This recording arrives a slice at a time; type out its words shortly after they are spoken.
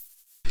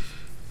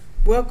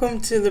Welcome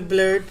to the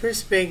Blurred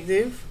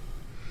Perspective.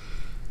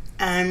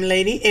 I'm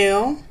Lady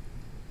L.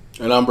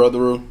 And I'm Brother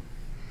Rue.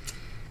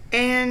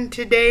 And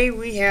today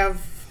we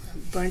have a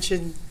bunch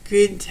of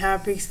good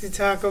topics to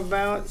talk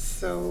about,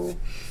 so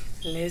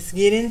let's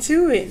get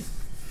into it.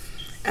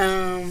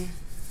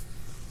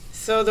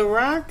 So The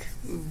Rock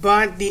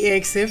bought the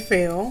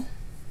XFL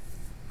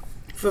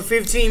for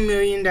 $15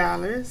 million.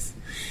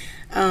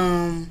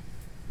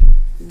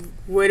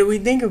 What do we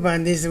think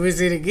about this? Was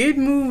it a good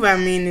move? I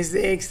mean, is the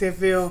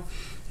XFL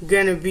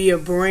going to be a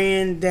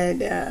brand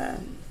that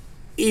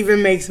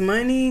even makes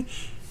money?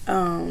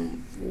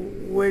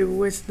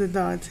 What's the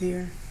thoughts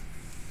here?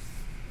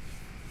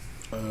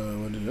 What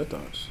are your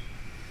thoughts?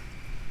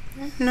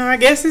 No, I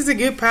guess it's a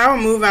good power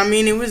move. I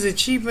mean, it was a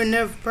cheap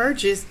enough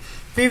purchase.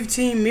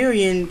 $15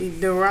 million.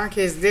 The Rock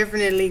has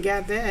definitely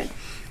got that.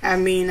 I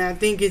mean, I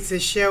think it's a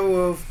show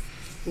of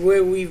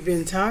what we've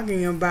been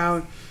talking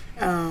about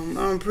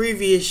on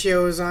previous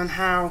shows on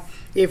how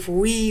if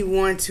we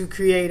want to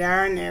create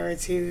our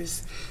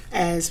narratives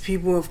as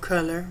people of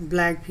color,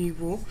 black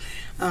people,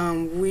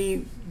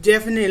 we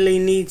definitely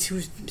need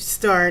to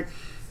start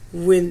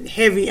with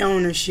heavy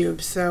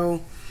ownership.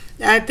 So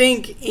I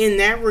think in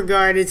that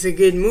regard it's a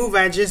good move.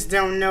 I just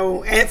don't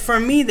know. For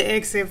me, the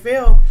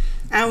XFL,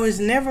 I was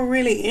never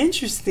really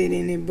interested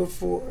in it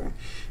before.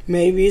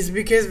 Maybe it's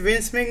because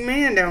Vince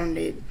McMahon owned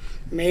it.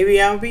 Maybe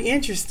I'll be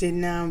interested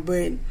now,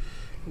 but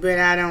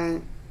I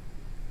don't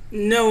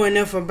know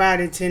enough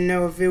about it to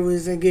know if it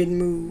was a good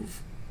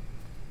move.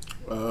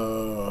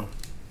 I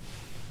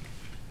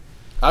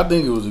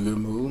think it was a good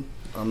move.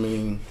 I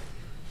mean,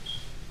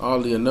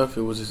 oddly enough,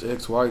 it was his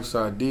ex-wife's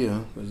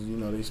idea because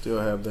they still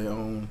have their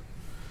own.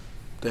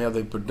 They have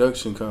their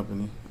production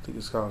company. I think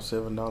it's called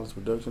 $7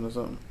 Production or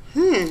something.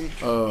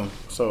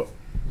 So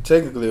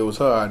technically, it was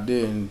her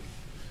idea, and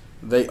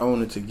they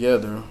own it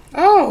together.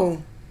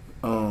 Oh.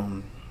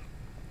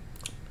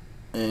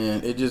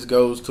 And it just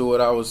goes to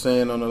what I was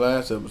saying on the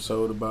last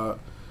episode about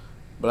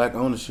black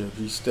ownership.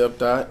 He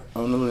stepped out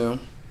on the limb,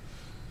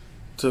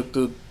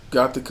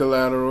 got the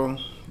collateral,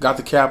 got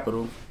the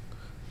capital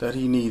that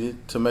he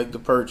needed to make the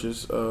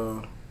purchase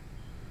to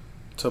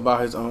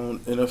buy his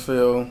own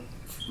NFL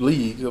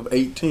league of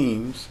 8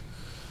 teams.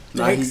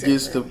 Now he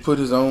gets to put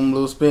his own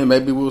little spin.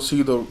 Maybe we'll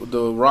see the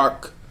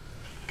Rock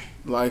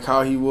like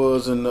how he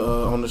was in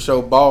on the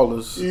show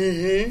Ballers,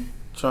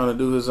 trying to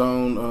do his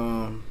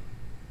own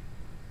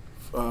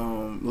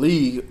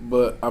league.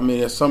 But I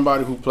mean, as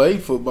somebody who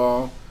played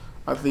football,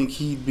 I think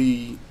he'd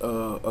be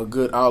a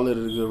good outlet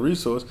and a good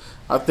resource.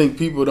 I think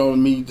people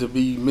don't need to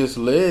be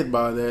misled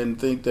by that and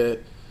think that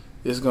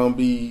it's going to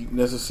be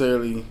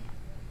necessarily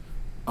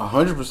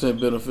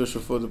 100% beneficial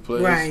for the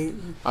players. Right.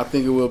 I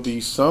think it will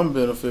be some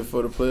benefit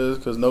for the players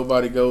because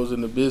nobody goes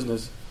into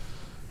business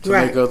to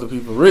make other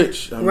people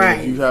rich. I mean,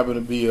 if you happen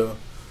to be a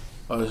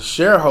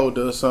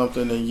shareholder or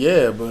something, then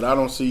yeah, but I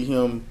don't see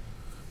him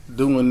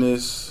doing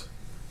this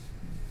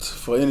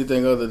for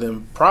anything other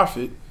than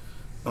profit,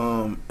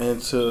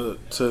 and to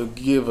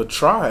give a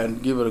try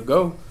and give it a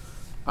go.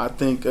 I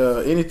think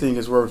anything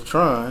is worth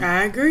trying.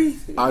 I agree.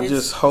 I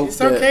just hope it's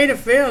okay to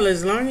fail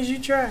as long as you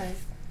try.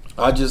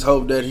 I just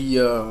hope that he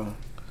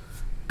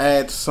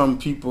adds some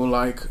people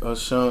like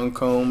Sean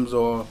Combs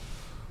or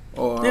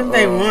if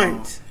they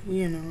want,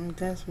 if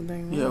that's what they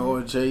want. Yeah,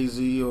 or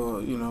Jay-Z,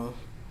 or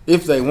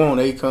if they want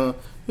Akon,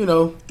 it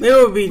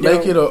would be dope.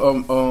 Make it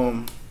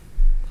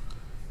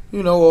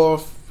or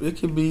it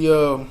could be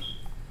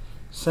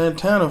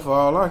Santana for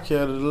all I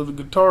care, the little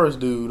guitarist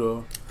dude,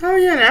 or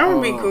that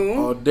would be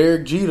cool. Or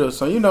Derek Jeter,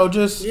 so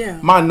just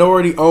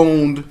minority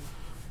owned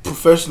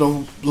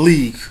professional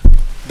league.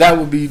 That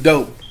would be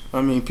dope.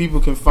 I mean, people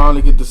can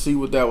finally get to see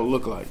what that would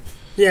look like.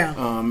 Yeah.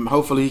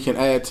 Hopefully he can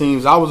add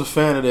teams. I was a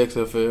fan of the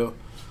XFL.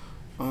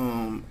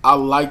 I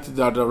liked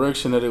the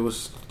direction that it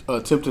was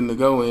attempting to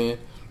go in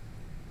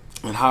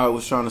and how it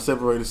was trying to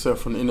separate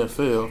itself from the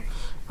NFL.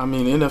 I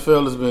mean, the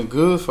NFL has been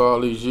good for all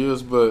these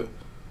years, but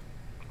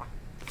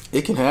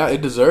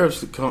it deserves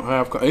to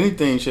have,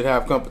 anything should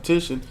have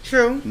competition.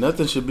 True.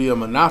 Nothing should be a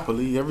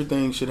monopoly.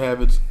 Everything should have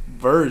its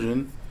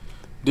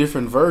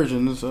different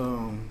versions.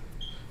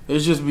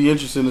 It's just be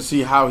interesting to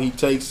see how he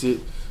takes it,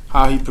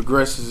 how he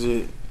progresses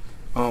it,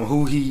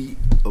 who he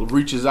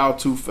reaches out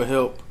to for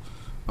help,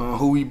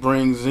 who he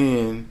brings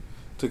in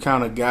to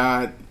kind of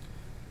guide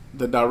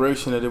the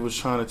direction that it was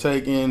trying to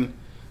take, and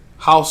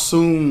how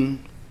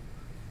soon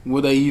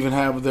will they even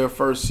have their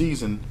first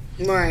season.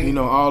 Right.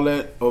 All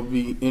that will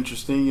be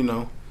interesting,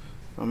 I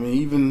mean,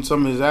 even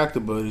some of his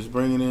actor buddies,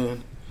 bringing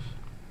in,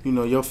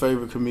 your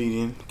favorite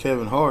comedian,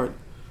 Kevin Hart,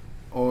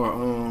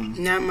 or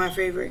not my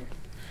favorite.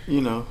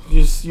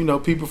 Just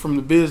people from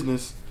the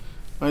business,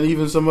 and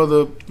even some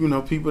other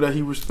people that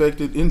he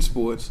respected in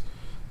sports,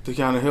 to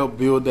kind of help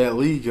build that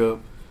league up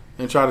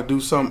and try to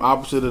do something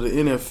opposite of the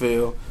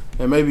NFL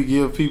and maybe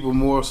give people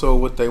more so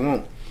what they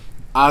want.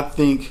 I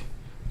think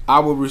I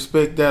would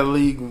respect that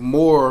league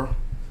more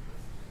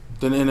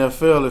than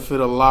NFL if it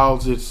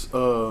allows its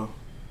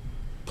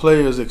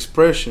players'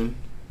 expression.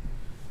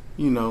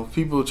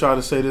 People try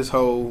to say this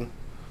whole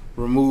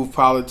remove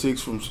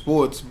politics from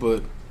sports,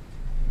 but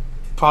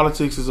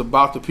politics is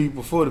about the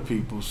people for the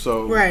people.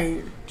 So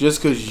Right.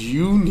 just because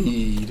you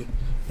need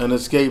an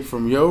escape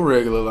from your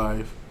regular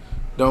life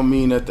don't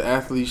mean that the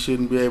athletes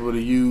shouldn't be able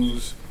to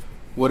use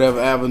whatever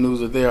avenues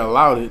that they're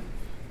allowed it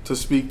to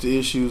speak to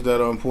issues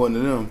that are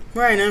important to them.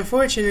 Right.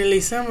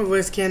 Unfortunately, some of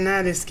us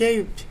cannot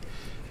escape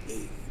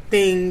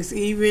things.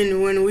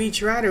 Even when we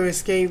try to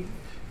escape,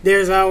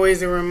 there's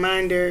always a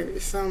reminder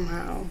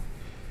somehow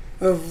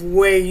of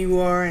where you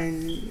are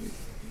and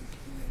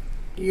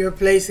your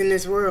place in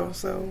this world.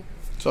 So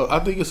I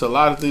think it's a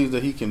lot of things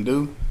that he can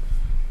do,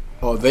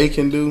 or they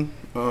can do.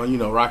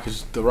 The Rock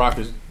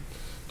is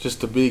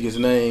just the biggest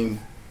name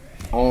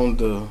on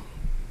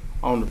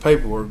the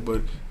paperwork,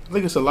 but I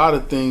think it's a lot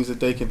of things that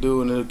they can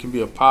do, and it can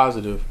be a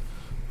positive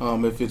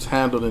if it's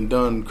handled and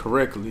done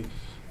correctly,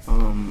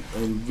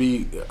 and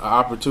be an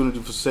opportunity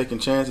for second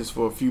chances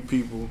for a few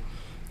people.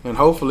 And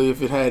hopefully,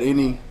 if it had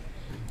any,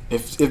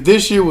 if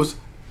this year was,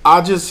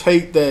 I just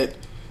hate that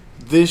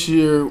this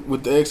year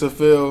with the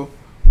XFL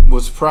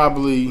was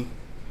probably,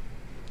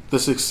 the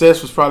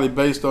success was probably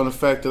based on the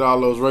fact that all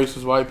those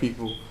racist white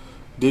people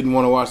didn't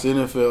want to watch the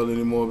NFL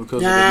anymore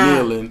because of the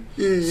kneeling,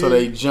 so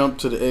they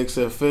jumped to the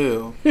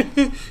XFL.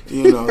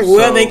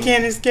 Well, they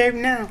can't escape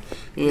now.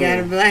 Yeah.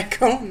 Got a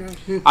black owner.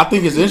 I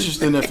think it's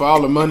interesting that for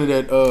all the money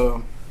that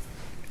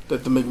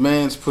the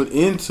McMahons put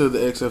into the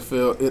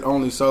XFL, it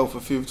only sold for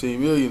 $15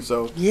 million.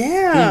 So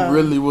yeah, he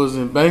really was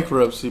in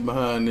bankruptcy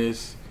behind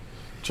this,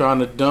 trying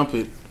to dump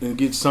it and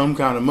get some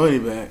kind of money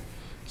back.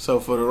 So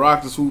for The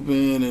Rock to swoop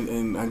in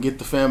and I get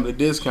the family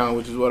discount,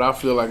 which is what I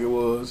feel like it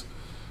was,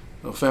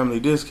 a family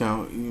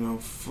discount,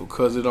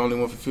 because it only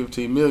went for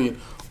 $15 million,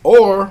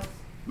 or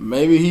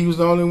maybe he was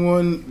the only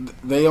one.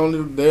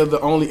 They're the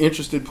only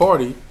interested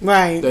party,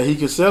 right, that he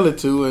could sell it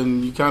to,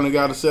 and you kind of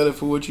got to sell it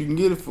for what you can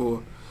get it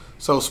for.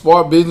 So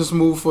smart business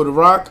move for The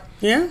Rock.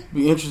 Yeah,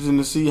 be interesting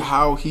to see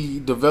how he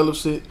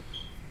develops it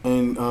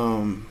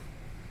and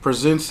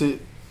presents it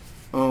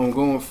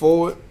going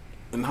forward,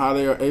 and how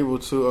they are able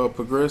to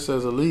progress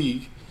as a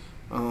league.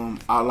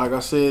 Like I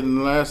said in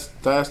the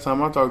last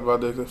time I talked about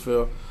the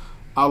XFL,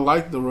 I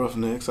like the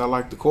Roughnecks. I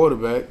like the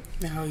quarterback.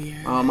 Oh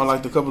yeah. I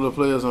liked a couple of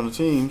players on the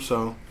team.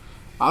 So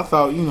I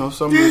thought,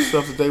 some of the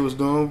stuff that they was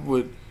doing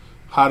with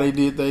how they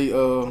did they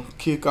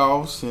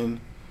kickoffs and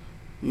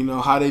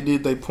how they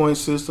did their point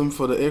system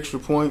for the extra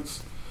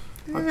points.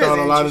 I thought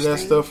a lot of that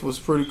stuff was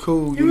pretty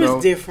cool. It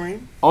was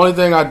different. Only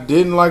thing I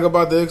didn't like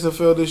about the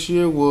XFL this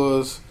year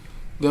was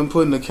them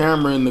putting the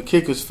camera in the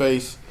kicker's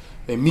face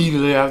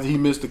immediately after he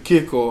missed the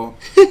kick, or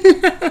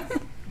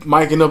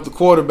miking up the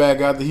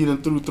quarterback after he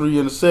done threw 3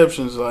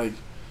 interceptions. Like,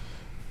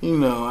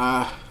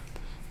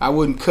 I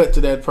wouldn't cut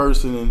to that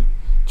person and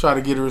try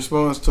to get a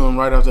response to him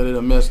right after they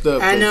done messed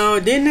up. I know.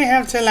 Didn't they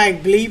have to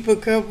bleep a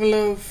couple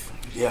of?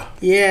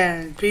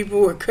 Yeah.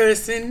 People were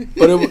cussing.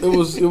 But it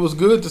was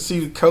good to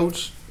see the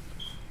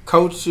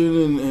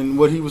coaching and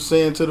what he was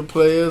saying to the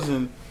players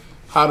and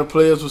how the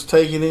players was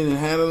taking it and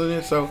handling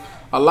it. So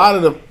a lot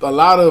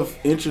of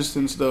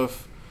interesting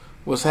stuff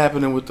was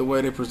happening with the way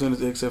they presented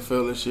the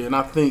XFL this year. And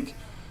I think,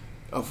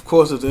 of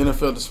course, if the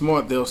NFL is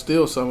smart, they'll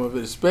steal some of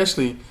it,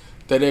 especially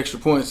that extra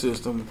point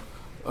system,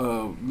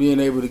 being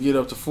able to get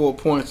up to 4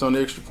 points on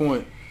the extra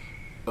point.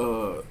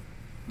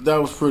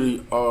 That was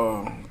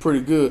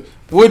pretty good.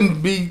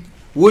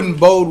 Wouldn't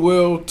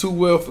bode too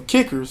well for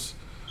kickers,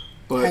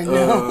 but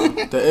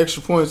the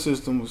extra point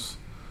system was,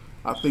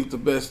 I think, the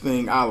best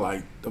thing I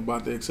liked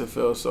about the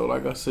XFL. So,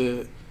 like I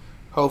said,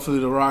 hopefully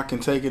The Rock can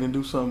take it and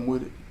do something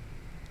with it.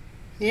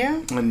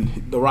 Yeah.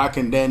 And The Rock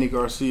and Danny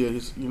Garcia,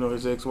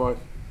 his ex-wife.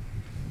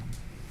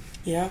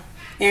 Yeah.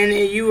 And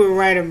you were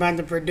right about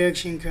the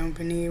production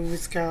company. It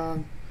was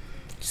called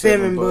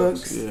Seven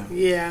Bucks.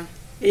 Yeah.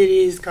 It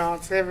is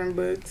called Seven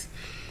Bucks.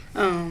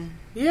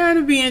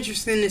 It'll be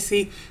interesting to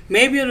see.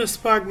 Maybe it'll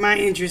spark my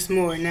interest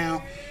more.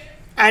 Now,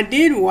 I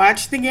did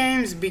watch the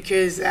games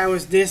because I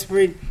was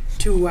desperate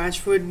to watch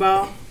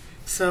football.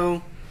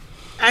 So,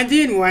 I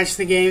did watch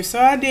the game. So,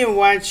 I did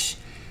watch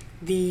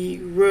the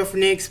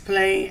Roughnecks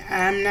play.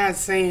 I'm not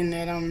saying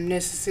that I'm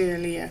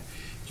necessarily a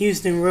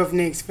Houston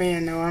Roughnecks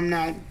fan, though. I'm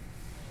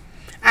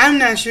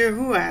not sure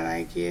who I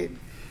like yet.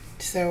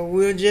 So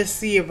we'll just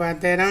see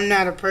about that. I'm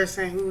not a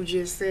person who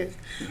just says,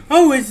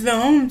 oh, it's the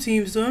home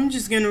team, so I'm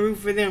just going to root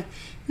for them.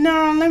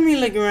 No, let me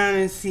look around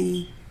and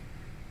see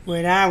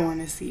what I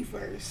want to see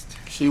first.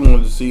 She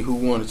wanted to see who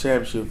won the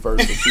championship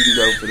first, so she can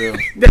go for them.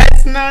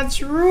 That's not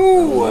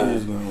true.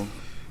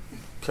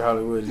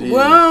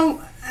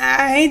 Well,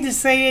 I hate to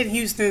say it,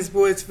 Houston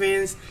sports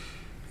fans.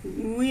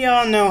 We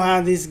all know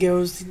how this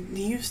goes.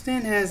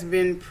 Houston has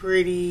been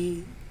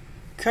pretty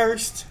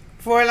cursed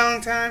for a long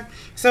time.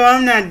 So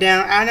I'm not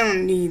down. I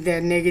don't need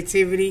that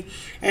negativity.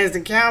 As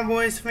a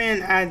Cowboys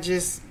fan, I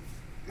just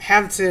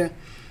have to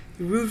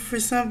root for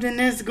something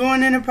that's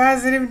going in a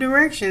positive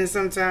direction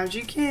sometimes.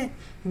 You can't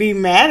be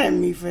mad at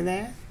me for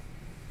that.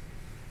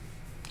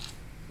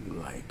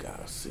 Like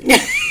I said.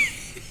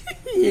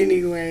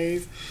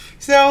 Anyways.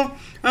 So,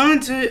 on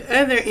to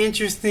other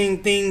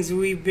interesting things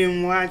we've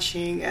been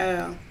watching.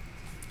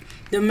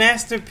 The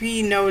Master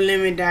P No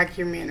Limit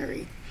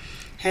documentary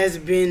has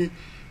been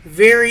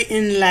very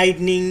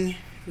enlightening,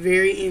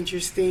 very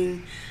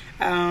interesting.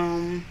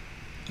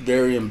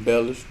 Very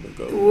embellished. But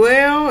go.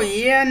 Well,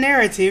 yeah,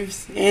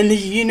 narratives. And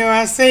you know,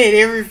 I say it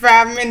every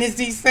 5 minutes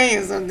he's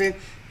saying something.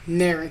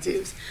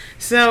 Narratives.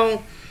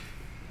 So,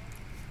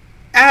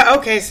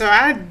 so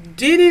I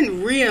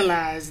didn't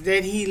realize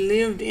that he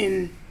lived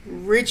in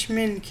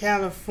Richmond,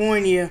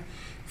 California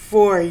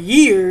for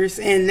years,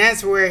 and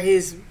that's where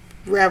his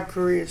rap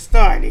career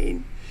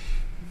started.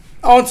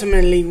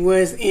 Ultimately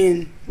was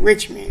in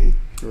Richmond.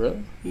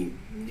 Really?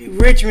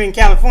 Richmond,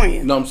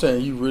 California. No, I'm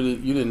saying you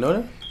didn't know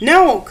that?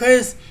 No,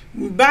 because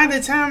by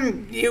the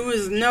time it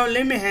was No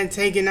Limit had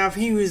taken off,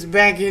 he was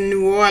back in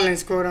New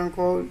Orleans, quote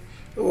unquote,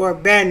 or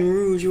Baton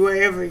Rouge,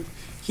 wherever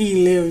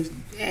he lived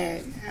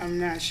at. I'm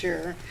not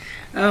sure.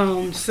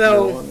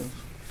 So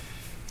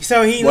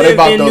he lived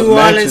in New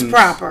Orleans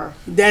proper.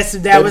 That was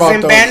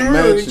in Baton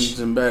Rouge. Mansions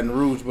in Baton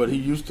Rouge, but he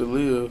used to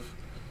live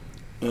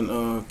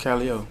in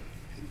Calliope.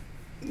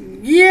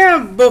 Yeah,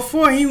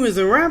 before he was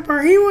a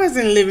rapper, he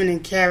wasn't living in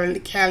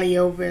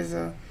Calliope as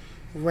a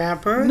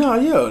rapper. No,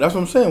 yeah, that's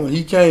what I'm saying. When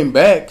he came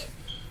back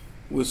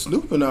with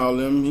Snoop and all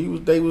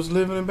them, they was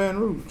living in Baton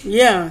Rouge.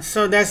 Yeah,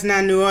 so that's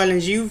not New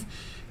Orleans.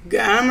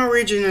 I'm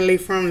originally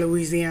from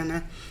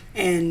Louisiana,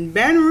 and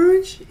Baton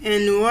Rouge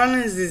and New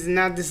Orleans is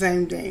not the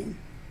same thing.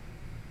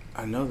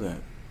 I know that.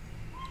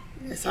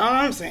 That's all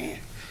I'm saying.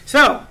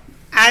 So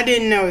I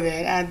didn't know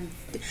that.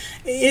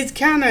 It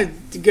kind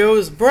of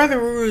goes. Brother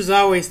Rue's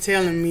always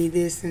telling me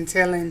this and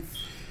telling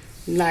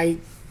like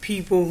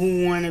people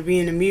who want to be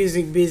in the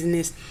music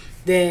business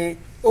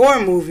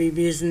or movie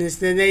business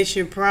that they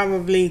should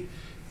probably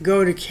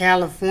go to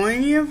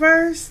California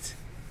first.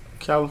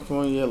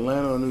 California,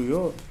 Atlanta, or New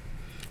York.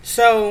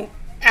 So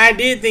I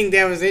did think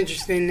that was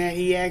interesting that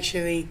he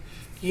actually,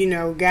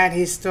 got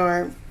his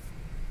start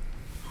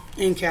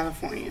in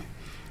California.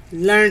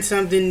 Learned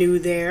something new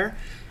there.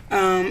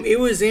 It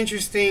was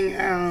interesting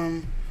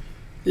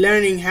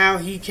learning how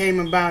he came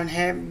about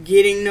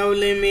getting No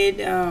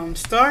Limit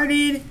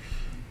started.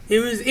 It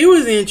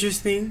was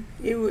interesting.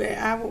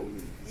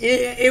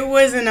 It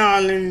wasn't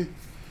all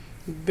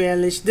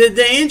embellished. The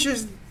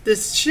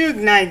Suge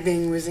Knight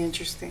thing was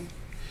interesting,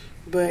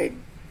 but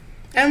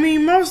I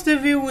mean most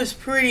of it was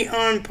pretty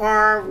on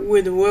par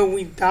with what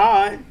we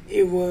thought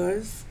it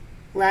was,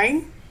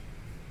 right?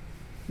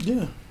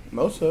 Yeah,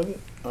 most of it.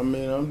 I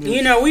mean, I'm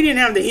just... we didn't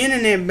have the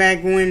internet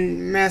back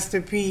when Master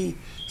P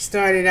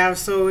started out,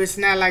 so it's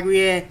not like we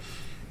had,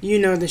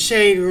 the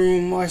Shade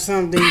Room or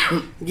something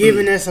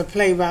giving us a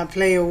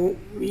play-by-play or,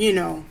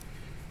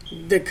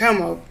 the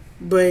come-up.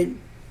 But,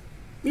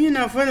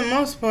 for the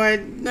most part,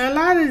 a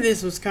lot of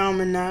this was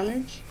common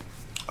knowledge.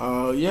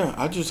 Yeah,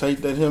 I just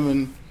hate that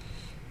them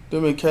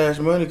and Cash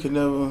Money could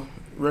never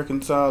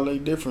reconcile their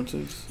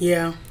differences.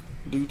 Yeah.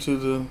 Due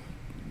to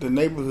the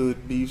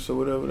neighborhood beefs or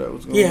whatever that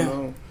was going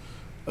on.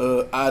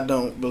 I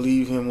don't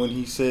believe him when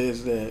he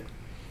says that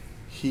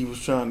he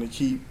was trying to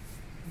keep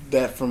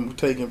that from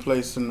taking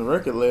place in the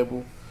record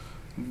label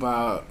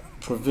by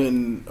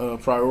preventing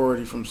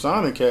Priority from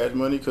signing Cash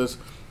Money, because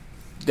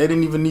they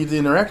didn't even need to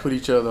interact with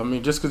each other. I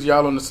mean, just because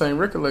y'all on the same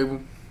record label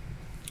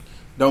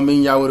don't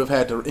mean y'all would have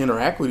had to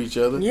interact with each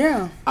other.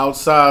 Yeah.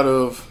 Outside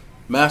of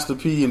Master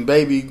P and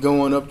Baby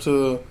going up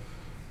to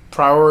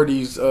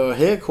Priority's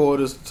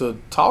headquarters to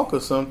talk or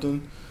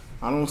something,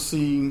 I don't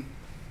see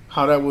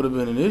how that would have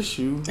been an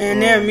issue.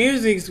 And their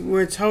musics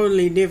were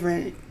totally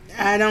different.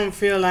 I don't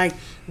feel like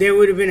there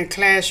would have been a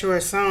clash or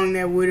a song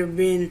that would have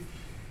been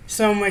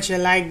so much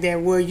alike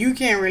that, well, you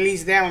can't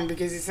release that one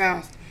because it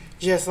sounds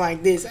just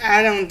like this.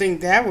 I don't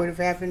think that would have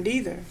happened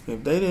either.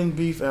 If they didn't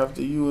beef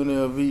after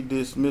UNLV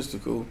dissed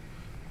Mystical,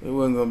 there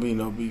wasn't going to be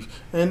no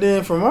beef. And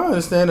then from my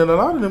understanding, a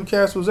lot of them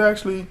cats was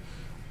actually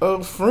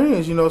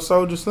friends.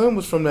 Soulja Slim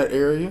was from that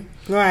area.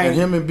 Right. And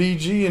him and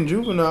BG and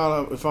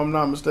Juvenile, if I'm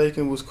not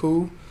mistaken, was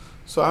cool.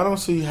 So I don't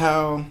see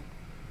how,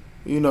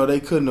 they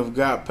couldn't have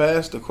got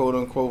past the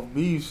quote-unquote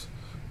beefs,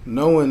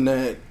 knowing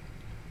that.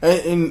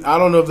 And I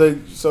don't know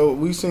if so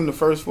we seen the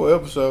first 4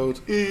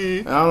 episodes,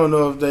 and I don't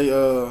know if they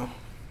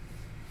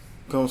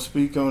gonna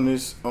speak on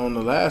this on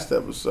the last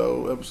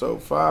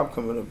episode 5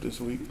 coming up this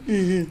week.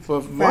 Mm-hmm.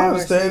 But from my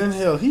understanding,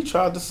 hell, he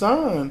tried to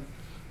sign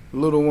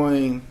Lil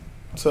Wayne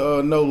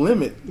to No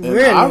Limit. And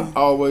really? I've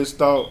always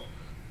thought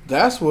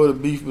that's where the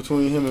beef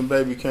between him and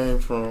Baby came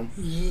from.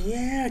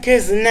 Yeah,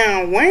 because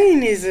now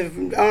Wayne is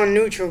on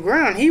neutral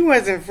ground. He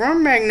wasn't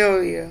from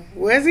Magnolia,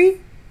 was he?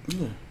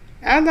 Yeah.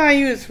 I thought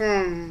he was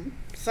from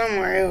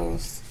somewhere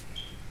else.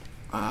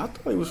 I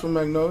thought he was from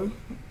Magnolia.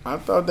 I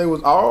thought they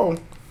was all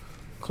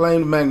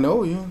claimed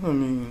Magnolia. I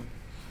mean,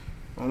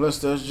 unless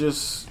that's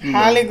just...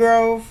 Holly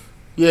Grove?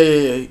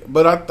 Yeah.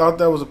 But I thought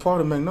that was a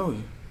part of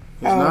Magnolia.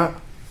 It's not?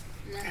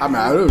 I mean,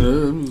 I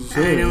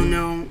don't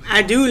know.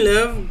 I do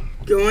love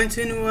going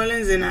to New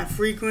Orleans, and I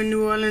frequent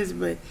New Orleans,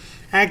 but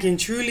I can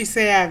truly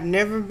say I've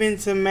never been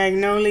to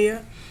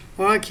Magnolia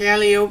or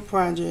Calliope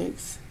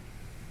projects.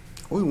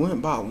 We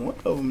went by one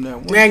of them that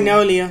one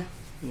Magnolia. time.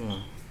 Yeah.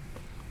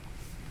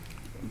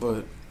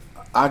 But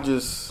I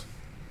just,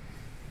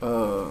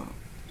 I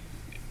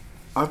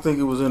think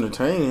it was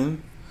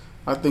entertaining.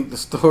 I think the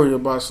story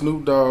about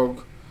Snoop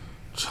Dogg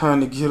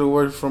trying to get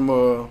away from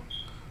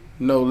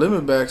No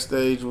Limit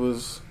backstage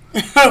was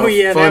Oh a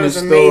yeah, that funny was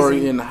story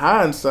amazing. in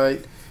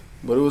hindsight,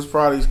 but it was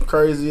probably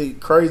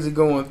crazy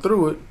going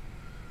through it.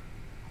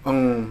 I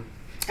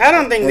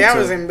don't think And that to-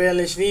 was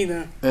embellished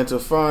either. And to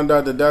find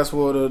out that that's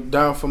where the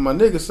Down for My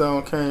Nigga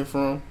song came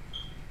from,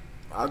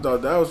 I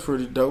thought that was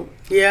pretty dope.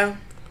 Yeah,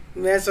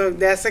 that's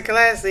a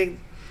classic.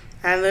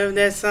 I love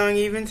that song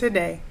even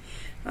today.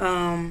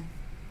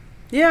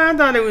 Yeah, I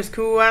thought it was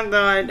cool. I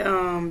thought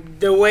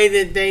the way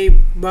that they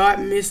bought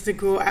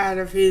Mystical out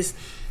of his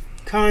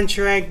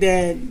contract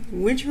at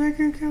which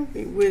record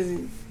company was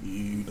it?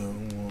 You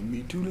don't want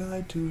me to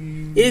lie to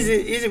you.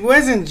 It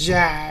wasn't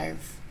Jive.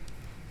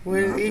 No, I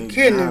It think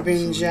couldn't Jive have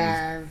been was who he was-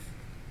 Jive.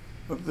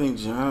 I think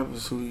Jive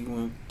is who he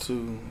went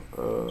to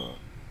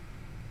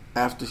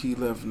after he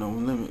left No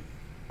Limit.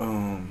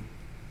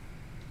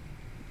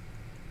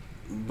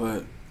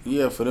 But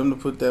yeah, for them to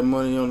put that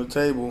money on the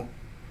table,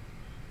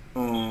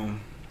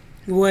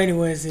 What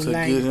was it to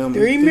like? get him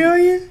 3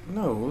 million?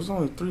 no, it was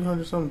only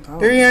 300-something thousand.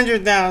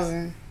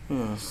 300,000.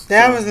 Yes,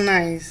 That so was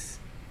nice.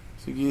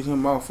 to get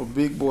him off of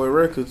Big Boy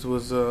Records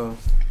was,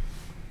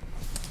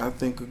 I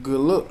think, a good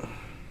look.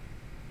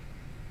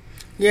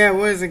 Yeah, it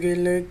was a good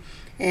look.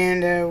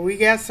 And we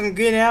got some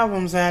good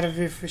albums out of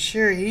it for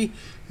sure.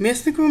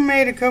 Mystical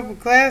made a couple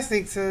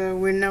classics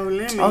with No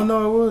Limit. Oh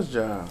no, it was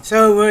Jive.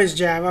 So it was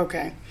Jive,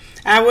 okay.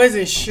 I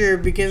wasn't sure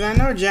because I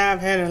know Jive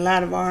had a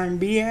lot of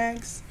R&B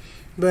acts,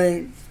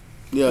 but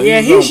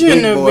Yeah, he was on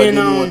shouldn't Big have Boy, been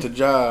then he on- went to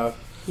Jive, and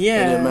then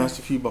yeah,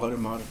 Master P bought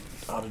him out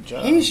of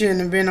Jive. he shouldn't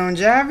have been on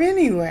Jive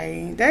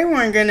anyway. They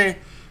weren't gonna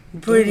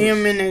put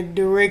him in the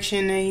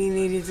direction that he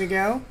needed to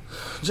go.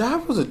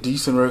 Jive was a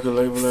decent record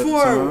label at the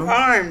For time.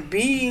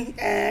 R&B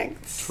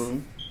acts,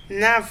 True.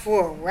 not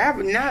for a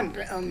rapper, not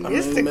a I mean,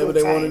 mystical maybe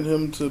they type. wanted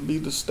him to be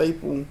the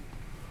staple,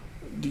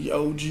 the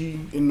OG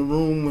in the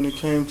room when it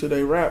came to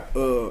their rap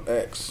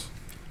acts.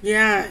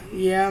 Yeah,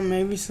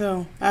 maybe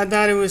so. I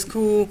thought it was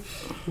cool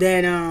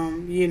that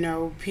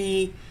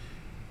P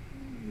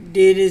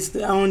did his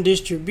own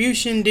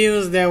distribution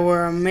deals that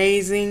were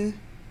amazing.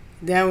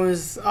 That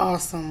was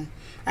awesome.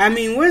 I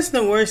mean, what's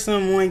the worst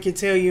someone can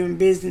tell you in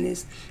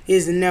business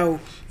is no.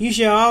 You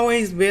should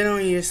always bet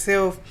on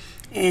yourself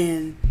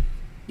and,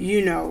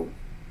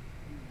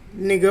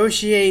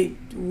 negotiate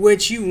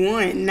what you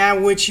want, not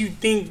what you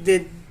think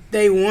that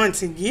they want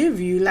to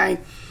give you. Like,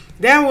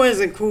 that was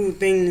a cool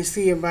thing to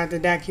see about the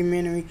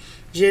documentary.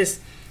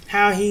 Just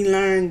how he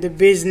learned the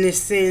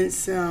business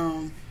sense.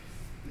 It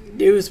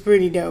was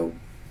pretty dope.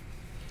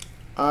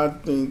 I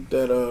think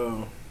that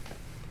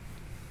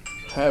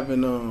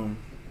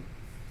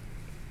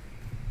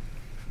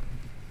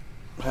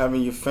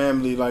having your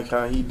family like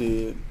how he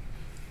did,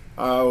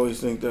 I always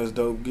think that's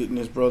dope. Getting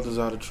his brothers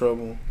out of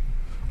trouble,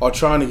 or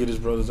trying to get his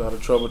brothers out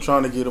of trouble,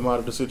 trying to get them out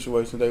of the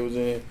situation they was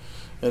in,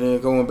 and then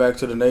going back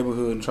to the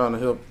neighborhood and trying to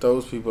help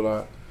those people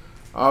out.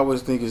 I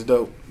always think it's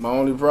dope. My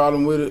only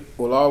problem with it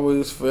will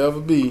always forever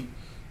be,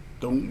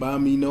 don't buy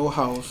me no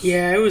house.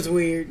 Yeah, it was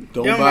weird.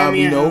 Don't buy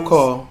me a no house.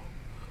 car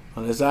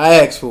unless I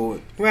ask for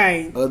it.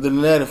 Right. Other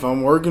than that, if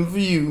I'm working for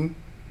you,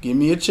 give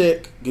me a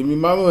check, give me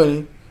my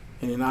money,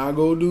 and then I'll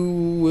go do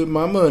with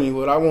my money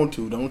what I want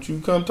to. Don't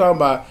you come talking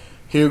about,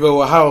 here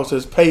go a house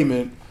as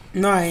payment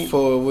Right.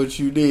 for what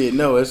you did.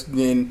 No, it's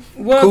then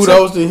Well,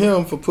 kudos to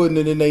him for putting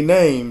it in their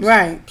names.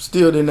 Right.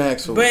 Still didn't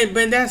ask for it.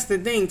 But that's the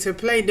thing, to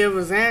play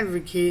devil's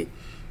advocate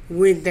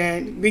with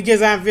that,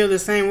 because I feel the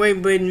same way,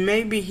 but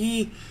maybe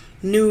he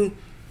knew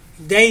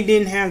they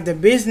didn't have the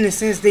business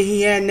sense that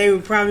he had, and they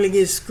would probably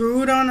get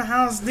screwed on a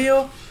house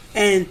deal,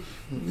 and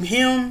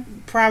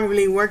him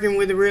probably working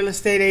with a real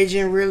estate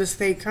agent, real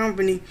estate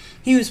company,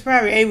 he was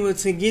probably able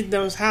to get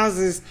those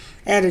houses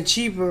at a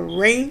cheaper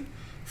rate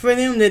for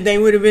them that they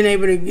would have been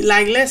able to,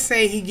 like, let's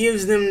say he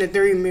gives them the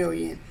 $3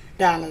 million,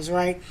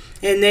 right?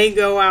 And they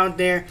go out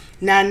there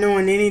not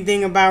knowing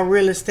anything about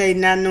real estate,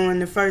 not knowing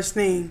the first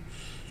thing,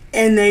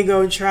 and they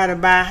go try to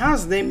buy a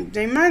house. They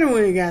might have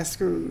would have got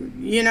screwed,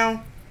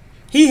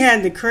 He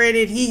had the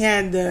credit, he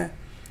had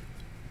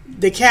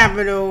the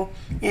capital,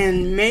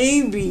 and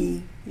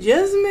maybe,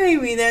 just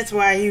maybe, that's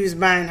why he was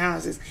buying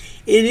houses.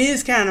 It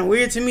is kind of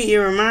weird to me. It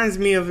reminds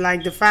me of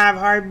like the 5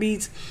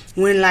 Heartbeats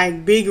when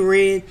like Big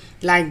Red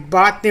like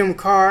bought them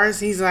cars.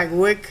 He's like,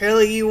 what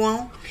color you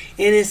want?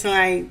 And it's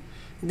like,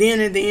 then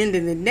at the end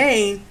of the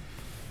day,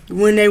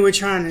 when they were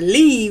trying to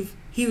leave,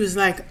 he was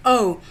like,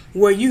 oh,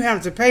 well, you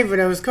have to pay for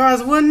those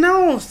cars. Well,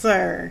 no,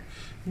 sir.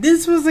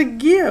 This was a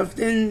gift.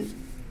 And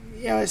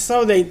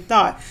so they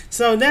thought.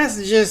 So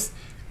that's just,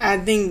 I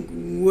think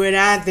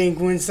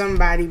when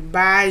somebody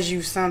buys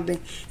you something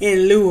in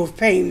lieu of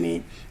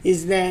payment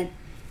is that,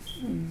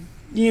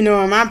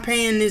 am I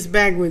paying this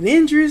back with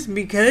interest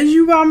because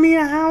you bought me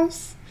a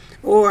house?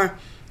 Or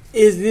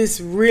is this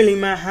really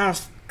my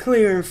house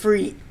clear and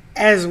free,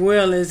 as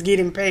well as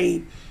getting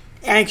paid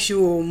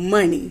actual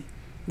money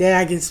that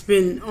I can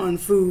spend on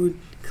food,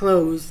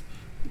 clothes,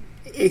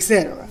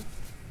 etc.?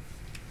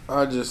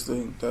 I just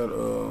think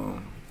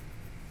that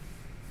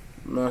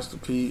Master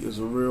P is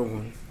a real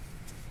one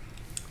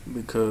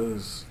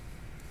because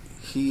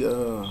he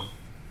had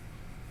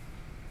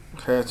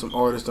some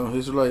artists on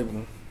his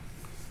label,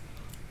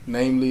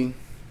 namely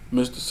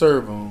Mr.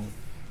 Servon,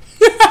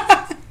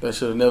 that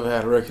should have never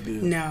had a record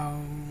deal.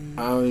 No.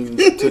 I don't even,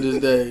 to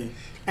this day,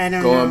 I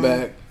don't going know.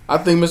 back, I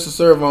think Mr.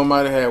 Servon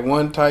might have had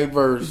one type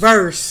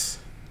verse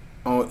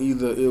on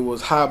either it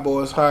was Hot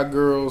Boys, Hot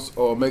Girls,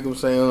 or Make 'Em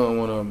Say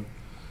one of them.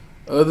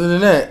 Other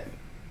than that,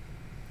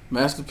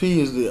 Master P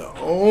is the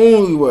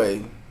only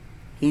way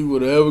he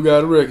would have ever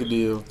got a record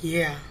deal.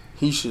 Yeah.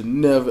 He should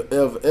never,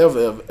 ever, ever,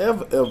 ever,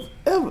 ever, ever,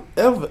 ever,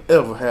 ever,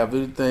 ever have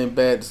anything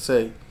bad to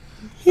say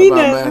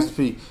about Master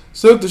P.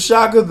 Silk the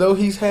Shocker, though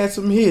he's had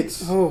some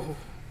hits,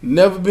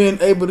 never been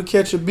able to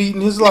catch a beat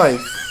in his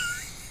life.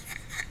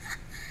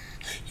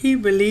 He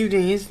believed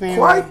in his family.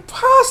 Quite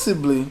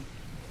possibly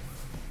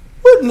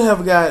wouldn't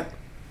have got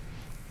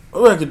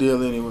a record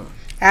deal anyway.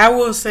 I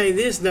will say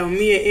this though,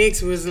 Mia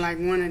X was like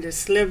one of the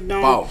slept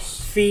on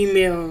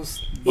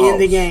females in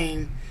the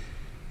game.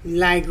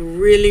 Like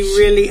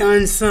really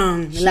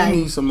unsung. She like,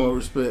 needs some more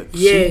respect.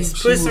 Yes,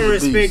 she put some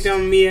respect beast.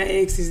 on Mia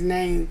X's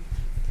name.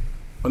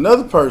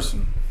 Another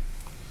person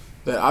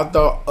that I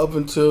thought up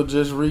until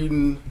just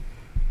reading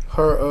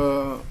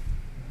her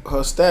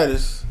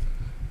status,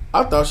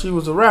 I thought she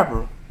was a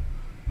rapper.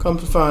 Come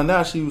to find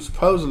out, she was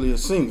supposedly a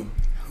singer.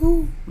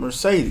 Who?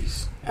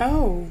 Mercedes.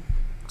 Oh.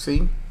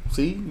 See,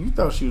 you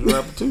thought she was a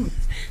rapper too.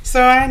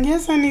 So I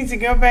guess I need to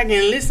go back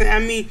and listen. I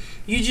mean,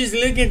 you just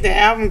look at the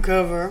album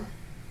cover,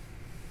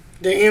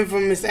 the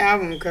infamous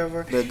album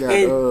cover. They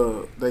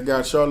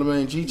got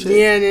Charlamagne G Check.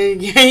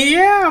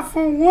 Yeah,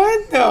 for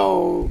what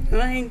though?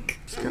 Like,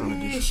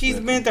 she's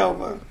bent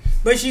over,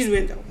 but she's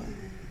bent over.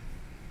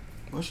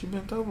 Was she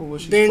bent over?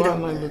 Was she bent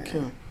squatting over? like Lil'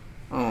 Kim?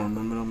 I don't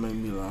remember. Don't make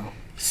me laugh.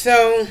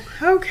 So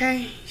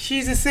okay,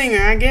 she's a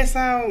singer. I guess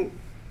I'll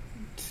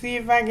see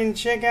if I can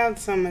check out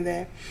some of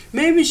that.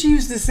 Maybe she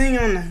used to sing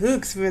on the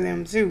hooks for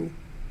them too.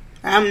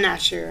 I'm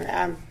not sure.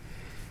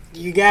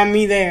 You got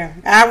me there.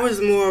 I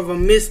was more of a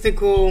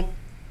mystical.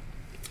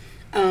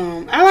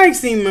 I like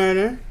C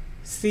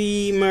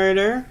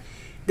Murder.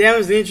 That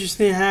was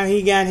interesting how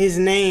he got his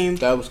name.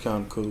 That was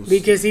kind of cool.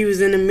 Because he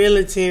was in the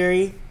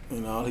military.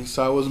 And all he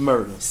saw was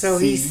murder. So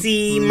he's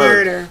C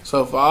Murder.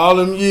 So for all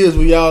them years,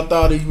 we all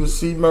thought he was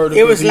C Murder.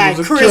 It was like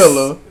was Chris.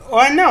 Killer.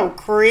 Or no,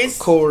 Chris.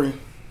 Corey.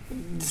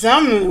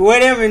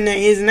 Whatever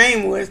his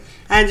name was.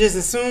 I just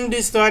assumed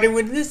it started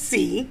with the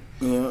C.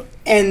 Yeah.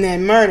 And that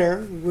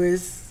murder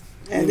was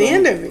at the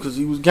end of it. Because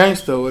he was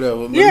gangster or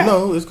whatever. But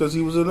no, it's because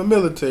he was in the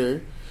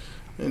military.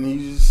 And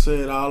he just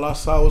said, all I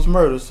saw was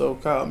murder, so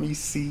call me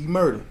C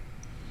Murder.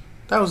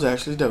 That was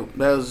actually dope.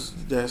 I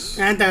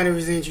thought it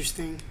was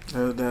interesting.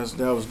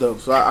 That was dope.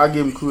 So I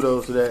give him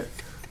kudos to that.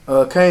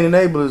 Cain and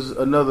Abel is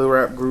another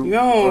rap group.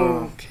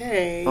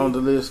 Okay. On the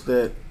list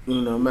that,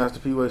 Master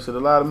P wasted a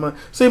lot of money.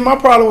 See, my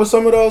problem with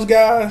some of those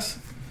guys,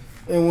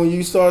 and when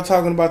you start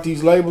talking about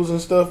these labels and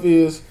stuff,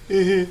 is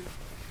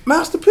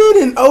Master P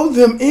didn't owe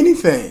them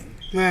anything.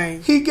 Right.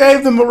 He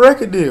gave them a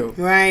record deal.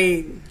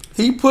 Right.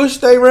 He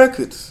pushed their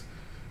records.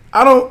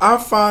 I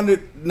find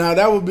it, now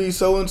that would be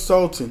so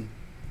insulting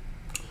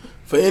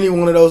for any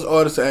one of those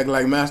artists to act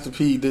like Master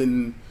P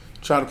didn't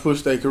try to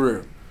push their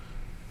career.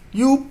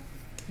 You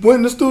went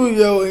in the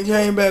studio and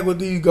came back with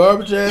these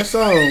garbage ass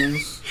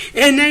songs.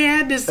 And they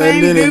had the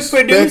same good producers.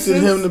 And then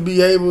expected him to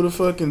be able to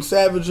fucking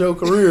savage your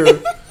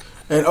career.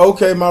 And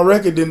okay, my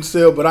record didn't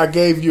sell, but I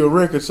gave you a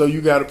record, so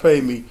you got to pay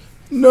me.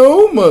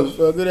 No,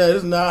 motherfucker, that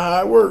is not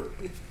how it works.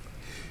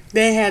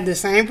 They had the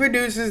same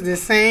producers, the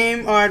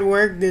same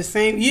artwork, the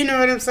same... You know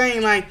what I'm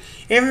saying? Like,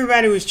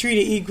 everybody was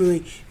treated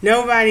equally.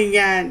 Nobody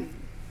got,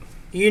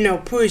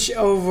 push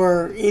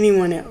over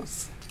anyone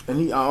else. And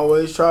he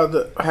always tried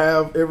to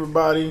have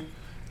everybody,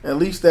 at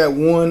least that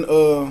one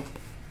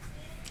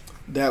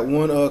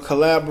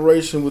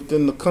collaboration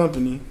within the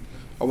company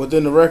or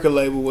within the record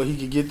label where he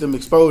could get them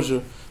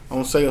exposure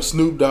on, say, a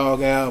Snoop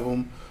Dogg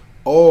album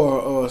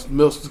or a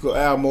mystical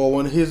album or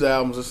one of his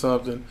albums or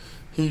something.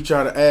 He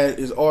tried to add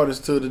his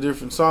artists to the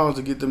different songs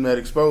to get them that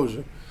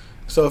exposure.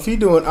 So if he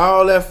doing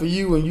all that for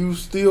you and you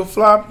still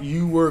flop,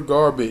 you were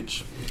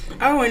garbage.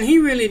 Oh, and he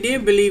really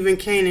did believe in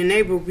Cain and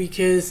Abel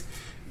because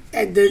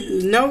at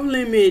the No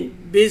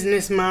Limit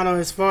business model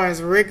as far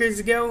as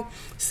records go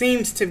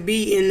seems to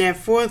be in that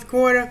fourth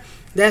quarter.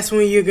 That's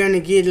when you're going to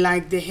get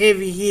like the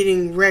heavy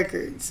hitting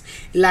records.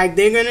 Like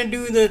they're going to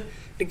do the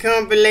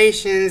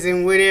compilations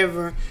and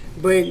whatever,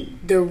 but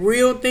the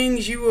real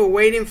things you were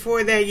waiting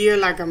for that year,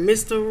 like a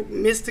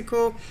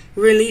mystical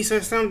release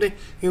or something,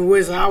 it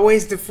was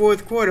always the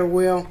fourth quarter.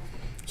 Well,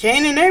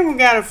 Cain and Abel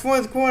got a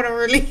fourth quarter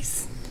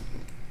release.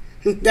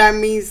 He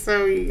really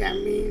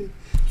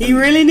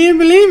did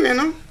believe in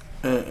them.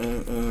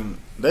 And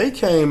they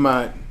came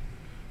out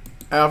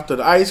after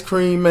the Ice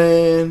Cream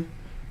Man,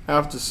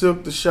 after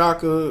Silk the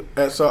Shocker.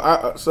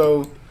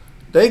 So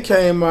they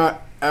came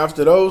out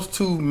after those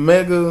two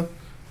mega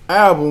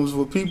albums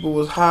where people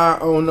was high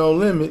on No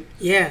Limit.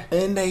 Yeah.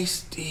 And they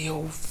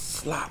still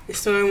flop.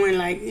 So it went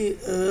like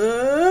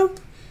up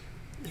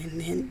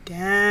and then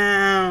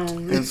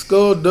down. And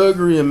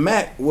Skullduggery and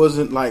Mac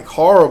wasn't like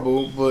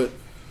horrible, but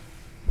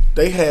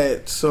they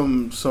had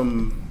some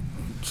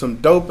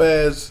dope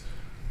ass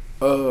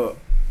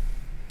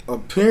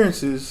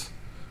appearances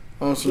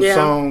on some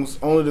songs,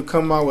 only to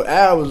come out with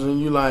albums, and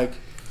you like,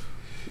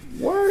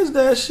 where is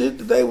that shit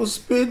that they was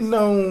spitting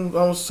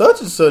on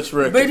such and such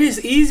record? But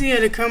it's easier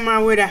to come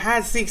out with a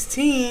Hot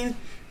 16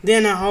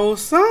 than a whole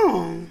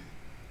song.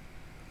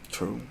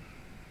 True.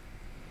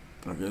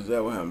 I guess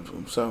that what happened to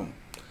him. So,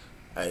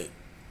 hey,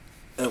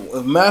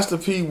 if Master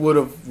P would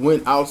have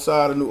went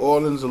outside of New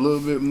Orleans a little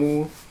bit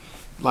more,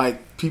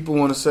 like people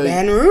want to say,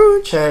 Baton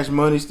Rouge, Cash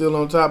Money still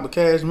on top, but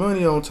Cash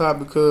Money on top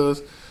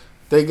because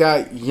they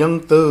got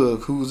Young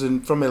Thug, who's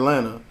from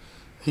Atlanta.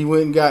 He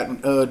went and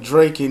got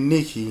Drake and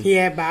Nicki. He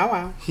had Bow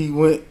Wow. He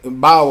went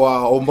Bow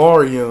Wow,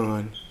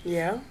 Omarion.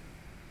 Yeah.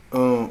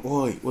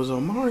 Wait, was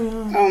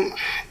Omarion?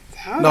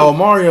 No,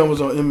 Omarion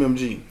was on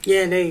MMG.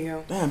 Yeah, there you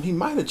go. Damn, he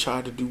might have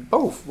tried to do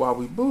both while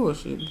we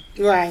bullshitting.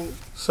 Right.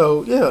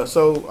 So, yeah.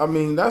 So, I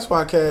mean, that's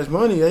why Cash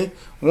Money,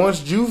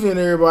 once Juvie and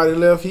everybody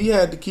left, he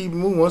had to keep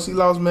moving. Once he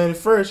lost Manny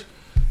Fresh,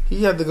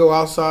 he had to go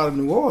outside of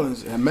New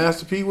Orleans. And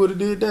Master P would have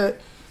did that,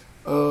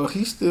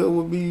 he still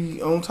would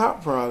be on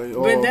top probably.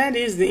 Or but that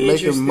is the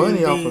interesting making money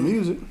thing. off of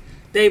music.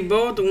 They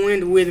both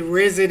went with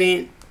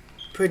resident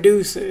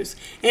producers.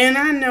 And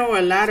I know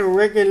a lot of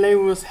record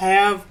labels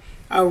have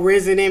a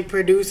resident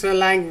producer,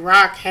 like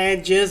Rock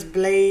had Just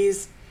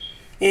Blaze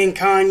and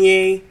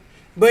Kanye.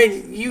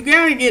 But you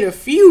gotta get a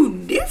few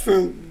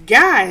different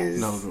guys.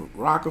 No, the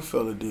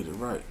Rockefeller did it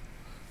right.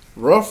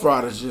 Rough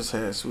Riders just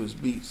had Swiss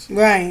Beats.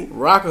 Right.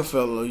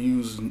 Rockefeller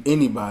used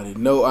anybody.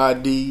 No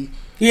ID.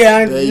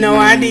 Yeah, No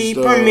ID,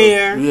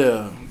 Premier.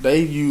 Yeah,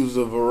 they used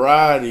a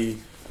variety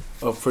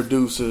of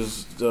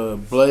producers.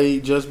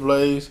 Just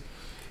Blaze.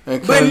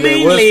 And but Kanye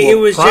mainly West it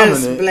was prominent,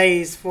 Just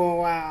Blaze for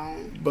a while.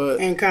 But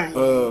and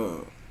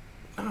Kanye.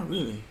 Not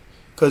really.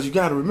 Because you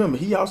got to remember,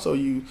 he also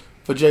used,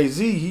 for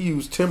Jay-Z, he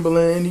used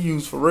Timberland, he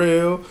used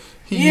Pharrell,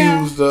 he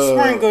used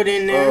sprinkled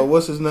in there.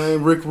 What's his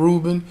name? Rick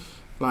Rubin.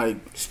 Like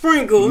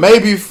sprinkled.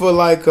 Maybe for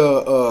like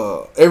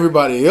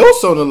everybody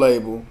else on the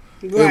label,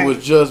 right. It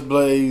was Just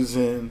Blaze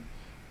and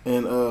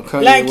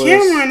Kanye like West.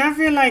 Cameron, I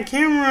feel like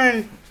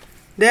Cameron,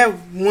 that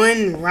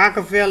one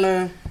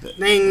Rockefeller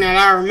thing that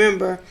I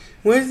remember,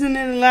 wasn't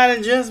it a lot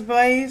of Just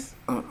Blaze?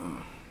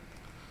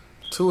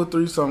 2 or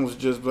 3 songs was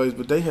Just Blaze,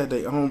 but they had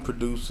their own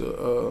producer.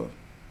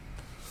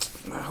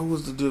 Who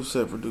was the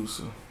Dipset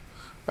producer?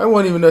 I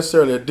wasn't even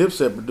necessarily a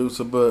Dipset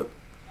producer, but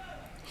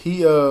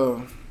he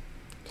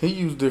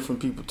used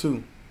different people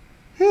too.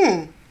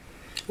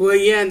 Well,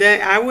 yeah,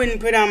 that I wouldn't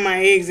put all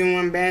my eggs in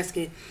one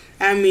basket.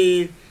 I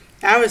mean,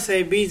 I would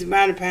say Beats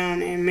by the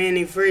Pound and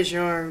Manny Fresh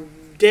are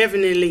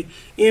definitely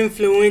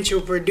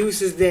influential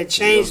producers that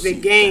changed the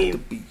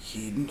game.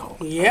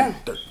 Yeah.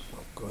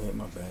 Go ahead,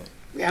 my bad.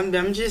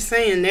 I'm just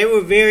saying, they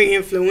were very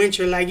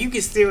influential. Like, you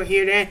can still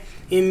hear that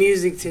in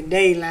music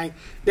today. Like,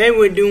 they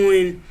were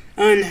doing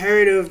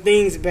unheard of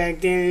things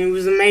back then, and it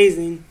was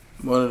amazing.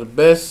 One of the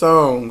best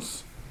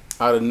songs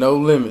out of No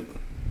Limit,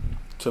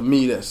 to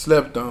me, that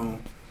slept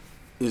on,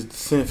 is The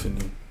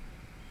Symphony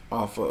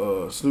off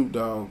of Snoop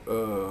Dogg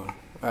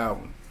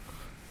album.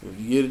 If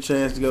you get a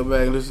chance to go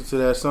back and listen to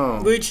that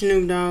song. Which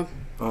Snoop Dogg?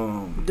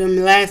 The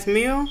Last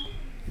Meal?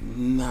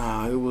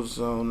 Nah, it was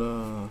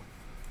on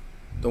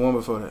the one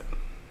before that.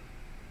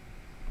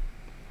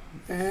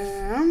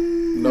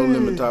 No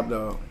Limit, Top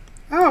Dog.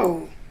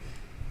 Oh.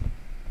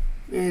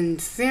 And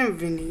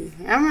Symphony.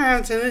 I'm going to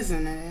have to listen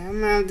to that. I'm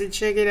going to have to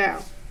check it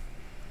out.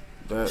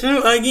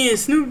 Snoop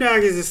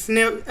Dogg is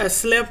a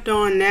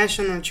slept-on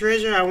national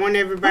treasure. I want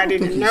everybody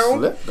to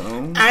know.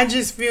 I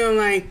just feel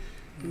like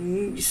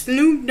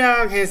Snoop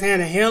Dogg has had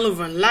a hell of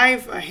a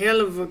life, a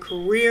hell of a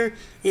career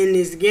in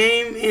this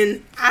game,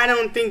 and I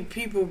don't think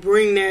people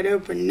bring that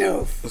up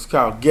enough. It's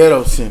called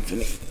Ghetto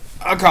Symphony.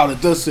 I call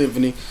it The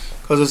Symphony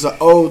because it's an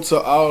ode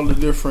to all the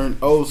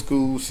different old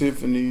school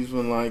symphonies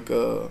when like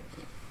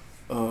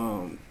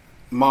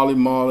Molly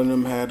Marl and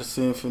them had a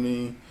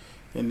symphony,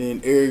 and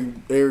then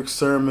Eric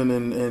Sermon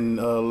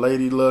and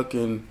Lady Luck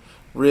and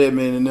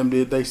Redman and them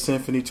did they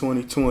Symphony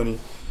 2020.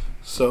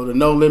 So the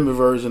No Limit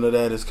version of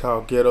that is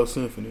called Ghetto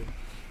Symphony.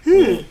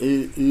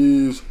 It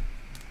is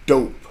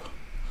dope.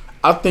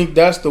 I think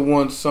that's the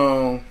one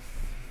song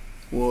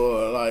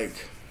where like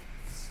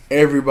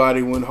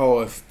everybody went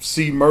hard.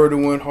 C Murder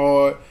went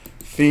hard,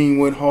 Fiend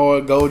went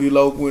hard, Goldie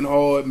Loc went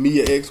hard,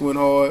 Mia X went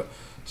hard,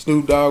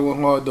 Snoop Dogg went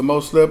hard. The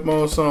most slept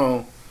on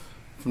song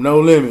from No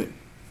Limit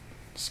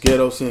is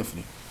Ghetto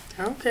Symphony.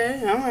 Okay,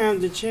 I'm gonna have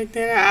to check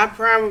that out. I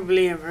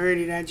probably have heard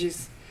it. I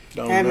just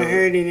haven't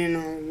heard it in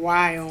a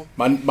while.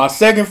 My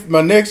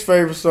next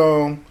favorite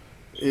song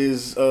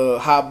is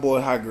Hot Boy,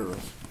 Hot Girl.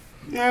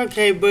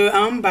 Okay, but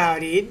I'm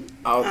about it.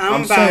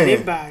 I'm about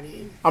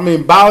it. I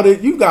mean, Bout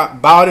It. You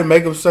got Bout It,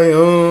 Make Them Say,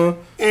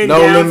 and No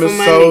Limit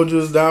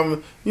Soldiers,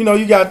 Down. You know,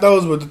 you got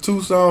those, but the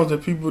 2 songs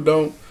that people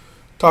don't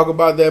talk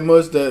about that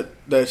much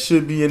that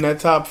should be in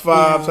that top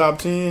 5, top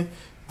 10.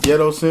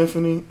 Ghetto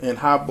Symphony, and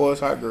Hot Boys,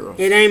 Hot Girls.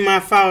 It Ain't My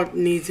Fault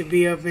needs to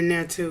be up in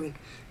there too.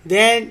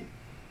 That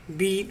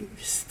beat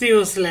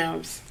still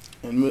slaps.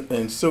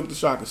 And Silk the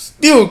Shocker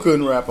still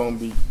couldn't rap on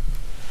beat.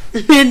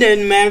 It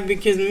doesn't matter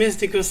because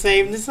Mystical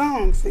saved the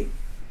song. See.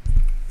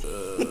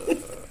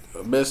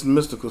 Best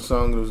Mystical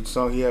song was the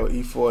song he had with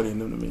E40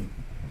 and them to me.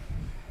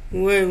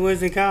 What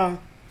was it called?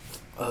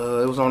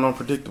 It was on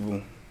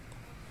Unpredictable.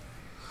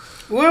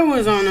 What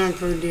was on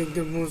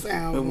Unpredictable's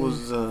album? It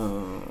was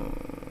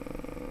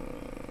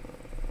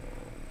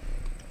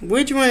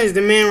Which one is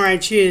The Man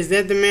Right Here? Is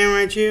that The Man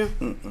Right Here?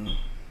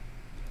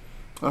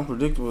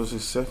 Unpredictable was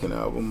his second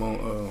album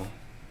on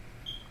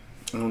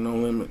No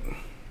Limit.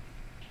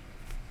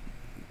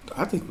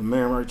 I think The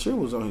Man Right Here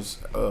was on his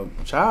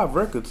Chive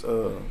Records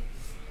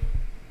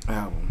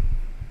album.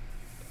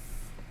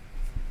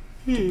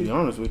 To be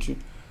honest with you.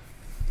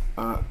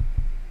 And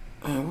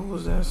what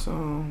was that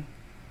song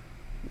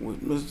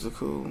with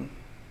Mystical?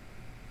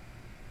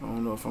 I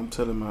don't know if I'm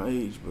telling my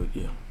age, but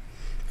yeah.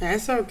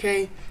 That's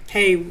okay.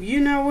 Hey, you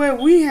know what?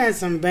 We had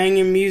some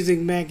banging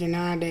music back in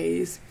our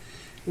days.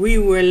 We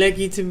were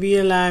lucky to be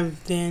alive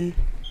then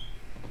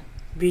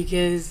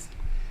because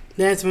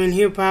that's when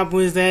hip-hop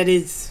was at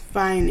its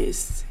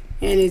finest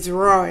and its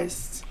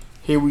rawest.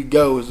 Here We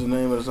Go is the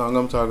name of the song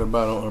I'm talking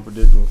about on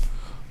Unpredictable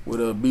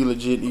with Be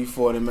Legit,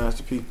 E40, and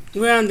Master P.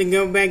 We'll have to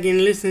go back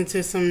and listen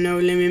to some No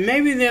Limit.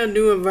 Maybe they'll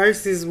do a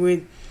versus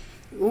with,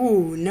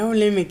 No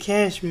Limit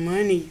Cash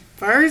Money.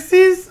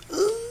 Versus?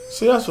 Ooh.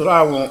 See, that's what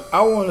I want.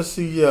 I want to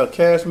see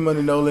Cash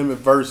Money, No Limit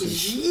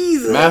versus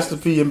Jesus. Master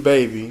P and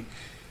Baby.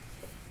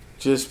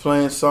 Just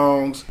playing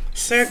songs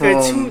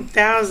Circa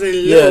 2000.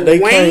 Yeah, Lil they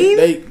Wayne?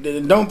 can't.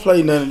 They don't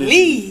play none of this.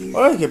 Please.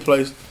 Well, they can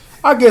play.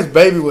 I guess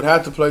Baby would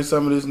have to play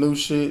some of this new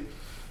shit,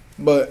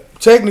 but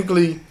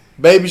technically,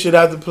 Baby should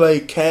have to play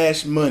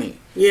Cash Money.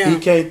 Yeah. He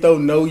can't throw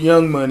no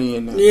Young Money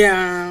in there.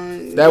 Yeah.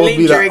 That would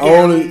be the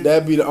only.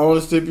 That'd be the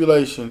only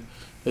stipulation.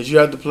 Is you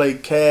have to play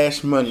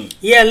Cash Money.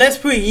 Yeah, let's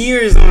put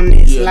years on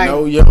this. Yeah,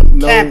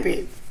 like cap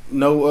it.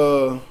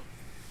 No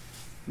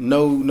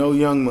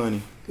Young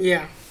Money.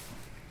 Yeah.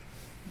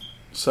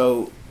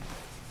 So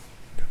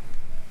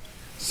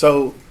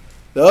the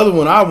other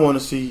one I want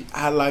to see,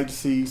 I'd like to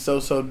see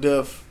So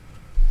Def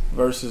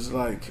versus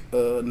like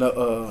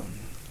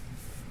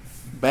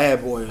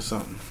Bad Boy or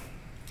something.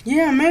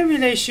 Yeah, maybe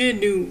they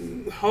should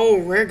do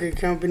whole record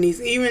companies,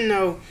 even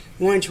though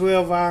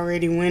 112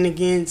 already went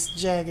against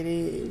Jagged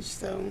Edge.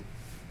 So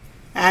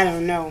I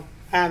don't know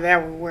how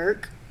that would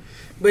work.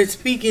 But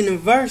speaking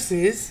of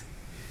verses,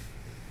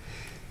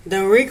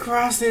 the Rick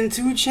Ross and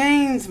 2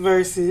 Chainz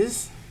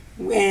verses.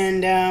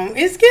 And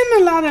it's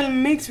getting a lot of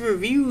mixed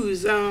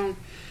reviews. I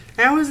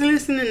was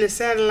listening to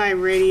satellite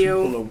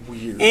radio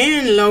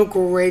and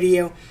local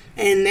radio,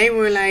 and they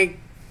were like,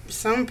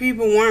 some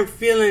people weren't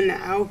feeling the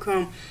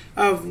outcome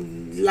of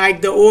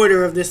like the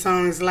order of the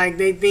songs. Like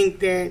they think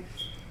that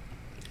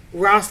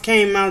Ross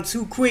came out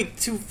too quick,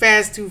 too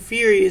fast, too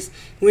furious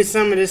with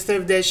some of the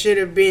stuff that should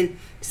have been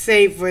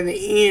saved for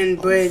the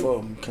end. But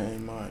both of them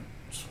came out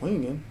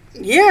swinging.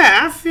 Yeah,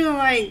 I feel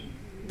like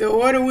the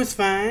order was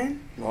fine.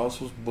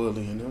 Ross was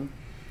bullying him.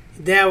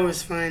 That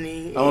was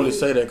funny. I only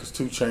say that because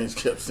 2 Chainz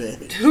kept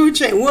saying it. 2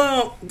 Chainz,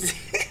 well,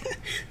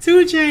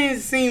 2 Chainz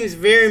seems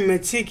very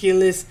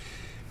meticulous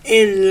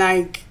in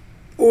like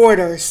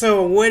order.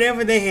 So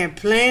whatever they had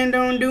planned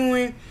on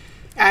doing,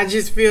 I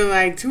just feel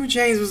like 2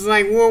 Chainz was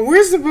like, well,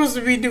 we're supposed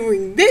to be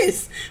doing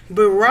this.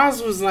 But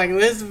Ross was like,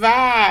 let's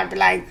vibe.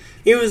 Like,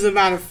 it was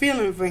about a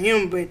feeling for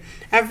him. But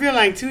I feel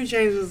like 2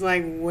 Chainz was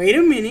like, wait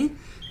a minute.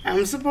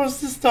 I'm supposed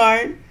to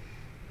start.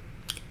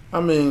 I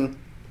mean,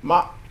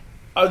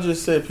 I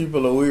just said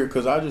people are weird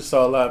because I just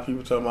saw a lot of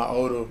people talking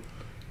about,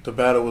 the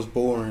battle was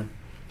boring.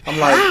 I'm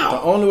like,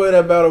 the only way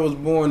that battle was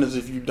boring is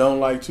if you don't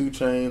like 2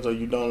 Chainz or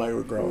you don't like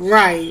Rick Ross.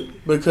 Right.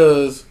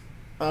 Because,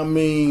 I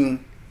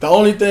mean, the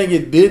only thing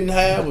it didn't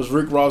have was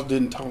Rick Ross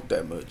didn't talk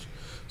that much.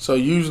 So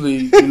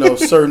usually,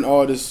 certain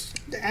artists.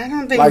 I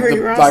don't think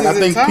Rick Ross is I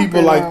think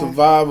people like the all.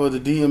 vibe of the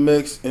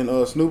DMX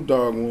and Snoop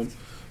Dogg one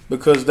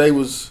because they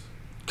was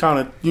kind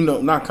of,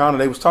 not kind of,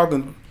 they was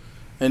talking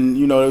and,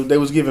 they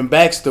was giving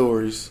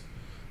backstories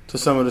to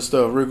some of the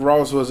stuff. Rick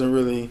Ross wasn't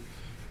really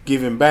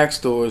giving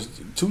backstories.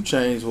 2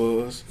 Chainz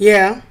was.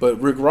 Yeah.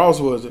 But Rick Ross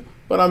wasn't.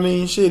 But I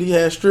mean, shit, he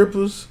had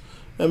strippers.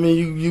 I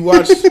mean, you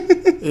watch,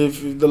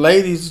 if the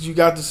ladies, you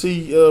got to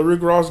see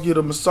Rick Ross get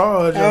a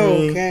massage.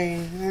 Okay.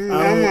 I'm all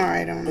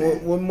right on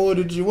that. What more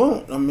did you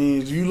want? I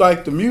mean, if you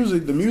like the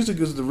music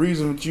is the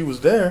reason that you was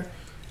there.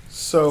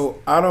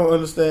 So I don't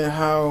understand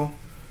how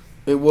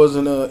it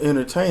wasn't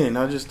entertaining.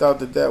 I just thought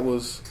that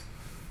was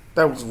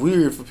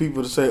weird for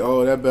people to say,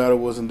 oh, that battle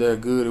wasn't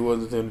that good. It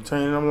wasn't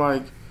entertaining. I'm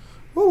like,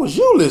 what was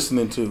you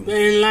listening to?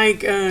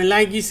 And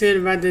like you said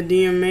about the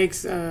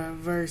DMX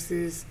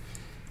versus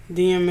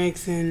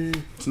DMX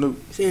and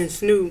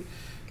Snoop.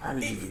 How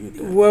did you forget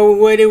that? Well,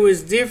 what it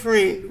was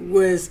different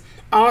was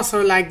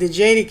also like the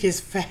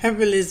Jadakiss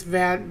Fabulous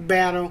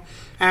battle.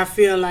 I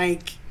feel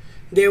like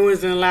there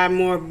was a lot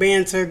more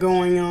banter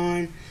going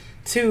on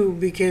too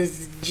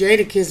because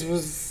Jadakiss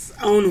was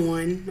on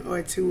one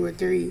or two or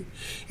three.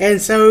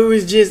 And so it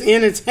was just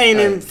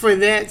entertaining for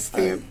that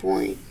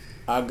standpoint.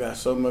 I got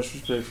so much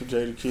respect for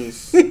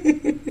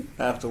Jadakiss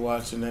after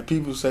watching that.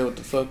 People say what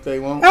the fuck they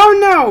want. Oh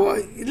no!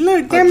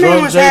 Look, that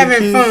man was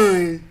having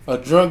fun. A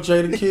drunk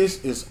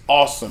Jadakiss is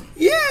awesome.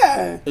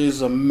 Yeah,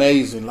 it's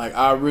amazing. Like,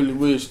 I really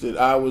wish that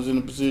I was in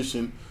a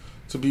position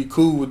to be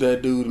cool with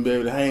that dude and be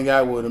able to hang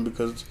out with him,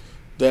 because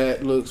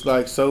that looks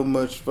like so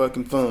much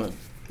fucking fun.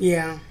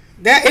 Yeah,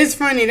 that is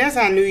funny. That's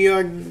how New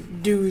York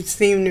dudes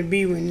seem to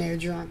be when they're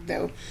drunk,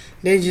 though.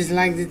 They just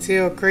like to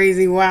tell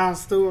crazy, wild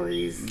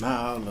stories.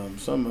 Not all of them.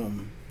 Some of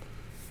them.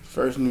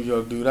 First New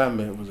York dude I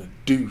met was a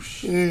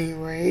douche.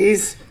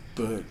 Anyways.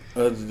 But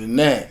other than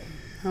that,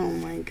 oh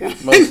my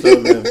God, most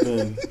of them have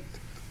been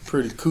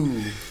pretty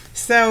cool.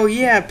 So,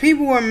 yeah,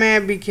 people were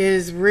mad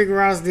because Rick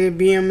Ross did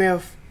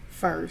BMF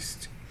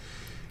first.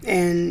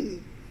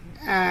 And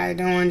I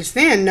don't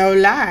understand. No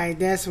lie.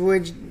 That's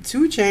what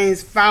 2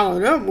 Chainz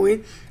followed up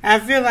with.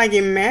 I feel like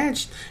it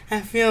matched.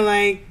 I feel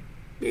like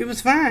it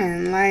was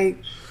fine. Like,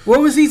 what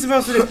was he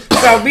supposed to do?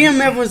 So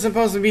BMF was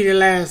supposed to be the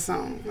last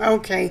song.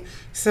 Okay.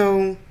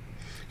 So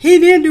he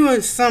did do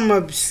some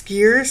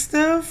obscure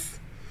stuff.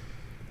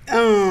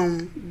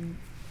 Like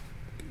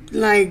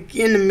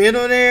in the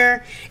middle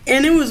there.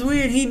 And it was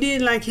weird. He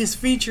did like his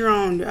feature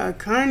on a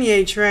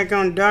Kanye track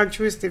on Dark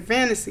Twisted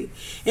Fantasy.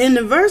 And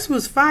the verse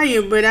was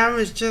fire, but I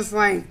was just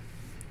like,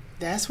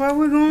 that's why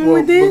we're going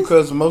with this?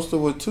 Because most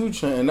of it 2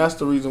 Chainz, and that's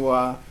the reason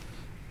why,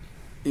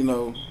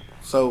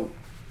 so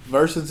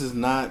Versus is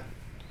not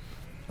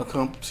a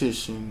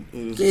competition.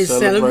 It is a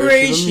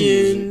celebration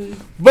of music.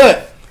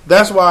 But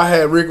that's why I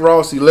had Rick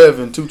Ross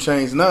 11, 2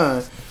 Chainz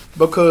 9,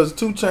 because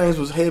 2 Chainz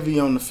was heavy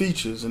on the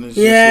features, and it's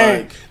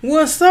just like,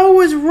 well, so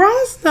was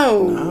Ross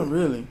though. Not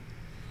really.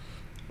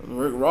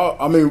 Rick Ross.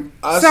 I mean,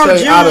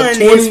 say John out of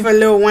 20 is for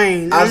Lil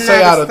Wayne. I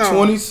say out of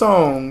 20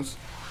 songs,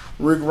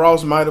 Rick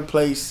Ross might have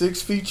played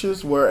 6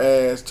 features,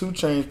 whereas 2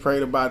 Chainz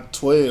played about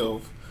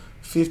 12,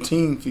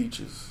 15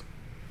 features.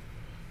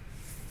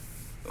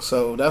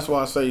 So that's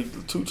why I say 2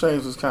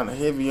 Chainz was kind of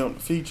heavy on the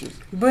features.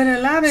 But a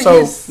lot of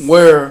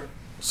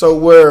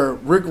where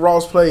Rick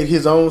Ross played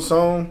his own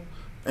song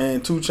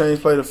and 2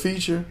 Chainz played a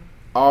feature,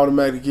 I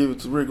automatically give it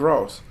to Rick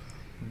Ross.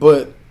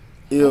 But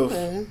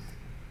if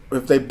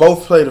they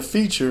both played a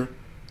feature,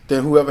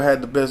 then whoever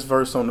had the best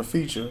verse on the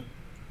feature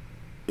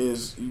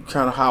is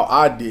kind of how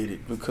I did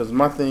it. Because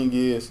my thing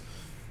is,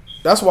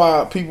 that's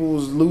why people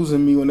was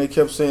losing me when they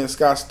kept saying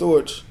Scott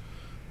Storch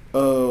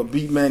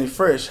beat Mannie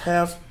Fresh.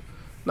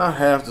 Not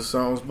half the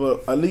songs,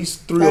 but at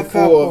least 3 or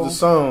 4 of the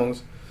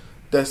songs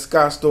that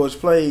Scott Storch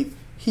played,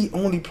 he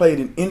only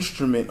played an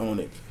instrument on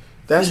it.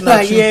 That's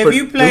not you producing it. If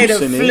you played a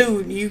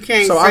flute, you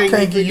can't. So I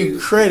can't give you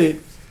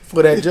credit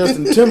for that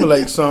Justin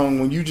Timberlake song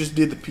when you just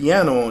did the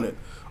piano on it,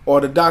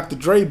 or the Dr.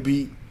 Dre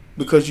beat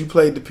because you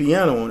played the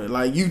piano on it.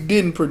 Like, you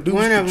didn't produce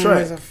the track. One of them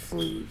was a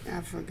flute. I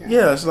forgot.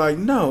 Yeah, it's like,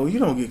 no, you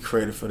don't get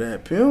credit for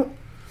that, pimp.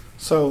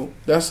 So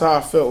that's how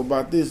I felt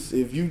about this.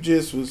 If you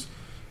just was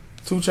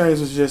 2 Chainz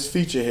was just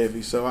feature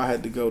heavy, so I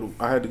had to go with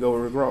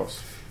Rick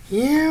Ross.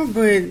 Yeah,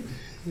 but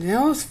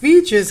those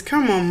features,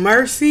 come on,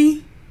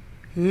 Mercy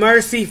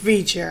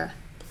feature.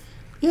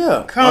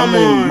 Yeah, come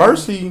on.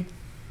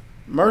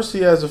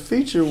 Mercy as a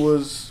feature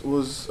was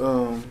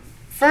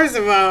first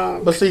of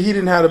all, but see, he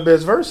didn't have the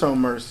best verse on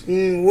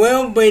Mercy.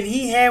 Well, but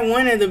he had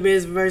one of the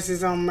best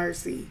verses on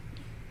Mercy.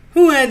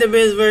 Who had the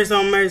best verse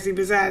on Mercy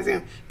besides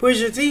him?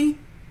 Pusha T.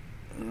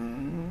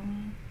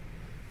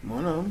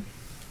 One of them.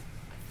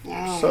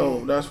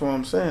 So that's what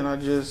I'm saying. I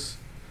just,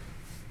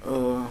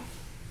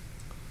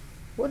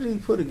 what did he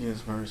put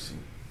against Mercy?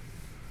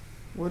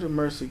 What did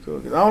Mercy go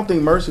against? I don't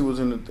think Mercy was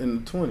in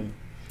the 20.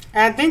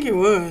 I think it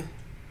was.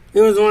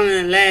 It was one of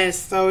the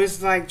last, so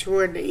it's like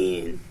toward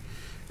the end.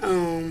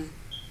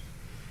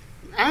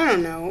 I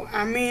don't know.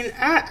 I mean,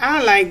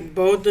 I like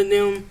both of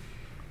them.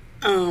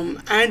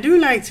 I do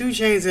like 2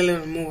 Chainz a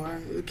little more.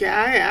 Okay,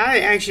 I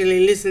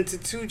actually listen to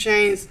 2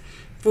 Chainz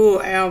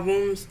full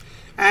albums.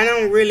 I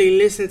don't really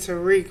listen to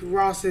Rick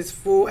Ross's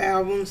full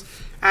albums.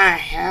 I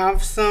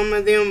have some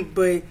of them,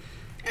 but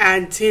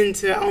I tend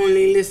to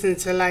only listen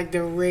to like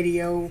the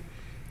radio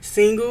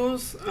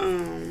singles.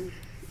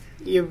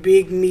 Your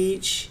Big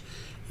Meech,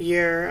 he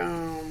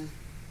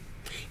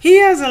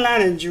has a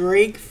lot of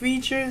Drake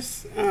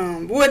features.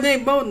 Well, they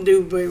both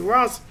do, but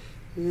Ross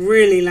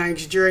really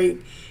likes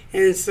Drake,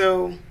 and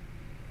so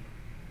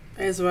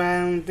that's why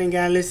I don't think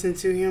I listen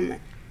to him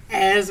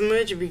as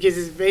much, because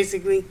it's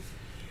basically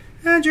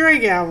a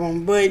Drake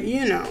album. But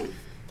it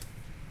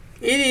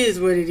is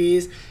what it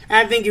is.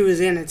 I think it was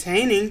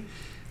entertaining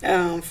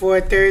for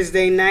a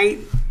Thursday night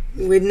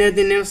with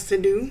nothing else to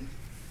do.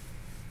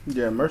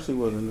 Yeah, Mercy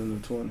wasn't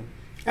in the 20.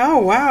 Oh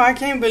wow, I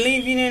can't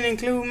believe you didn't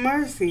include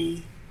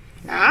Mercy.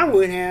 I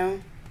would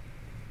have.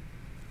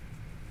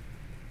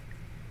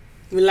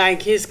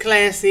 Like his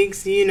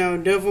classics,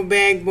 Duffel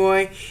Bag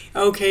Boy.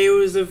 Okay, it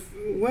was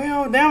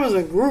that was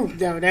a group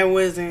though. That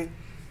wasn't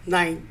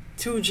like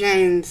 2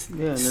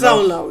 Chainz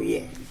solo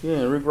yet.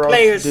 Yeah, Rick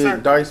Ross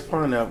did Dice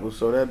Pineapple,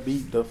 so that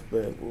beat Duffel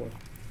Bag Boy.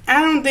 I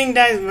don't think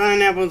Diced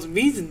Pineapples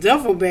beats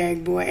Duffel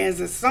Bag Boy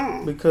as a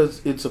song.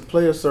 Because it's a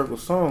Player Circle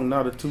song,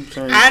 not a 2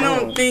 Chainz I song.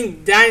 don't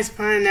think Diced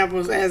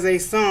Pineapples as a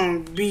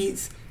song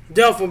beats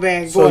Duffel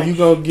Bag Boy. So you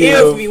gonna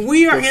give if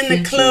we are in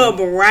the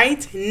club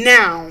right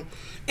now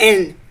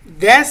and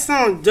that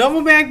song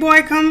Duffel Bag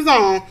Boy comes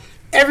on,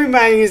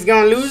 everybody is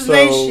gonna lose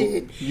their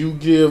shit. You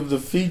give the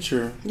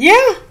feature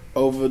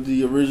over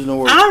the original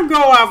work. I'll go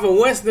off of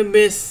what's the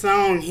best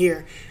song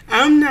here.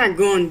 I'm not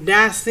going to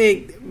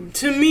dissect.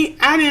 To me,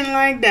 I didn't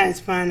like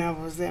Diced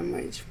Pineapples that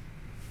much.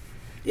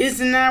 It's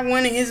not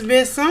one of his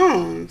best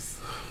songs.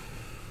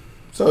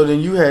 So then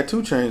you had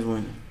 2 Chainz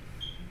winning.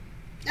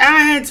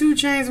 I had 2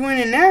 Chainz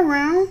winning that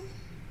round.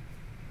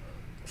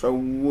 So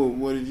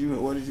what did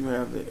you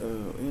have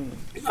in?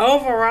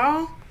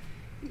 Overall,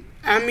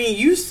 I mean,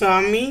 you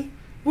saw me.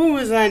 What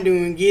was I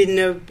doing? Getting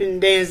up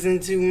and dancing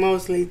to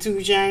mostly 2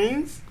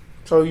 Chainz.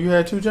 So you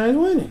had 2 Chainz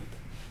winning.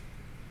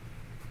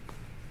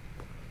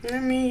 I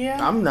mean,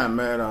 yeah. I'm not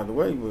mad out of the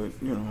way, but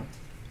you know.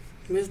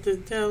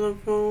 Mr.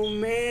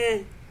 Telephone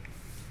Man.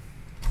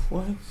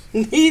 What?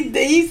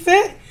 He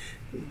said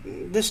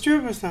the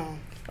stripper song.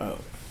 Oh.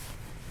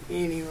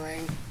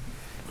 Anyway.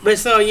 But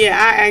so, yeah,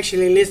 I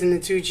actually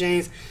listened to 2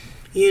 Chainz.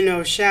 You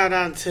know, shout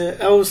out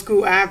to old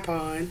school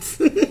iPods.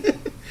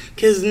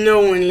 Because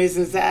no one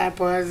listens to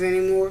iPods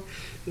anymore.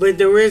 But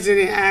the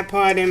resident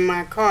iPod in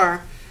my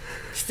car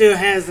still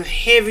has a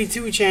heavy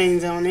 2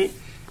 Chainz on it.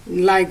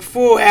 Like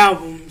 4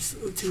 albums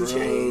of 2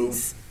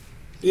 Chainz.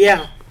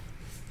 Yeah.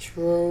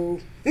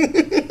 True.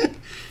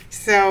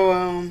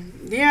 So,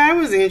 yeah, it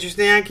was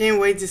interesting. I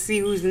can't wait to see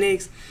who's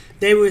next.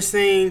 They were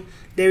saying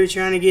they were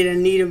trying to get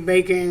Anita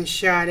Baker and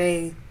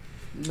Sade.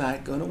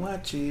 Not gonna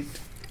watch it.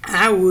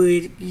 I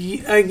would.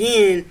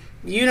 Again,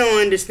 you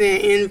don't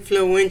understand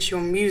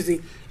influential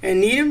music.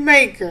 Anita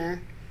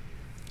Baker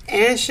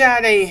and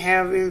Sade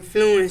have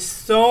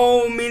influenced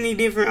so many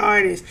different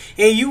artists.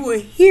 And you will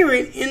hear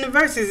it in the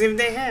verses if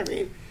they have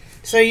it.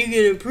 So you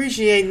can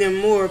appreciate them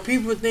more.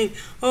 People think,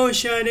 oh,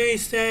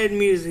 Sade's sad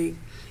music.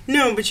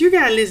 No, but you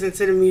gotta listen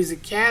to the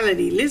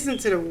musicality. Listen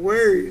to the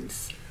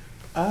words.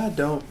 I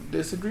don't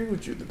disagree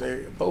with you.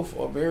 They both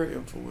are very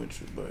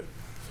influential, but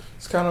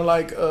it's kind of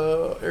like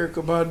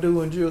Erykah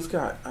Badu and Jill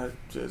Scott. I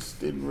just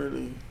didn't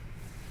really...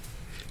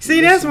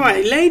 See, that's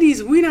why,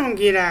 ladies, we don't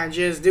get our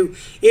just due.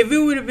 If it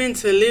would have been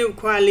Talib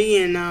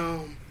Kweli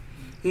and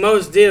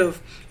Mos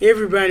Def,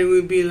 everybody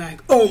would be like,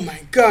 oh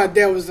my God,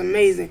 that was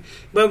amazing.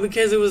 But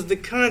because it was the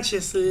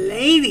conscious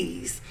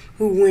ladies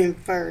who went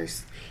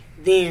first,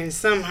 then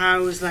somehow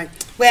it was like,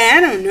 well,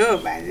 I don't know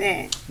about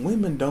that.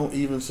 Women don't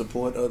even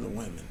support other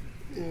women.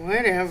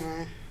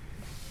 Whatever.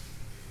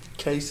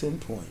 Case in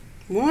point.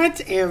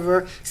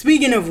 Whatever.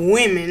 Speaking of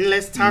women,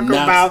 let's talk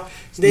about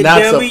the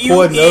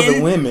supporting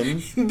other women.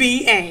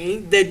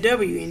 WNBA, the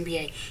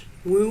WNBA.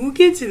 We will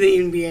get to the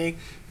NBA,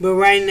 but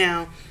right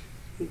now,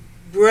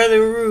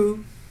 Brother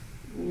Rue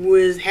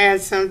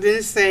had something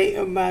to say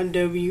about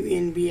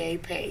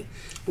WNBA pay.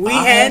 We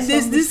had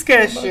this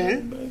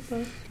discussion,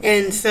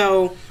 and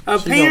so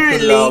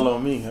apparently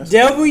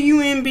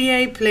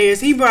WNBA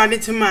players, he brought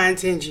it to my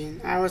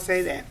attention. I will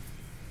say that.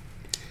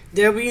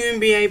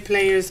 WNBA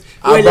players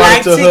would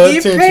like to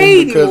get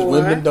paid because more.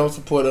 Women don't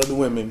support other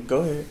women.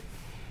 Go ahead.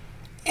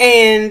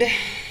 And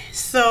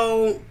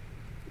so,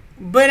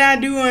 but I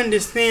do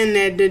understand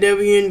that the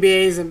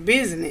WNBA is a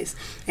business,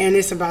 and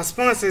it's about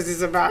sponsors,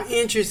 it's about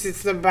interests,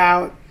 it's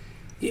about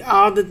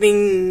all the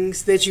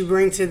things that you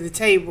bring to the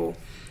table.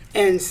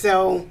 And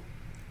so,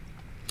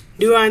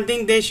 do I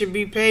think they should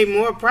be paid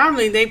more?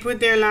 Probably. They put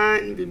their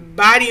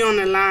body on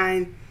the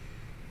line,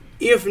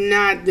 if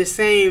not the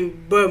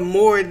same, but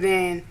more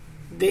than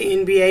the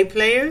NBA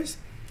players.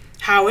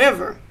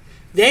 However,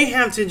 they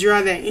have to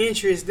draw that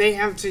interest. They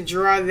have to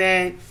draw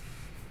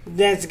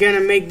that's going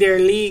to make their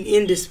league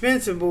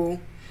indispensable.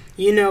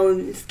 You know,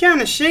 it's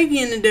kind of shaky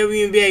in the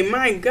WNBA.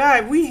 My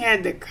God, we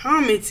had the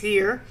Comets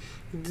here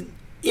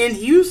in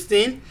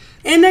Houston,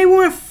 and they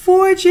won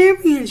 4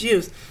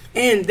 championships.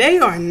 And they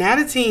are not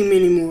a team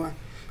anymore.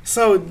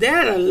 So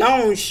that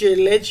alone should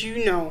let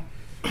you know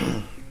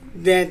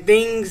that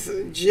things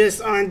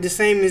just aren't the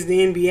same as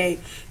the NBA.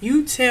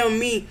 You tell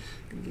me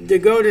the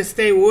Golden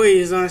State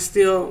Warriors aren't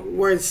still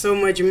worth so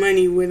much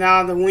money with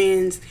all the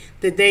wins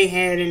that they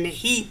had, and the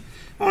Heat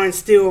aren't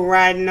still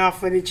riding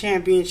off of the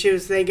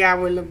championships they got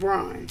with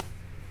LeBron.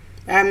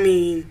 I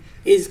mean,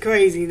 it's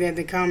crazy that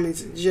the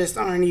Comets just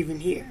aren't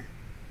even here.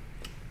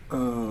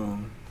 Are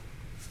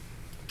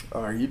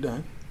you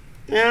done?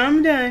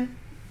 I'm done.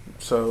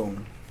 So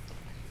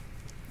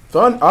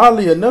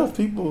oddly enough,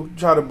 people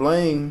try to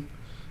blame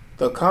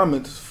the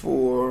Comets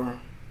for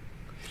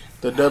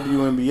the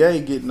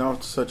WNBA getting off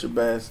to such a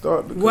bad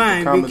start. Because why?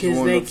 The Comets because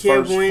won they the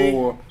kept first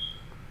winning.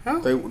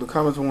 The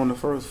Comets won the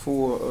first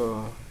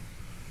 4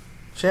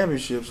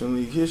 championships in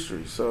league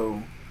history.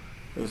 So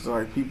it's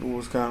like people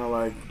was kind of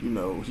like, you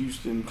know,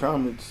 Houston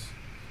Comets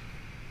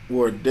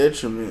were a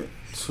detriment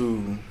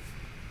to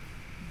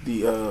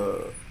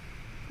the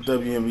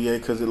WNBA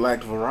because it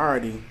lacked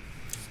variety.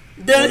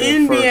 The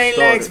NBA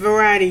lacks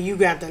variety. You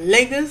got the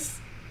Lakers,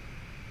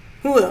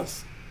 Who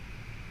else?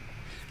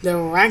 The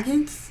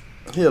Rockets.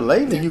 Here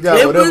lately, The you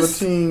got whatever Clippers?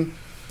 team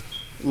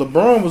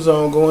LeBron was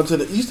on going to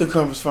the Eastern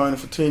Conference Final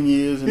for 10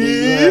 years, and then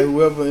you had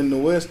whoever in the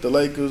West, the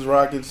Lakers,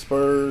 Rockets,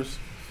 Spurs,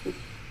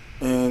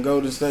 and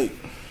Golden State.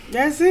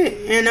 That's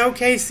it. And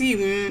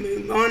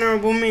OKC,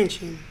 honorable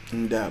mention.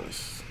 In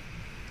Dallas.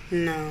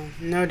 No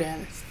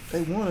Dallas.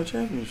 They won a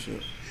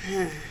championship.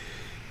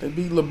 They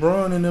beat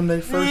LeBron and them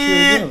their first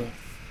year together.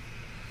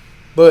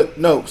 But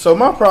no, so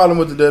my problem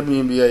with the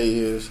WNBA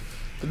is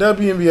the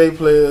WNBA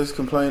players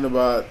complain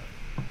about,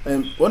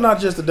 and well, not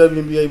just the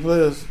WNBA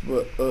players,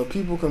 but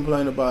people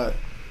complain about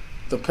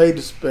the pay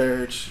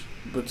disparity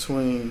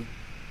between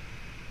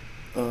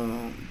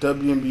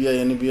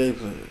WNBA and NBA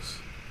players.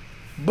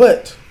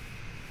 But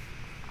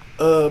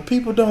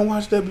people don't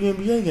watch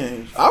WNBA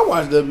games. I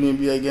watch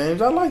WNBA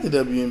games. I like the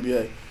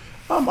WNBA.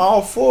 I'm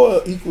all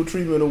for equal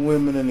treatment of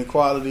women and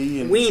equality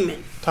and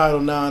Women.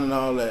 Title IX and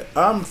all that.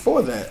 I'm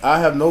for that. I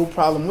have no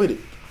problem with it.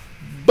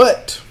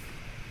 But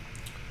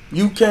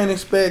you can't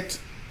expect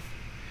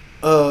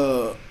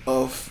a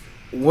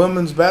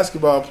women's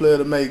basketball player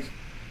to make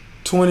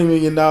 $20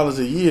 million a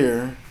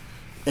year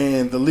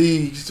and the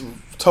league's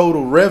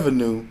total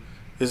revenue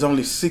is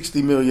only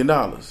 $60 million.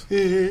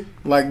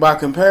 Mm-hmm. Like, by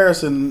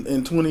comparison,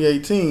 in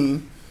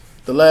 2018,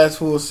 the last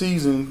full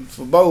season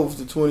for both,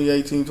 the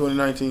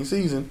 2018-2019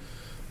 season,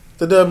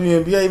 the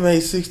WNBA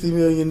made $60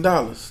 million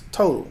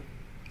total.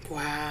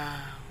 Wow.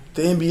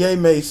 The NBA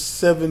made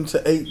 $7 to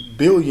 $8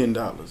 billion.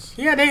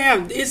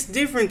 Yeah, it's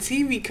different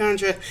TV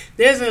contracts.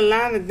 There's a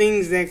lot of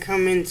things that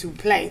come into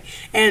play.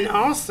 And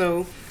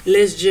also,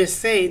 let's just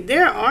say,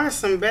 there are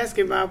some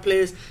basketball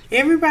players,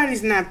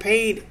 everybody's not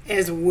paid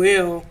as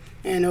well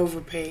and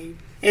overpaid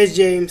as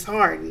James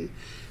Harden.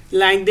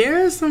 Like,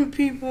 there are some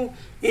people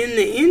in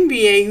the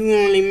NBA who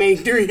only make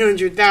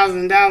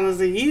 $300,000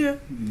 a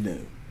year. No.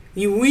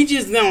 We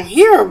just don't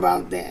hear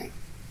about that.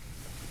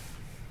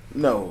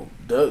 No.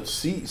 I'm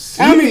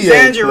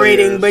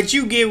exaggerating, players, but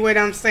you get what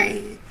I'm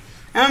saying.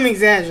 I'm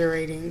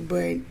exaggerating,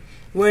 but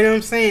what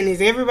I'm saying is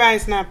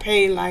everybody's not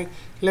paid like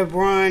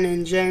LeBron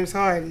and James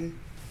Harden.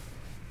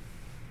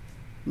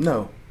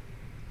 No.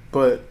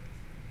 But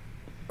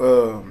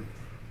the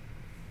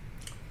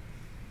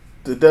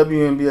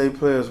WNBA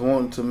players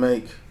want to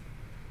make,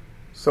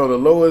 so the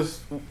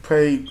lowest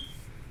paid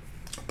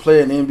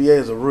player in the NBA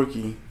is a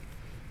rookie,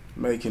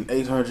 making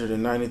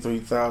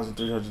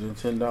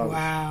 $893,310.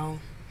 Wow.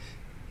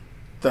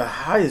 The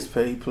highest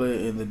paid player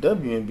in the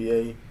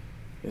WNBA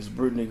is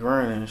Brittany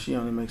Griner, and she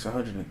only makes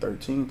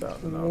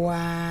 $113,000.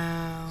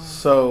 Wow.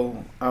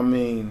 So, I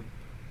mean,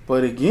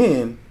 but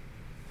again,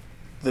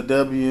 the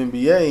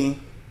WNBA,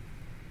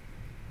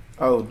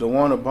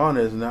 DeWanna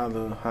Bonner is now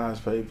the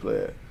highest paid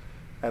player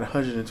at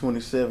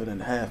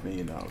 $127.5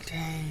 million.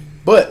 Dang.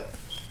 But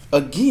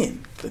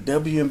again, the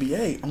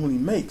WNBA only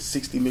makes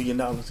 $60 million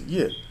a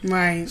year.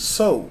 Right.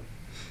 So,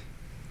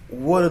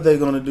 what are they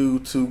going to do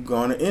to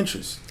garner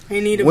interest? They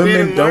need a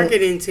better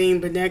marketing team,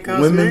 but that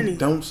costs money. Women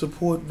don't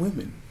support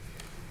women.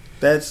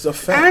 That's a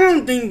fact. I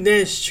don't think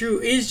that's true.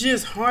 It's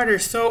just harder.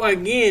 So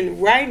again,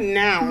 right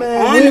now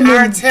Man,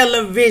 our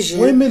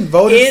television, women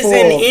voted is for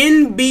an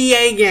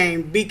NBA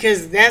game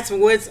because that's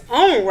what's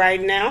on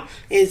right now.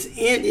 It's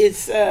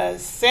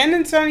San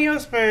Antonio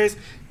Spurs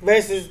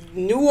versus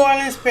New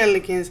Orleans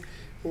Pelicans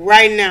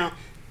right now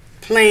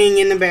playing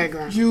in the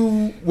background.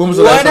 When was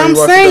the last time you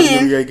watched the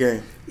WNBA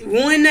game?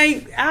 When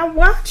I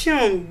watch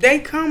them, they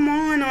come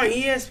on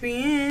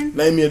ESPN.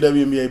 Name me a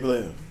WNBA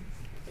player.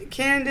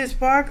 Candace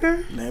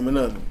Parker. Name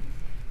another.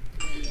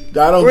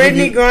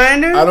 Brittany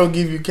Griner. I don't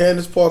give you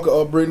Candace Parker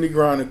or Brittany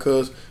Griner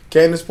because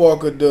Candace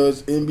Parker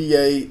does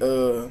NBA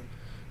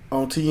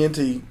on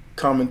TNT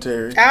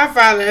commentary. I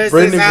follow her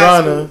Brittany since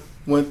high Griner school.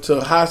 went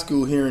to high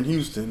school here in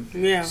Houston.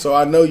 Yeah. So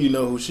I know you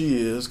know who she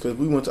is because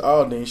we went to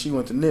Aldine. She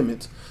went to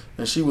Nimitz.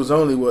 And she was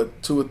only,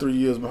 2 or 3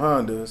 years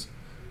behind us.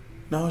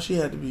 No, she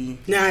had to be...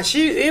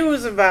 it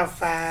was about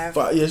 5.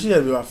 Yeah, she had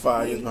to be about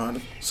 5 years behind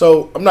us.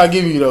 So, I'm not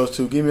giving you those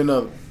two. Give me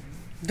another.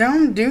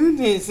 Don't do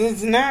this.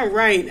 It's not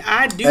right.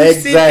 I do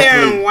sit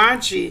there and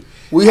watch it.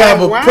 We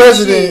have a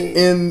president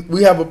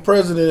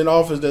in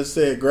office that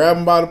said, grab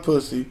him by the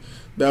pussy.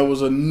 That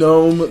was a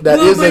known... That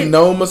is a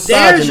known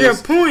misogynist. There's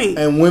your point.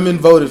 And women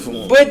voted for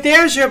him. But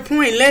there's your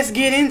point. Let's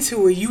get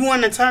into it. You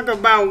want to talk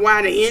about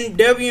why the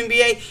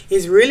WNBA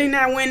is really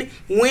not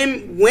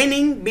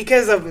winning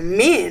because of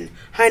men,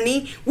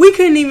 honey. We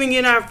couldn't even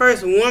get our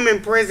first woman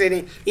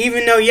president,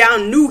 even though y'all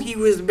knew she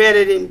was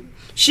better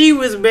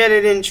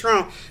than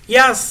Trump.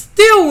 Y'all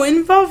still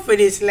wouldn't vote for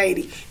this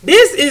lady.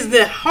 This is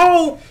the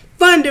whole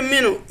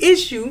fundamental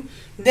issue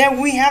that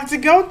we have to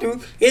go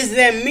through, is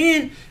that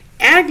men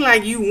act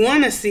like you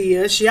want to see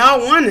us.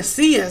 Y'all want to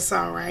see us,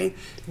 all right.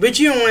 But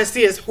you don't want to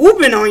see us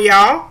whooping on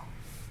y'all.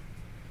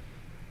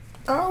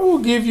 I will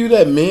give you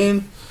that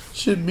men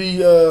should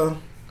be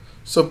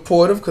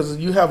supportive because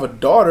you have a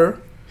daughter.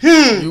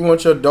 You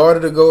want your daughter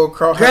to go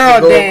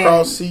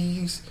across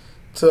seas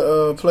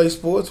to play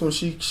sports when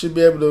she should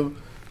be able to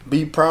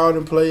be proud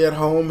and play at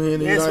home here in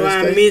the That's United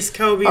why States. I miss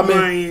Kobe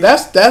Bryant.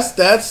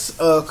 That's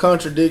a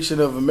contradiction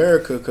of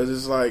America, because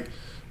it's like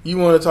you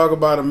want to talk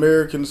about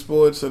American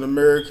sports and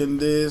American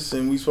this,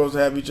 and we supposed to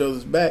have each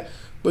other's back,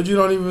 but you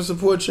don't even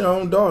support your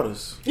own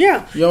daughters.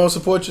 Yeah. You don't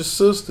support your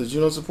sisters.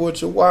 You don't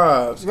support your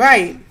wives.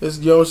 Right. You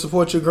don't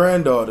support your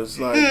granddaughters.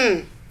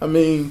 Like, I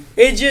mean,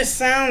 it just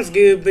sounds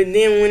good, but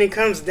then when it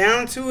comes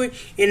down to it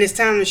and it's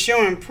time to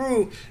show and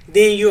prove,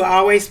 then you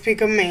always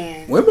pick a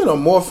man. Women are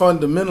more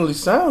fundamentally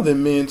sound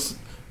than men.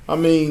 I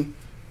mean,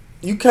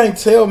 you can't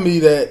tell me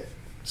that.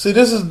 See,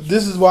 this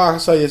is why I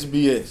say it's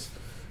BS.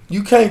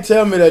 You can't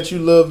tell me that you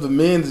love the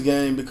men's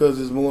game because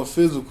it's more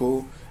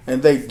physical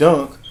and they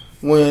dunk,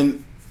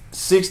 when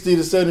 60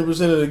 to 70%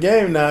 of the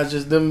game now is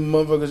just them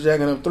motherfuckers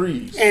jacking up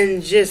threes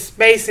and just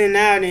spacing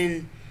out,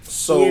 and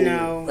so, you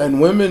know,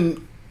 and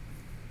women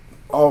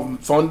are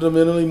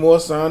fundamentally more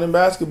sound in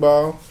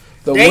basketball.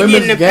 The they women's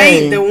get in the game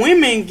paint. The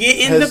women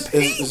get in the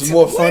paint. is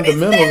more What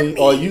fundamentally,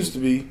 or used to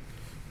be,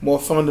 more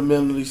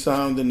fundamentally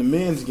sound than the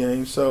men's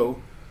game.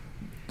 So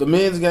the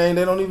men's game,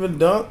 they don't even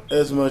dunk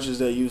as much as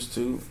they used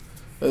to.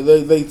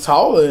 They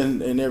taller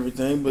and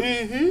everything, but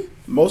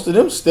most of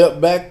them step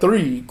back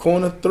three,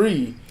 corner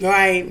three,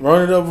 right,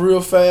 run it up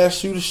real fast,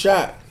 shoot a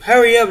shot.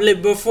 Hurry up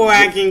before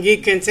I can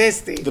get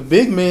contested. The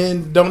big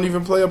men don't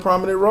even play a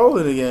prominent role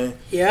in the game.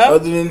 Yep.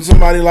 Other than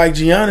somebody like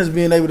Giannis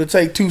being able to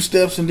take 2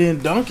 steps and then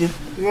dunk it.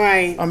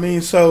 Right. I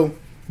mean, so,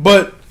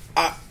 but,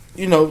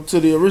 to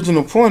the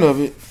original point of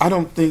it, I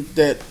don't think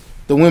that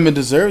the women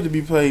deserve to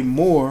be paid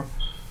more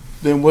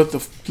than what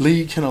the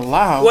league can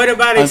allow. What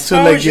about exposure,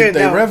 until they get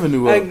their though?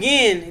 revenue up?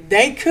 Again,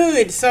 they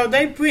could. So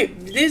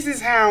this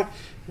is how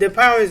the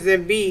powers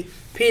that be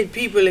pit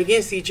people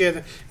against each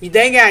other.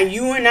 They got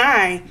you and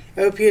I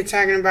up here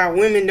talking about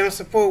women don't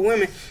support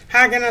women.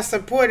 How can I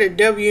support a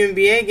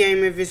WNBA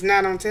game if it's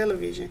not on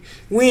television?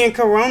 We in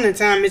Corona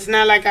time. It's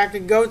not like I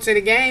could go to the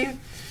game.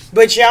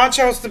 But y'all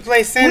chose to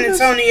play San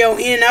Antonio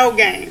NO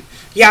game.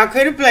 Y'all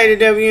could have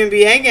played a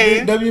WNBA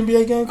game. The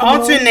WNBA game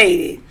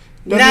alternated.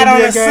 Not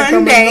on a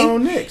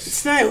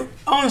Sunday.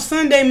 On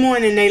Sunday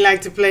morning, they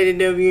like to play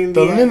the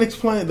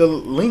WNBA. The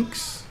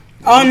Lynx.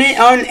 On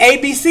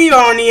ABC or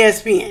on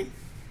ESPN.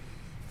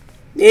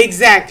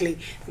 Exactly.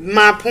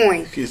 My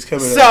point. It's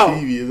coming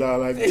on TV is all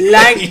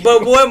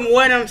but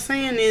what I'm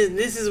saying is,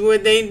 this is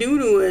what they do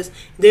to us.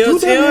 They'll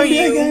tell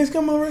you. WNBA games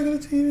come on regular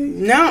TV?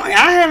 No,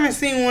 I haven't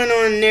seen one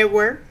on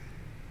network.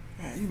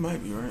 Yeah, you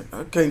might be right.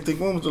 I can't think.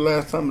 When was the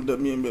last time the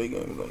WNBA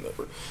game was on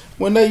network?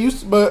 When they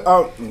used to, but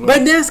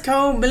that's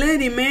cold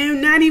blooded,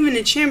 man. Not even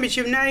a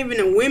championship, not even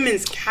a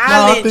women's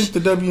college I think the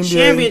WNBA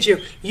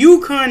championship.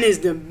 UConn is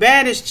the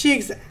baddest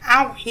chicks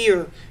out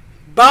here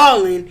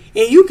balling,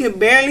 and you can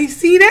barely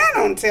see that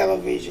on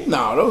television.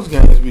 No, those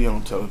games be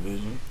on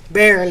television.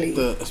 Barely.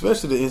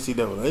 Especially the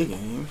NCAA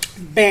games.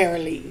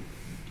 Barely.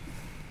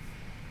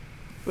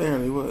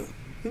 Barely what?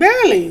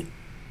 Barely.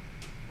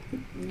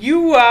 You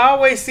will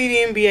always see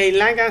the NBA.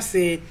 Like I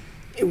said,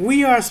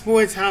 we are a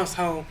sports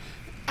household.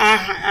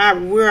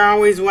 We're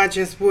always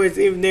watching sports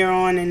if they're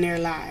on and they're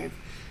live.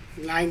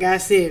 Like I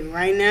said,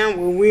 right now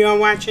what we are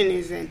watching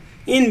is an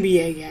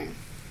NBA game.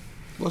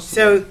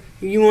 So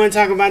you want to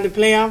talk about the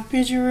playoff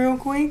picture real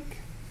quick?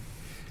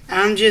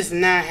 I'm just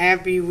not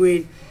happy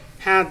with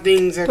how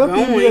things are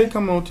going. NBA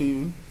come on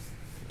TV.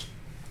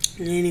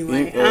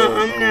 Anyway,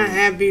 I'm not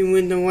happy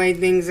with the way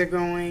things are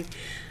going.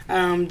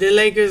 The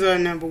Lakers are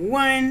number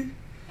 1.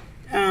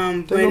 They're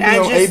going to be on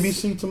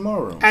ABC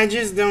tomorrow. I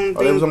just don't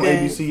think it was on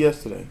ABC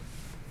yesterday.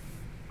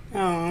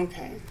 Oh,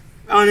 okay.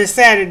 On a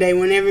Saturday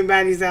when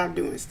everybody's out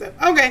doing stuff.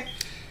 Okay.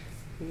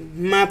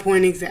 My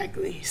point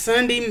exactly.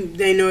 Sunday,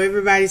 they know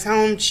everybody's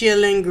home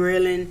chilling,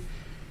 grilling,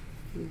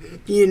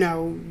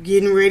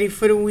 getting ready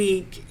for the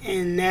week,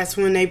 and that's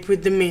when they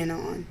put the men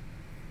on.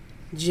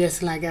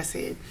 Just like I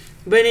said.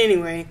 But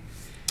anyway,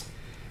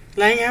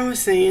 like I was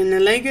saying, the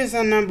Lakers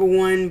are number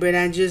 1, but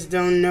I just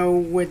don't know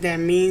what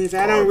that means.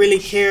 I don't really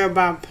care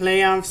about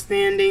playoff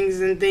standings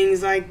and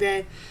things like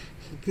that.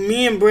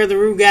 Me and Brother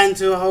Roo got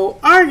into a whole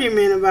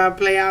argument about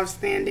playoff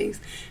standings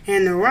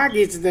and the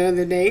Rockets the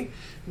other day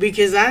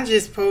because I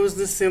just posed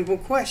a simple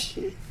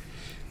question.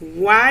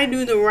 Why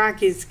do the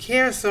Rockets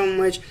care so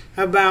much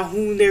about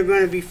who they're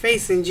going to be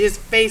facing? Just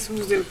face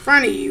who's in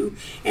front of you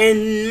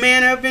and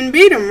man up and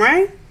beat them,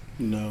 right?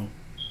 No.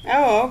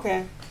 Oh,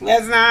 okay.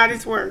 That's not how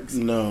this works.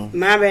 No.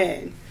 My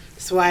bad.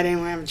 That's why I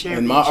didn't have a championship.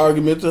 And my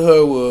argument to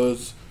her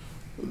was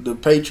the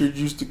Patriots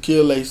used to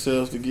kill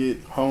themselves to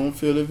get home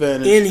field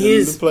advantage in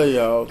the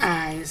playoffs.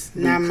 Eyes,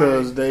 not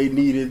because mine. They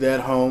needed that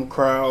home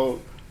crowd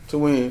to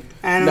win.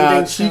 I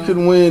don't think she so. could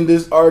win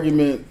this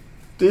argument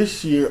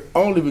this year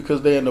only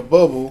because they're in the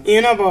bubble.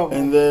 In a bubble.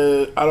 And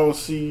I don't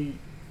see,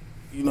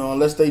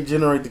 unless they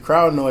generate the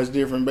crowd noise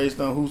different based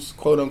on who's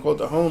quote unquote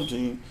the home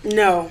team.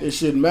 No. It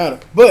shouldn't matter.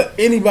 But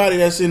anybody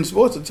that's in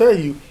sports will tell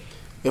you,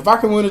 if I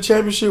can win a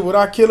championship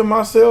without killing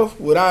myself,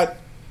 without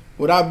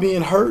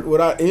being hurt,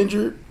 without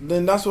injured,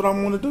 then that's what I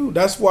want to do.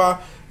 That's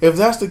why, if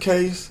that's the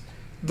case,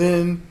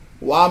 then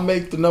why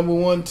make the number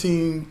 1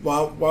 team,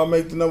 why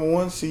make the number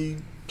 1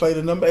 seed play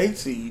the number 8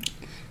 seed?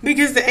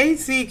 Because the 8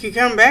 seed could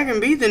come back and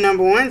be the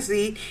number 1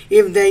 seed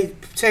if they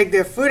take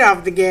their foot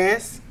off the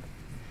gas.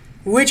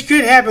 Which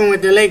could happen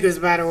with the Lakers,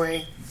 by the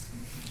way.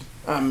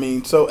 I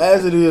mean, so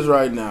as it is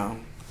right now,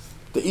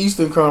 the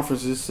Eastern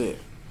Conference is set.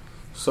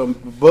 So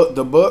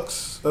the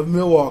Bucks of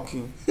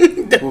Milwaukee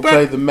will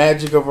play the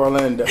Magic of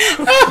Orlando.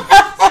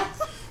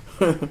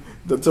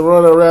 The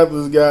Toronto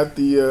Raptors got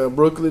the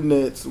Brooklyn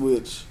Nets,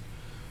 which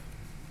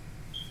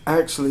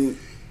actually,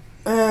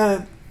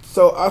 so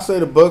I say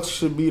the Bucks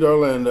should beat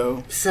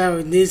Orlando.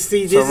 So this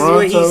is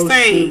what he's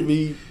saying. Should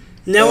beat,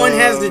 no one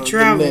has to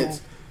travel.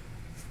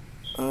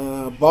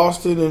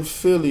 Boston and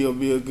Philly will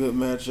be a good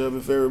matchup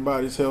if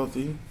everybody's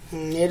healthy.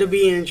 It'll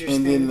be interesting.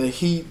 And then the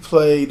Heat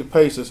play the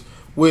Pacers,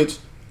 which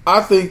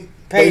I think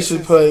they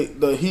should play.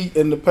 The Heat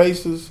and the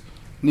Pacers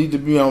need to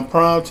be on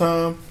prime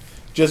time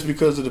just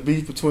because of the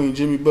beef between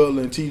Jimmy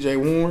Butler and T.J.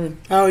 Warren.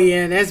 Oh,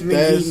 yeah, that's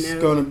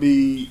going to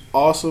be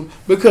awesome.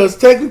 Because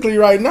technically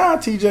right now,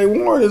 T.J.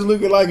 Warren is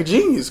looking like a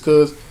genius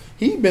because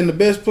he's been the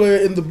best player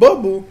in the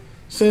bubble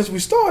since we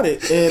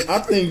started. And I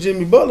think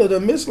Jimmy Butler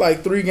done missed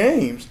like 3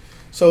 games.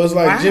 So it's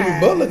like Jimmy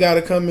Butler got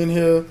to come in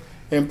here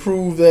and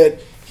prove that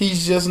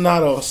he's just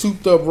not a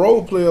souped-up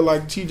role player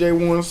like T.J.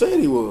 Warren said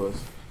he was.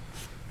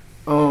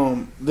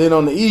 Then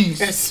on the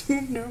East, a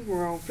souped-up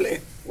role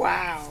player.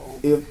 Wow.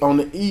 If on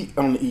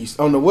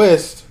the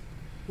West,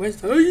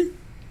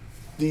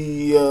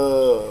 the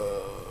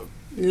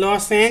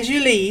Los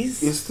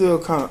Angeles, it's still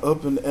kind of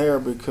up in the air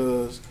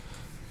because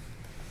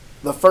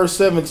the first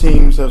 7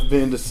 teams have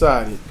been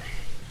decided,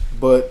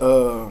 but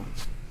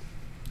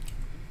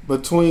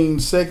between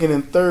second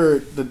and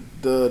third,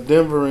 the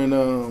Denver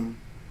and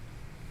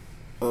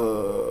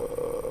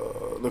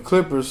the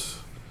Clippers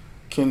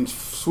can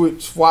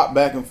swap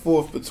back and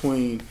forth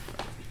between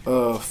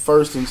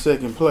first and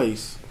second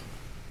place.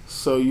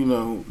 So,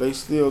 they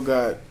still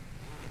got,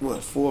 4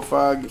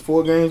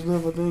 games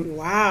left, I think?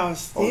 Wow,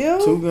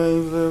 still? Or 2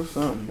 games left,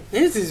 something.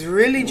 This is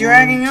really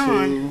dragging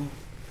on.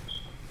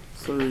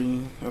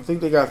 3. I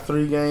think they got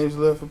 3 games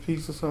left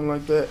apiece or something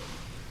like that.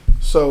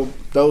 So,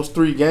 those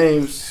 3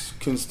 games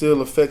can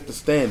still affect the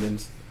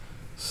standings.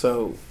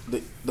 So,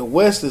 the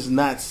West is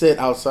not set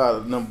outside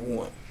of number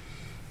 1.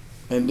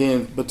 And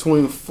then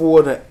between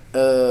 4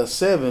 to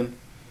 7,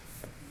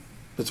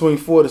 it's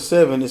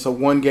a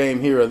 1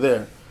 game here or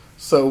there.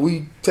 So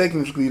we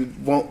technically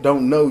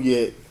don't know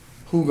yet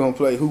who gonna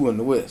play who in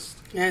the West.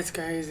 That's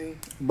crazy.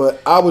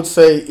 But I would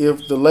say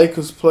if the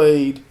Lakers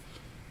played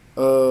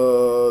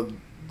the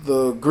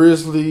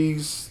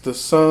Grizzlies, the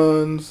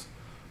Suns,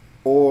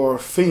 or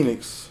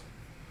Phoenix,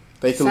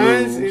 they could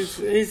lose.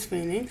 It's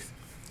Phoenix.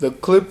 The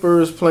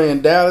Clippers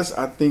playing Dallas.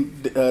 I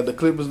think the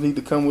Clippers need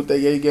to come with their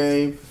A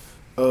game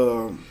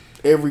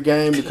every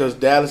game because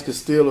Dallas could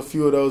steal a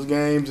few of those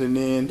games, and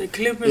then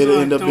it'll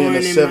end up being a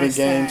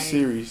 7-game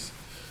series.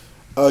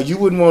 You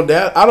wouldn't want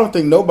that. I don't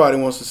think nobody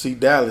wants to see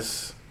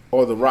Dallas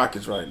or the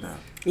Rockets right now.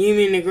 You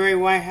mean the Great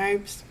White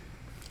Hypes?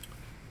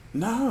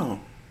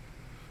 No.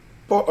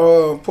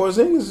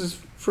 Porzingis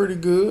is pretty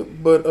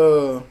good, but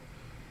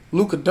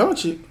Luka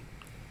Doncic,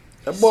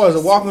 that boy is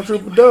a walking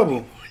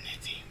triple-double.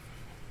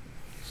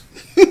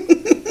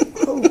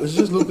 It's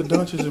just Luka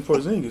Doncic and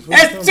Porzingis.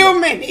 That's too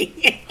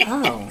many.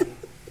 How?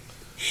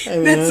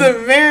 Hey, that's a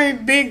very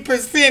big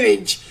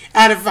percentage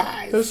out of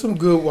 5. There's some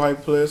good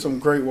white players, some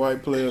great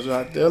white players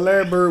out there.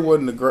 Larry Bird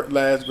wasn't the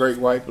last great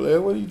white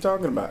player. What are you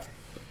talking about?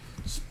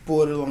 It's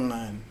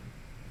borderline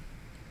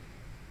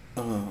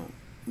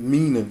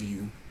mean of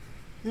you.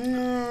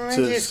 No, I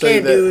just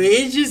can't do it.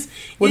 It's just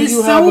it's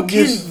so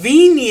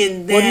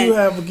convenient that what do you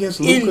have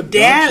against Luka in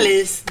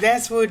Dallas,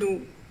 that's what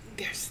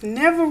there's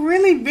never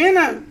really been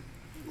a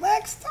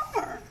black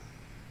star.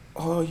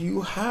 Oh,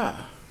 you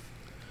high.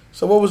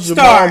 So what was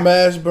Jamal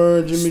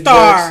Mashburn, Jimmy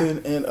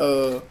Jackson, and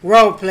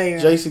role player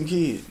Jason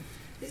Kidd?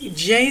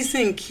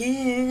 Jason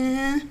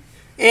Kidd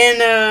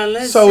and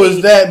let's so see.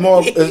 is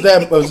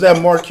that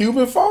Mark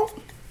Cuban's fault?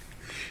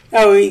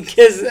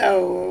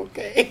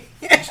 Okay.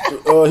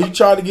 He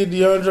tried to get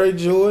DeAndre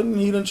Jordan.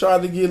 He done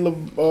tried to get a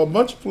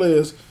bunch of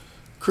players,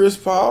 Chris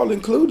Paul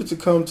included, to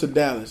come to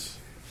Dallas.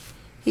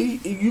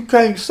 You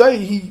can't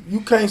say.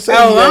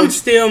 I'm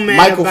still mad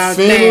Michael about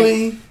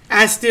Finley. that.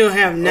 I still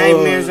have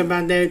nightmares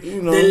about that.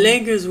 The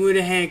Lakers would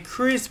have had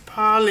Chris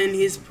Paul in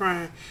his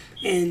prime,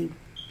 and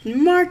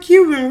Mark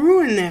Cuban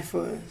ruined that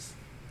for us.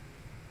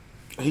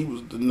 He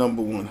was the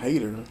number 1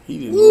 hater. He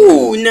didn't.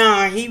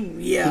 He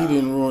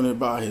didn't ruin it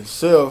by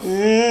himself.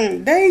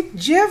 They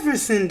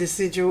Jefferson the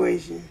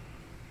situation.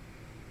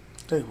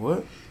 They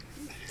what?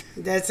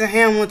 That's a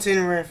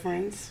Hamilton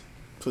reference.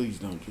 Please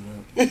don't do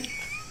that.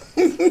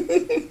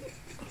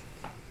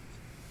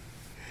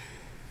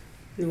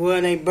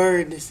 Well, they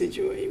buried the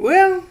situation.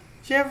 Well,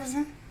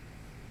 Jefferson.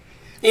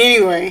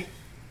 Anyway,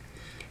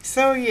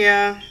 so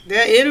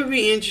it'll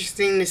be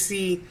interesting to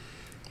see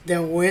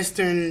the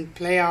Western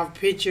playoff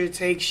picture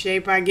take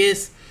shape. I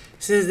guess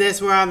since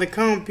that's where all the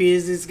comp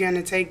is, it's going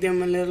to take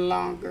them a little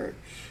longer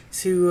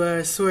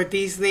to sort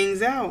these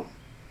things out.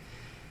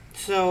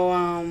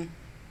 So,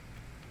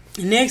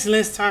 next,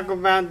 let's talk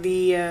about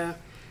the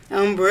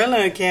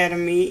Umbrella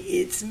Academy,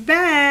 it's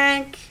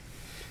back.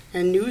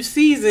 A new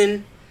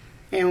season.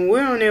 And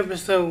we're on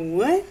episode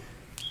what?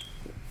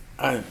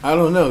 I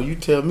don't know. You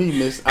tell me,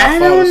 miss. I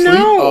fall don't asleep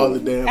know. all the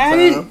damn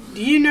time.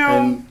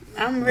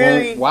 I'm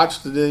really... Won't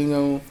watch the dang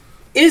on...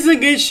 It's a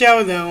good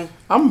show, though.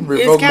 I'm going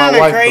to revoke my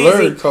wife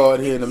blurred card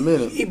here in a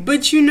minute.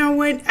 But you know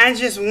what? I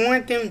just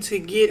want them to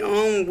get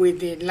on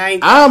with it.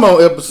 Like, I'm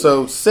on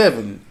episode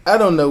 7. I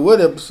don't know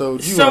what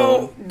episode you on.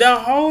 So, the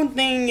whole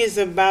thing is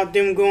about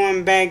them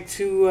going back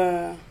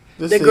to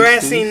the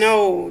grassy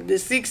knoll, the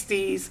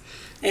 60s,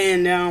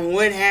 and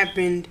what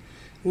happened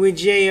with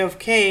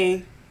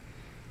JFK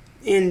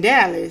in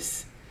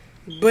Dallas.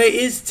 But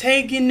it's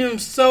taking them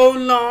so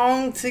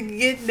long to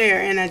get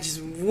there, and I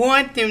just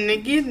want them to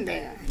get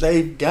there.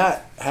 They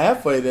got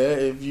halfway there.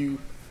 If you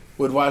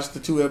would watch the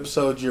 2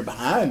 episodes you're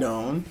behind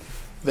on,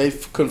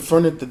 they've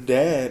confronted the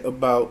dad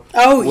about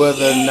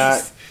whether or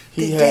not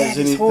he has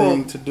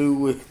anything to do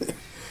with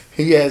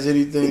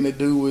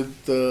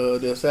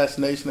the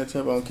assassination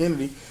attempt on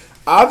Kennedy.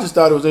 I just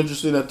thought it was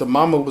interesting that the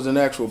mama was an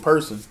actual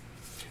person.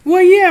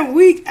 Well, yeah,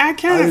 I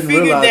kind of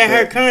figured that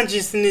her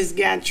consciousness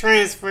got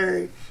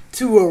transferred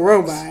to a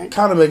robot.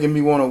 Kind of making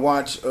me want to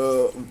watch.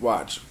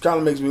 Kind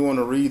of makes me want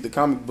to read the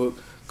comic book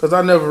because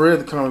I never read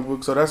the comic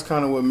book, so that's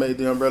kind of what made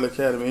the Umbrella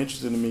Academy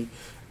interesting to me.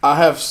 I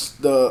have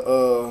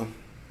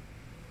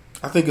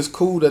I think it's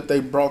cool that they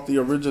brought the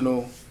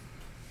original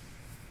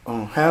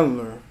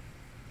handler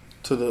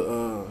to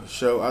the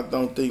show. I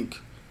don't think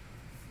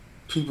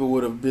people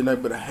would have been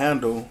able to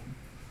handle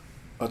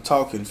a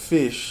talking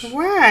fish.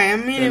 Why? I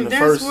mean, if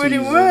that's what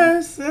it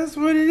was, that's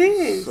what it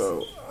is.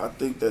 So I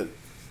think that,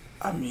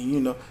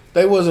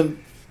 they wasn't.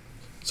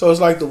 So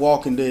it's like The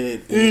Walking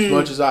Dead. As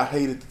much as I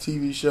hated the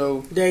TV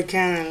show, they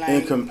kind of like,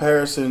 in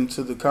comparison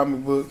to the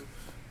comic book,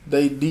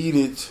 they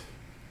needed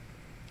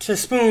to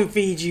spoon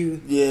feed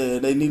you. Yeah,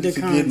 they needed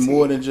to get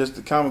more than just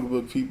the comic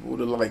book people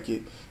to like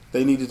it.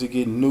 They needed to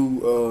get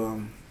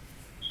new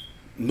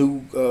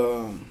viewers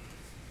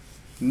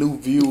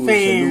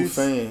and new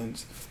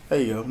fans.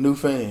 There you go, new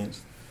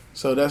fans.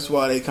 So that's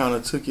why they kind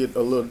of took it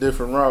a little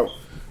different route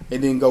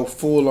and didn't go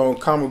full on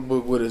comic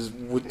book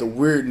with the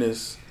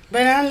weirdness.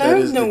 But I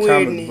love the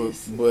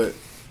weirdness. But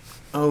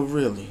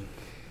really?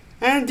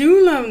 I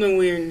do love the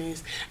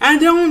weirdness. I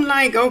don't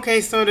like.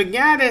 Okay, so the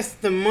guy that's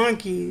the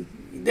monkey,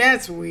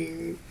 that's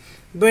weird.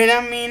 But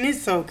I mean,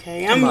 it's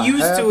okay. I'm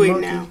used to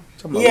it now.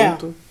 Yeah.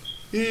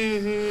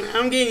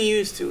 I'm getting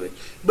used to it.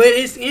 But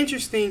it's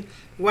interesting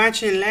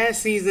watching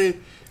last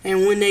season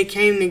and when they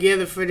came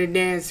together for the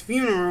dad's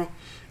funeral.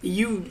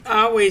 You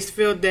always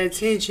felt that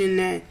tension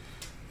that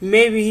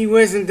maybe he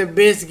wasn't the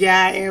best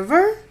guy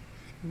ever,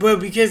 but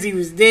because he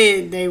was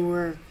dead, they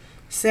were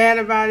sad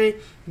about it.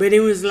 But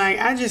it was like,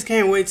 I just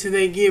can't wait till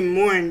they get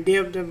more in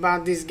depth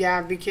about this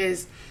guy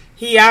because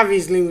he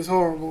obviously was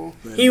horrible.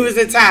 He was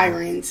a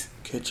tyrant.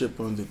 Catch up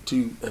on the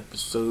 2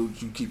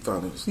 episodes you keep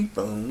falling asleep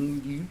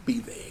on. You be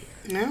there.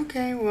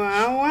 Okay, well,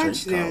 I'll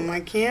watch them. I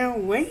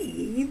can't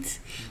wait.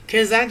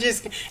 Because I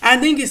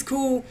think it's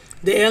cool,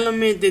 the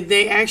element that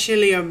they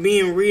actually are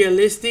being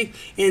realistic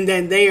and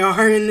that they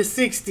are in the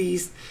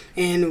 60s.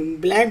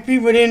 And black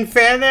people didn't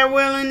fare that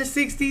well in the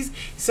 60s.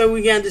 So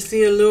we got to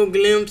see a little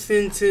glimpse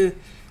into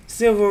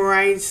civil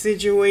rights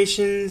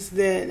situations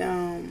that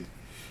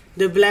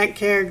the black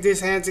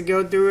characters had to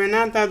go through. And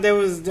I thought that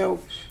was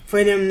dope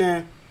for them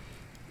to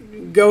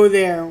go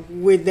there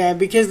with that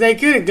because they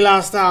could have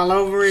glossed all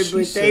over it,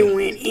 but they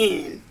went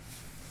in.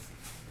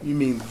 You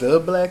mean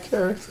the black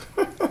character?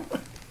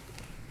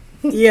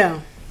 Yeah,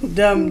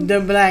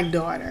 the black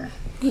daughter.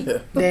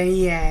 Yeah. That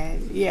he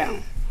had. Yeah.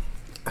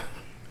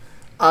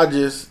 I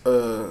just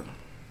I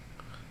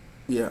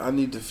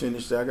need to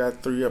finish that. I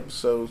got 4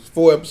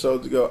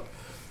 episodes to go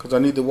because I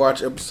need to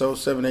watch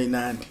episodes 7, 8,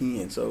 9,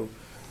 10. So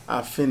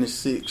I finished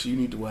 6. You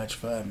need to watch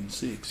 5 and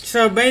 6.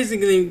 So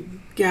basically,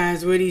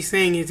 guys, what he's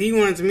saying is he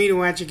wants me to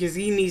watch it because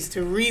he needs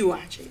to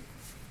rewatch it.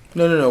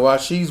 No. While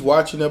she's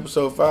watching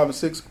episode 5 and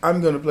 6, I'm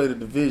going to play The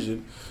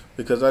Division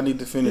because I need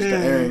to finish the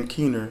Aaron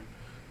Keener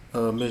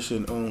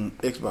mission on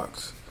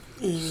Xbox.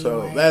 Anyways.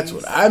 So that's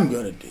what I'm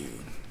going to do.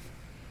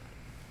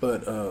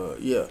 But,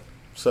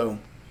 So,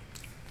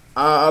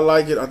 I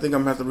like it. I think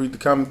I'm going to have to read the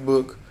comic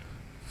book.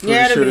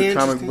 Pretty sure the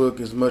comic book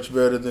is much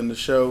better than the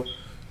show.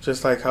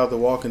 Just like how the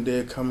Walking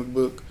Dead comic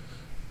book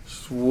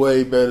is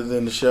way better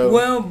than the show.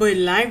 Well, but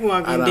like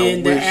Walking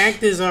Dead, the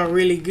actors are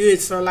really good.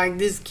 So, like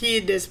this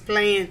kid that's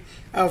playing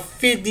a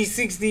 50,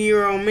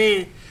 60-year-old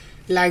man,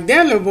 like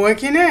that little boy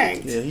can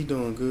act. Yeah, he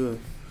doing good.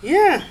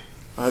 Yeah.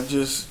 I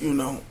just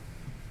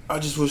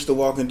wish the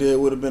Walking Dead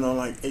would have been on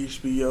like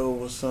HBO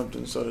or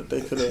something so that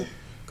they could have,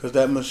 because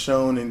that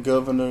Michonne and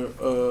Governor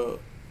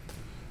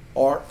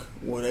arc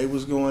where they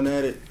was going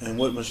at it and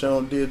what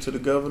Michonne did to the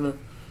governor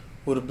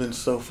would have been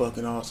so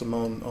fucking awesome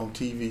on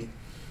TV.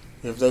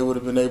 If they would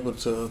have been able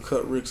to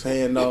cut Rick's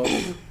hand off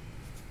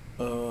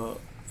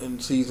in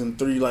season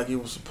 3 like it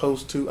was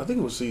supposed to. I think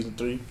it was season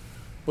 3.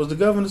 Was the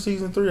governor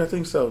season 3? I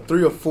think so.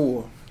 3 or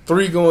 4.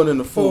 3 going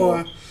into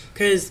 4.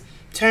 Because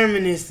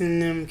Terminus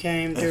and them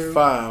came through. And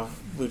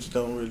 5 which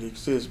don't really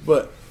exist.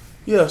 But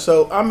yeah,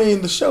 so I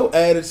mean, the show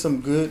added some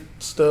good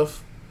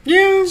stuff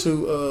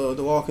to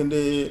The Walking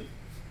Dead.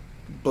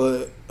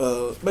 But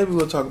maybe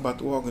we'll talk about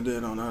The Walking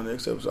Dead on our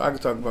next episode. I can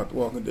talk about The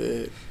Walking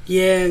Dead.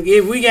 Yeah,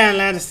 if we got a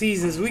lot of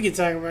seasons, we could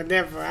talk about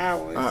that for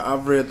hours.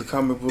 I've read the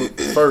comic book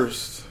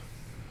first,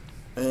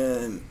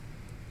 and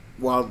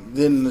I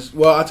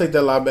take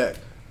that lie back.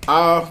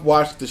 I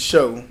watched the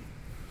show,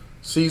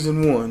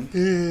 season 1,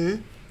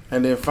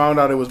 and then found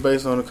out it was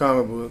based on the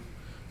comic book,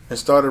 and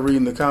started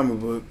reading the comic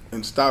book,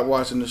 and stopped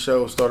watching the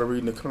show, started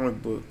reading the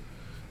comic book,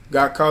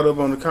 got caught up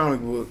on the comic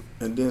book,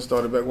 and then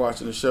started back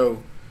watching the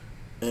show.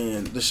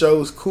 And the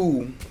show's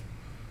cool.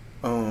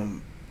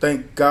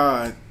 Thank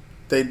God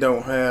they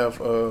don't have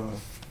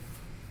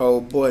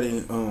old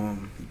buddy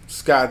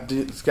Scott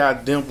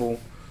Dimple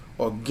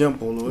or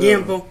Gimple. Or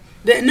Gimple.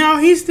 No,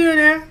 he's still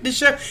there. The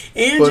show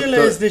Angela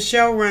is the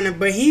showrunner,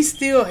 but he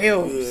still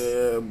helps.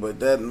 Yeah, but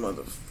that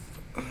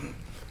motherfucker.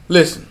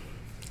 Listen,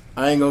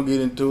 I ain't gonna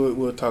get into it.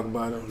 We'll talk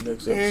about it on the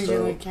next episode.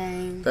 Angela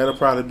Kane. That'll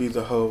probably be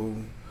the whole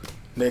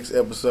next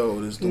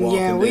episode. Is The Walking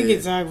Dead. Yeah, we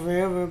could talk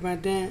forever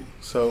about that.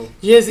 So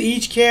just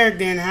each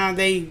character and how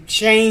they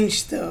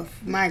change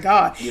stuff. My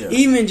God,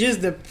 even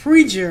just the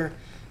preacher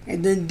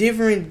and the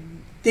different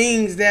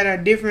things that are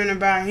different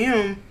about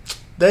him.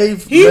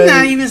 He's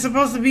not even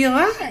supposed to be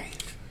alive.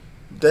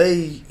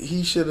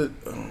 He should have.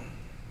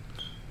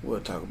 We'll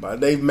talk about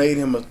it. They've made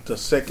him the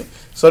second.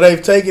 So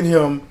they've taken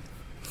him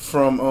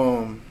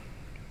from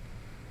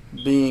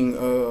being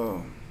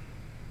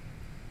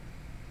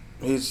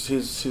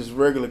his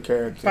regular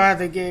character,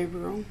 Father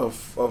Gabriel, of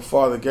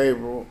Father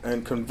Gabriel,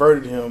 and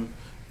converted him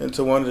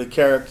into one of the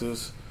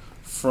characters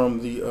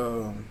from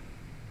the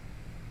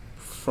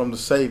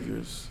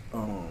Saviors.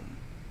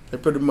 They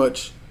pretty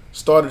much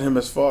started him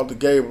as Father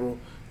Gabriel,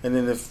 and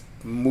then they've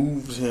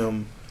moved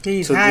him.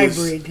 He's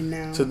hybrid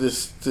now to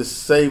this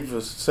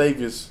Savior's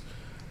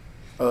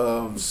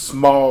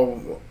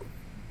small.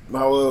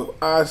 Well,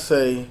 I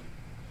say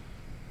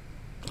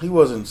he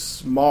wasn't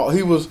small.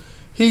 He was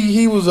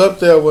up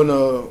there when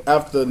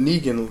after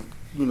Negan,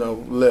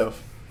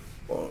 left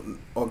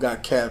or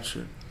got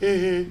captured.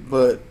 Mm-hmm.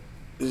 But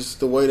it's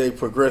the way they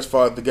progressed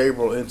Father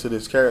Gabriel into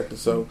this character.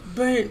 So,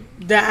 but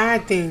the eye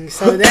thing.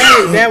 So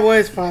that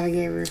was Father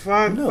Gabriel.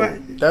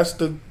 That's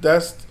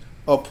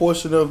a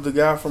portion of the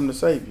guy from the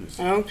Saviors.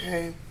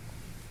 Okay,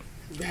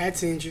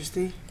 that's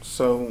interesting.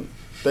 So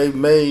they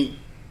made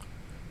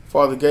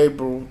Father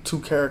Gabriel 2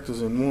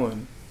 characters in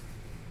one.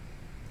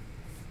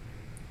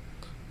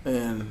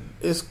 And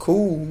it's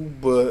cool,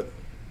 but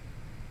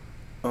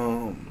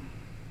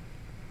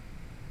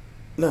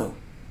no,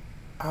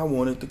 I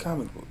wanted the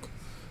comic book.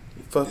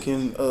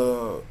 Fucking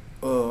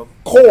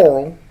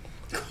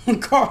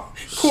Carl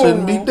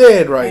shouldn't be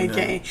dead right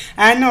now.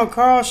 I know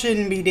Carl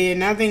shouldn't be dead,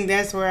 and I think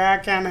that's where I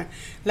kind of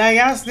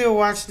I still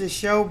watch the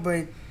show,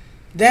 but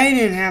they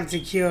didn't have to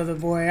kill the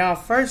boy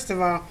off. First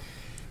of all,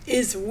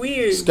 it's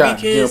weird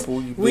because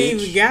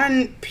we've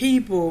gotten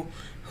people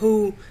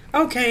who,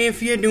 okay,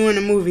 if you're doing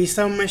a movie,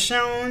 so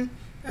Michonne,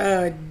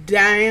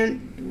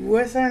 Diane,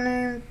 what's her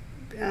name?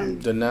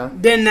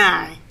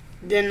 Denai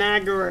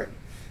Guerrero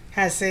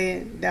has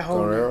said the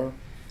whole name.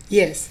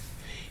 Yes.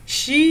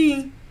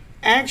 She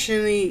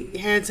actually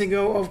had to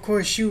go, of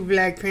course, shoot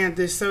Black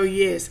Panther, so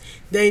yes,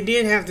 they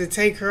did have to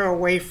take her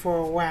away for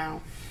a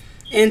while.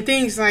 And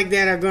things like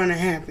that are going to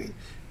happen.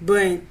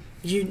 But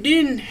you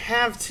didn't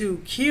have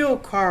to kill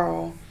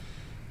Carl.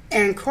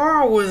 And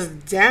Carl was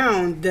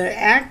down, the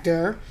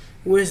actor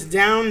was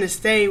down to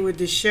stay with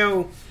the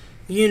show,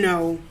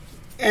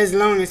 as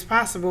long as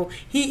possible.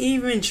 He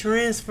even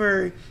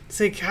transferred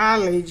to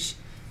college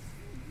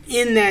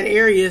in that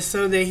area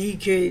so that he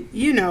could,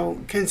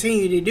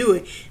 continue to do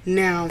it.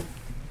 Now,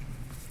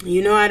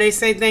 you know how they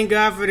say thank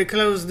God for the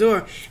closed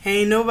door.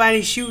 Ain't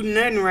nobody shooting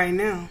nothing right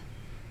now.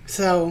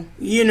 So,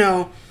 in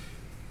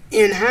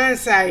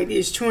hindsight,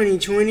 it's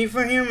 2020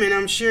 for him, and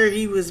I'm sure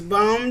he was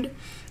bummed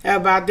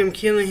about them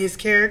killing his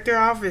character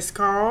off as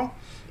Carl.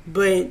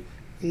 But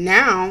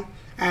now,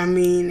 at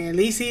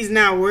least he's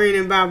not worried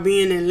about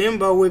being in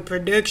limbo with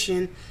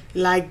production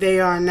like they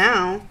are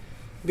now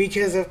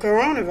because of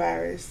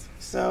coronavirus.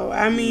 So,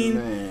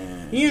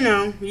 you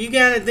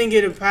got to think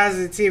of the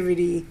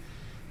positivity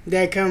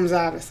that comes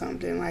out of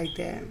something like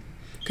that.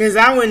 Because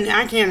I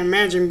can't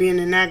imagine being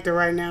an actor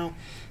right now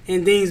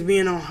and things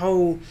being on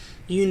hold.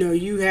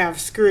 You have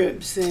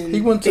scripts and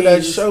he went to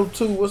that show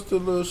too. What's the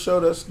little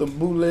show that's the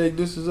bootleg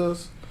This Is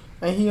Us?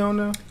 Ain't he on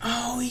there?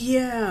 Oh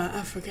yeah,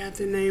 I forgot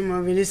the name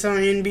of it. It's on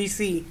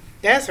NBC.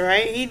 That's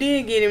right. He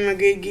did get him a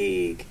good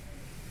gig.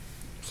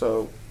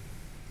 So,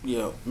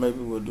 yeah, maybe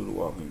we'll do The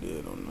Walking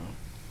Dead on there.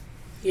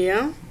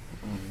 Yeah.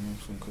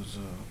 Because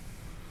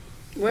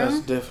that's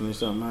definitely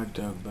something I can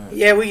talk about.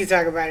 Yeah, we can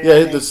talk about it.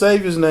 Yeah, the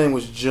Savior's name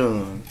was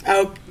John.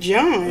 Oh,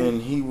 John.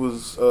 And he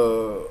was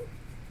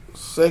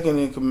second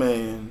in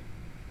command.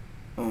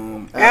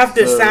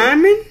 After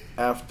Simon?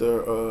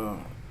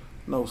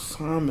 No,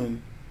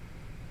 Simon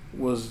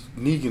was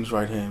Negan's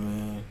right hand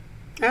man.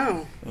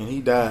 Oh. And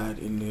he died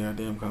in the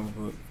goddamn comic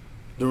book.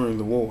 during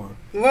the war.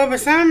 Well, but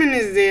Simon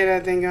is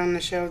dead, I think, on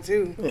the show,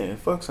 too. Yeah,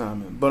 fuck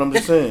Simon. But I'm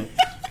just saying,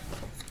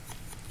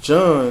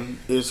 John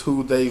is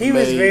who they He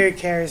was very made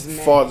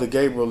charismatic. Father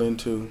Gabriel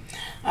into.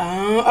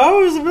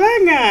 Oh, it was a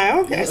black guy.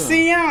 Okay, Yeah.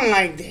 see, I don't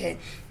like that.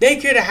 They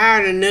could have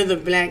hired another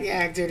black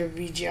actor to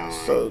be John.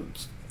 So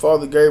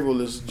Father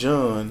Gabriel is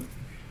John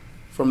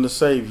from the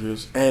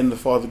Saviors and the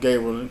Father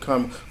Gabriel in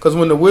comic. Because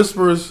when the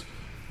Whisperers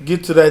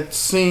get to that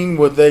scene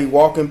where they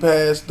walking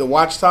past the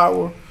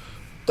watchtower,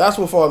 that's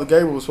where Father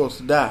Gabriel was supposed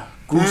to die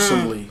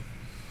gruesomely.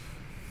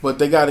 But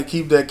they got to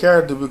keep that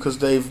character because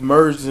they've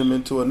merged him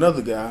into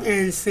another guy.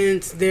 And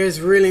since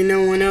there's really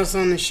no one else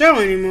on the show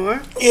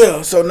anymore.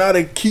 Yeah, so now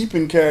they're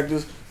keeping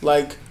characters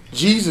like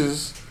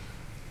Jesus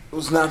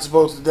was not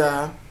supposed to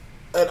die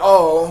at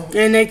all.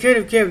 And they could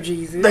have kept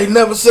Jesus. They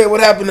never said what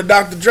happened to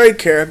Dr. Dre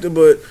character,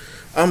 but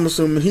I'm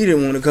assuming he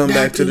didn't want to come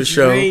back to the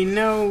show. Dre,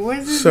 no,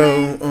 what's his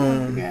name?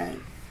 I forgot.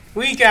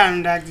 We got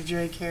him Dr.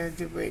 Dre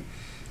character, but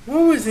what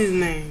was his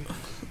name?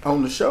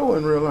 On the show or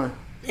in real life?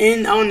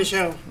 On the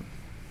show.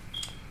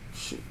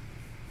 Shit.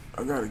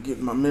 I gotta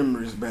get my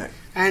memories back.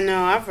 I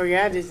know, I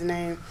forgot his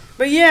name.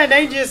 But yeah,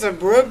 they just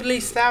abruptly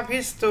stopped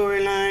his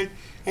storyline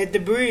at the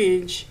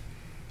bridge.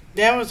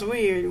 That was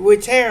weird.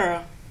 With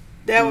Tara.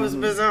 That was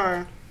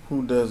bizarre.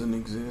 Who doesn't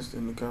exist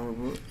in the comic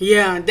book?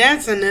 Yeah,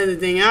 that's another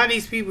thing. All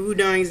these people who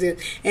don't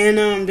exist.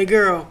 And the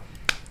girl,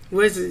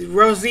 was it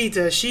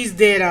Rosita? She's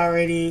dead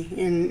already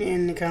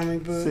in the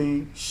comic book.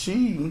 See,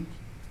 she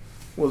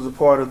was a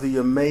part of the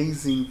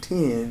Amazing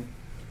 10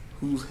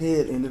 whose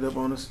head ended up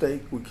on a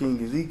stake with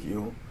King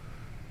Ezekiel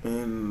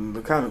in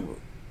the comic book.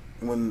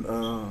 When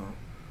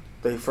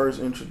they first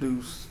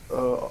introduced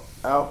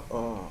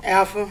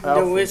Alpha,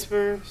 the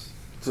Whisperers.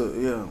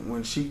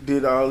 When she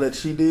did all that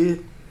she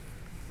did.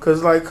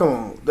 Cause like, come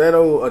on, that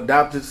old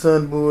adopted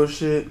son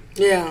bullshit.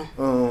 Yeah.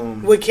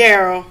 With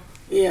Carol.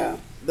 Yeah.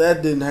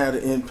 That didn't have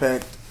the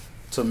impact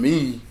to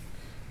me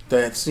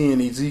that seeing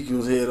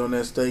Ezekiel's head on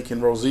that stake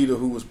and Rosita,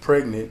 who was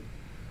pregnant.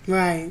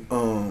 Right.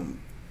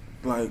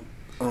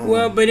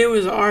 Well, but it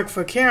was an arc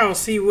for Carol.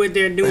 See, what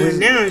they're doing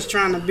now is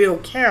trying to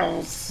build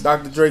Carol's.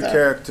 Dr. Drake's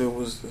character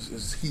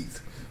is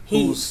Heath,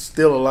 who's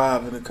still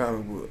alive in the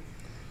comic book.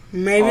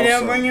 Maybe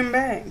they'll bring him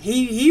back.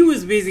 He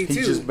was busy too.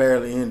 He's just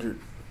barely injured.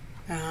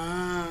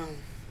 Ah.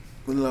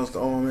 We lost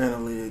the arm and a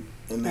leg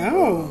in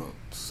the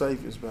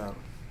safest battle.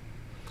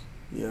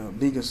 Yeah,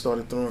 Deacon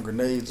started throwing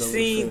grenades over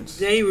the fence.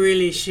 See, they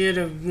really should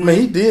have. I mean,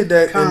 he did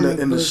that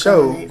in the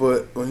show,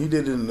 but when he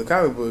did it in the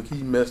comic book,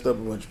 he messed up a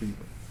bunch of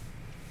people.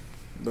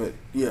 But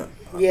yeah.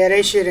 Yeah,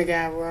 they should have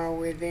got raw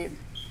with it.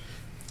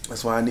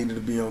 That's why I needed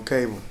to be on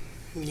cable.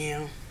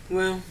 Yeah.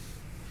 Well,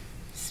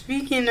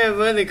 speaking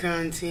of other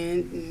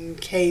content and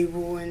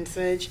cable and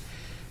such,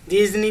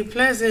 Disney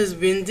Plus has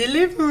been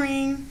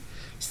delivering.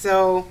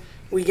 So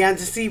we got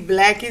to see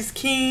Black is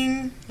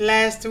King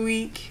last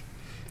week.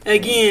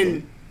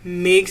 Again,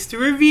 mixed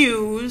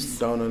reviews.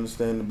 Don't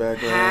understand the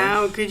background.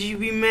 How could you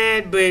be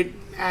mad? But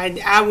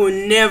I will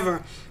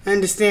never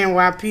understand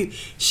why people.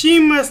 She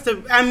must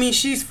have. I mean,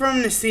 she's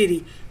from the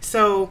city,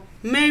 so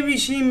maybe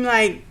she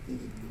like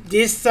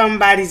this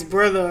somebody's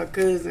brother or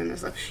cousin or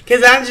something.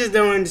 Because I just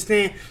don't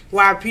understand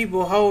why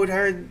people hold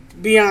her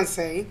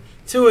Beyonce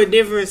to a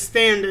different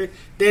standard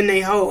than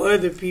they hold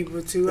other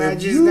people to. I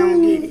just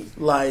don't get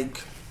it.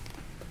 Like,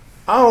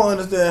 I don't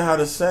understand how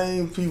the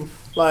same people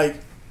like.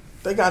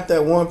 They got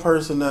that one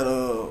person that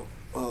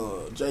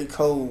J.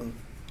 Cole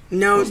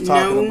was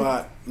talking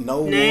about.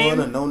 No name? one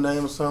or no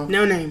name or something.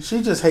 No name.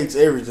 She just hates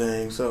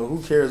everything. So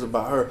who cares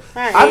about her?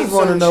 I just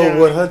want to know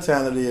what her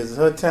talent is. Is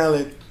her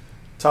talent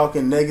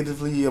talking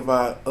negatively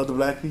about other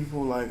black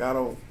people? Like I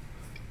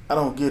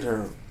don't get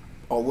her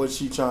or what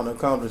she trying to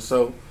accomplish.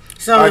 So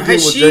I get what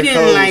she J.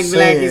 didn't Cole like was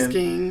Black saying, is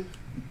King.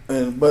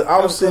 But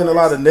I was seeing a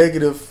lot of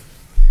negative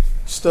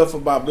stuff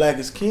about Black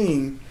is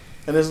King.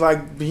 And it's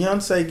like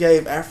Beyonce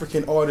gave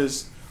African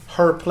artists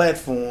her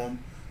platform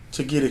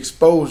to get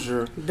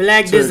exposure,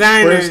 Black to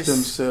designers express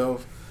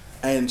themselves,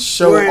 and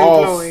show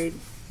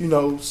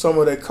off, some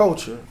of their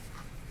culture,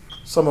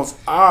 some of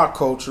our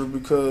culture,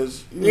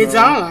 because it's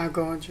all our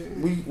culture.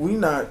 We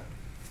not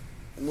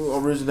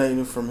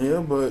originating from here,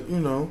 but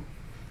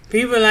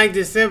people like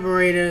to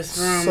separate us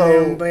from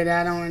them, but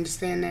I don't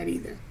understand that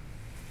either.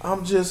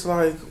 I'm just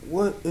like,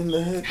 what in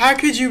the heck? How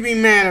could you be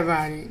mad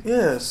about it?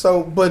 Yeah,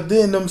 but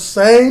then them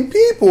same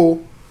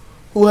people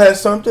who had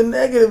something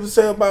negative to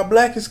say about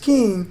Black is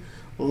King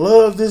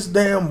love this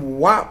damn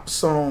WAP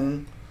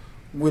song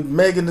with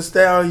Megan Thee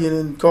Stallion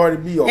and Cardi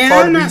B. Or and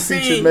Cardi I'm B not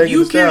featured saying Megan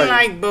you Thee Stallion.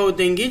 can like both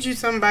and get you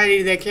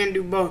somebody that can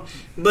do both.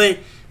 But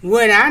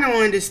what I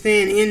don't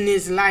understand in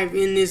this life,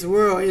 in this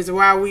world, is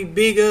why we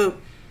big up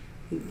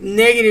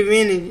negative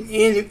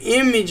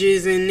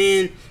images, and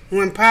then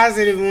when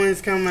positive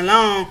ones come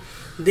along,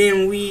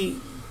 then we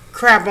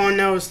crap on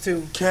those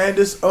too.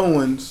 Candace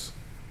Owens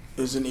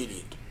is an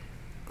idiot.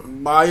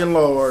 By and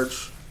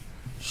large,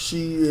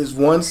 she is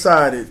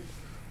one-sided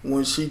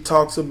when she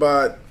talks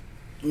about,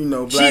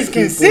 black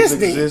people's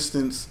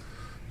existence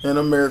in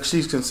America.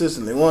 She's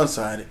consistently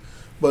one-sided.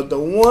 But the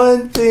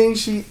one thing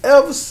she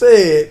ever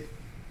said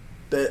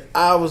that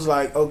I was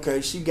like,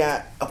 okay, she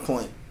got a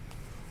point.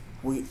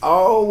 We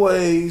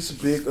always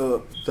big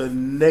up the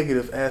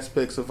negative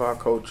aspects of our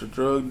culture.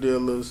 Drug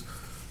dealers,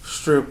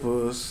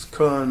 strippers,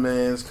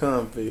 conmans,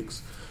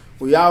 convicts.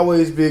 We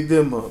always big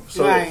them up.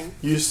 So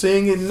you're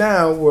seeing it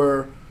now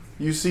where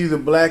you see the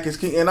Black is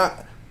King.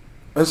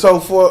 And so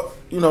for,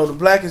 the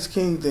Black is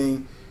King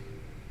thing,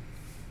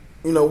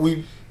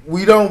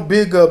 we don't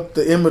big up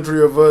the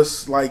imagery of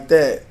us like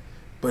that.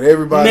 But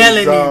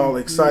everybody's all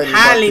excited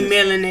highly about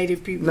this.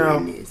 melanated people now,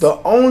 in this. The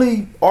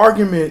only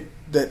argument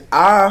that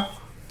I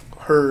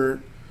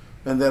heard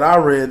and that I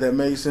read that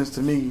made sense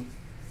to me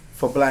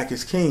for Black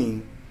is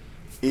King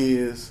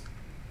is,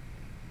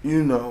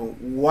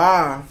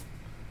 why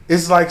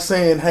it's like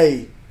saying,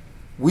 hey,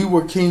 we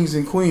were kings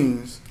and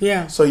queens,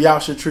 so y'all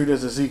should treat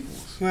us as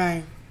equals.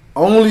 Right.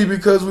 Only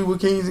because we were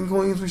kings and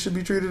queens we should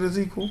be treated as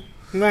equal.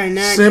 Right.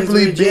 Not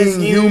simply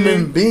being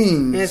human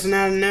beings. That's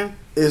not enough.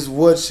 Is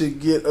what should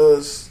get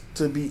us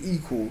to be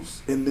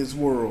equals in this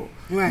world.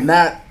 Right.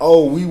 Not,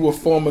 we were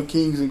former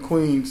kings and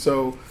queens,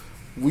 so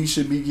we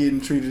should be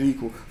getting treated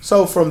equal.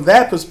 So from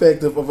that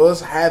perspective of us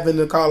having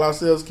to call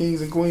ourselves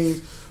kings and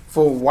queens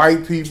for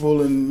white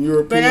people and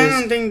Europeans but I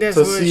don't think that's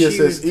to what see us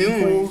as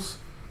equals,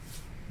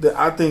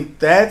 I think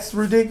that's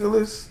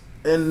ridiculous.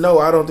 And no,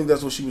 I don't think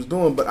that's what she was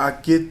doing, but I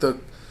get the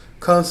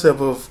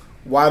concept of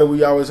why do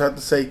we always have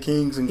to say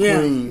kings and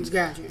queens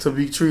to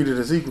be treated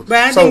as equal? But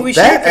I think we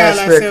should call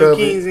ourselves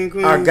kings and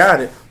queens. I got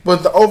it.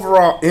 But the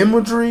overall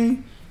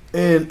imagery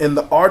and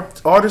the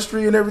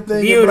artistry and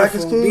everything, beautiful, Black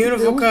is King,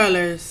 beautiful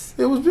colors.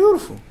 It was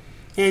beautiful.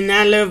 And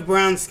I love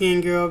brown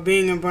skin girl.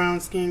 Being a brown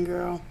skin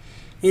girl,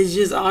 it's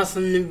just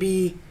awesome to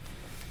be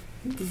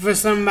for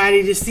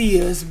somebody to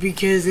see us,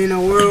 because in a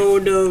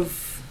world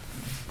of,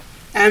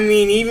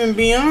 even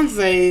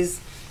Beyonce's,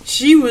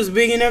 she was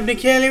big enough to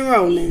Kelly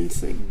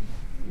Rowland's.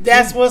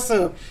 That's what's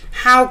up.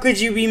 How could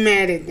you be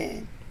mad at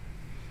that?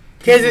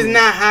 Because it's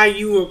not how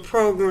you were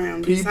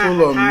programmed. People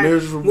are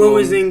miserable. What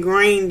was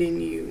ingrained in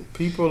you.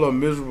 People are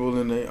miserable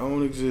in their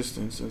own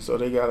existence, and so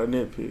they got to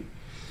nitpick.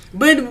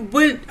 But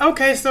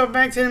okay, so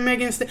back to the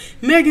Megan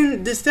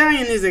Thee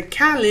Stallion is a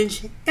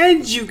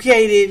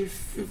college-educated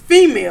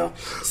female.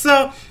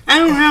 So I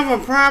don't have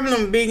a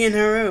problem bigging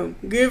her up.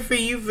 Good for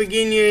you for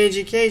getting your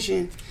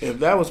education. If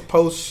that was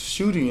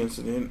post-shooting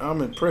incident,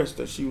 I'm impressed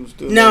that she was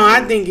still... No,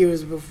 I think it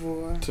was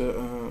before.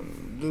 To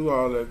do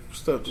all that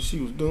stuff that she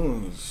was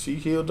doing. She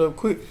healed up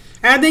quick.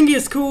 I think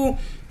it's cool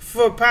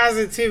for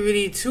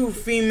positivity, two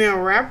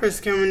female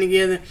rappers coming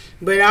together.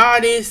 But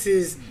all this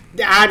is...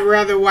 I'd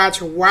rather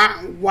watch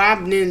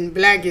WAP than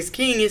Black is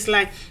King. It's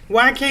like,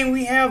 why can't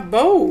we have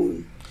both?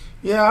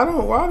 Yeah, I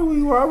don't. Why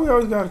we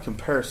always got to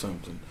compare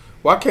something?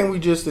 Why can't we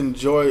just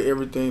enjoy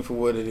everything for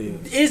what it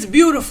is? It's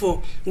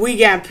beautiful. We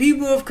got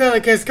people of color,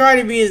 because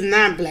Cardi B is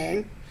not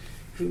black.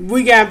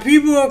 We got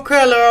people of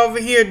color over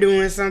here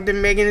doing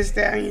something. Megan Thee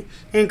Stallion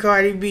and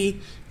Cardi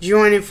B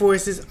joining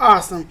forces.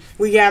 Awesome.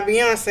 We got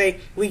Beyonce.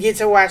 We get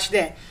to watch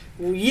that.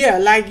 Yeah,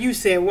 like you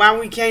said, why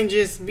we can't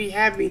just be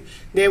happy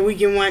that we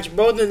can watch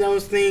both of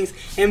those things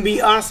and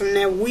be awesome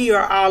that we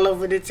are all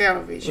over the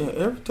television.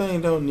 Yeah, everything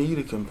don't need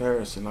a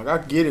comparison. Like, I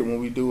get it when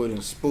we do it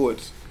in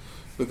sports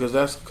because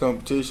that's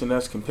competition,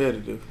 that's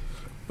competitive.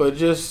 But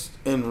just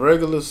in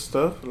regular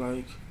stuff,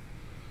 like,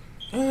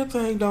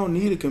 everything don't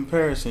need a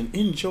comparison.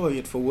 Enjoy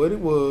it for what it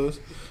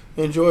was,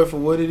 enjoy it for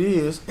what it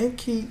is, and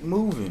keep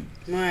moving.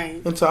 Right.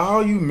 And to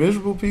all you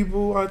miserable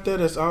people out there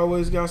that's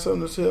always got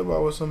something to say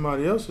about what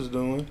somebody else is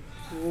doing,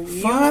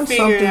 find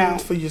something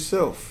for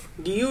yourself.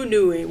 You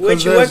do it. What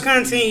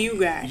content you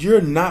got? You're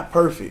not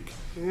perfect.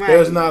 Right.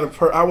 There's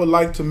not I would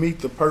like to meet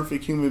the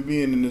perfect human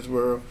being in this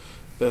world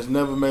that's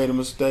never made a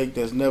mistake,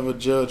 that's never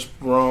judged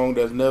wrong,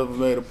 that's never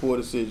made a poor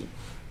decision.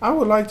 I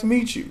would like to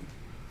meet you.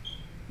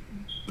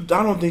 But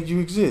I don't think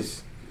you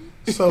exist.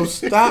 So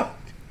stop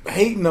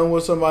hating on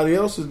what somebody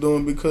else is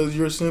doing because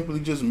you're simply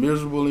just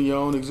miserable in your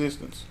own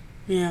existence.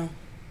 Yeah.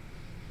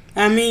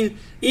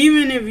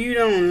 Even if you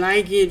don't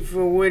like it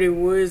for what it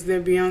was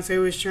that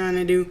Beyonce was trying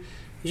to do,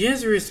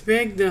 just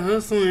respect the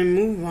hustle and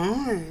move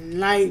on.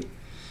 Like,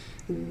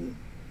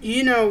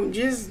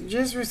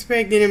 just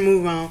respect it and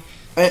move on.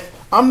 And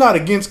I'm not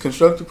against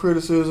constructive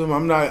criticism.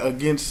 I'm not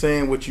against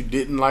saying what you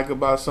didn't like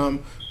about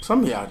something.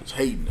 Some of y'all just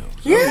hating though.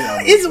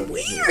 It's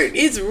weird.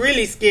 It's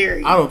really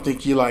scary. I don't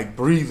think you like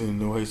breathing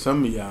the way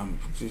some of y'all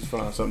just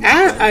find something.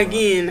 I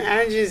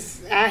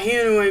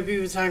hear the way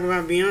people talk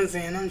about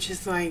Beyonce, and I'm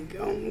just like,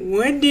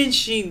 what did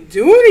she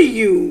do to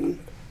you?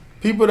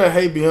 People that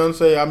hate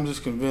Beyonce, I'm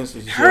just convinced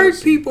it's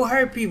hurt people.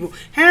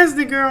 Has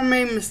the girl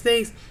made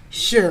mistakes?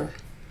 Sure.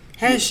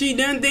 Has she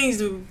done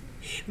things?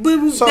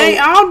 But they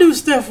all do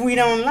stuff we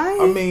don't like.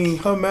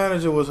 Her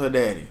manager was her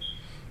daddy.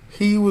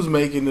 He was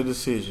making the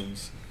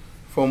decisions.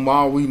 From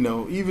all we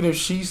know, even if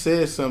she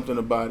says something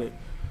about it,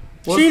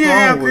 she didn't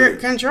have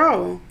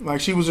control.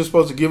 Like, she was just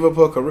supposed to give up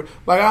her career.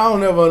 Like, I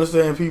don't ever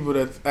understand people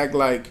that act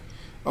like,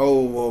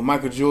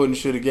 Michael Jordan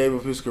should have gave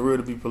up his career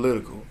to be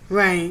political,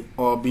 right?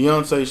 Or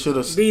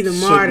Beyonce be the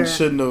martyr.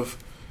 Shouldn't have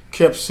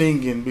kept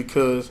singing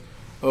because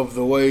of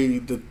the way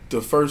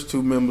the first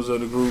two members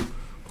of the group,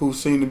 who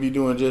seem to be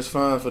doing just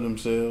fine for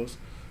themselves,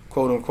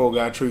 quote unquote,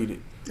 got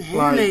treated. And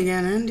Like, they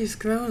got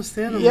undisclosed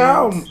settlements.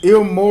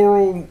 y'all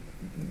immoral,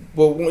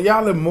 but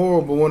y'all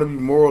immoral, but want to be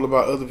moral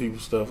about other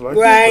people's stuff. Like,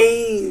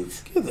 Right.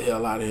 get the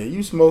hell out of here.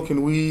 You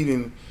smoking weed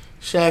and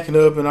shacking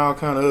up and all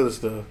kind of other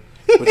stuff,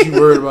 but you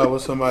worried about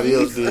what somebody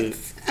else did.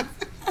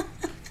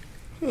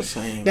 Just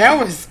saying.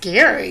 That was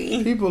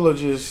scary. People are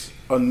just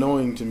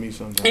annoying to me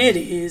sometimes. It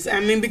is. I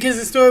mean, because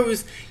the story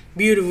was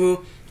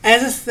beautiful. I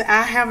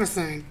have a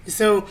son,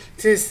 so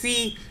to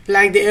see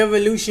like the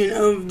evolution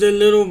of the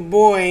little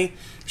boy.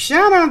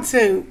 Shout out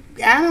to,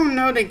 I don't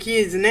know the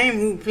kid's name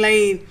who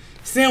played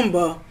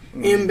Simba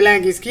in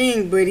Black is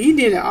King, but he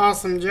did an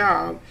awesome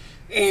job.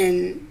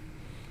 And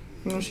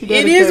it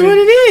is what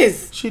it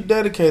is. She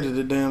dedicated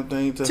the damn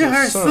thing to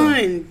her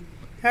son.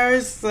 Her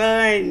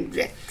son.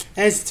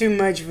 That's too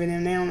much for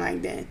them. They don't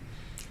like that.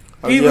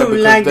 Oh, People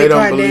yeah, like the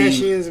don't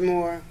Kardashians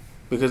more.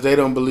 Because they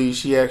don't believe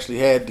she actually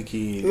had the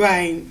kid.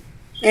 Right.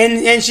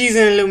 And she's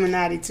an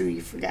Illuminati too,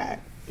 you forgot.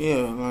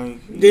 Yeah, like...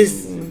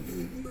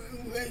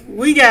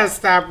 We gotta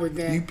stop with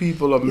that. You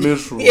people are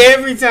miserable.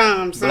 Every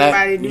time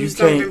somebody do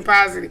something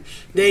positive,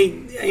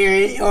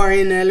 they are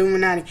in the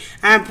Illuminati.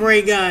 I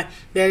pray God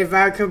that if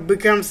I could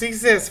become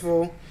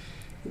successful,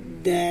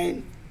 that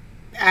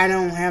I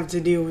don't have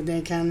to deal with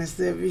that kind of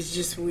stuff. It's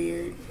just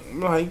weird.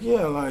 Like,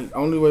 yeah, like,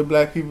 only way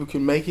black people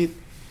can make it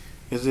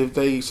is if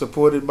they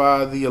supported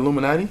by the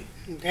Illuminati.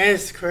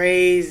 That's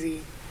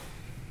crazy.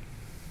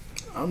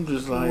 I'm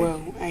just like...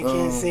 Well, I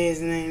can't say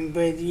his name,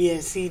 but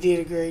yes, he did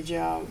a great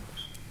job.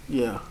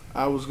 Yeah,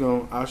 I was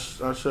going to... I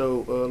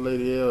showed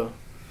Lady L.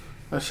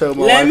 I showed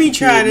my Let wife me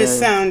try to name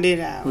sound it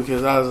out.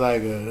 because I was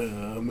like,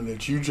 I'm going to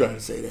let you try to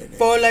say that name.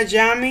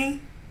 Folajami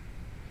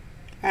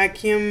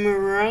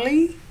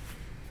Akim.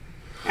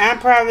 I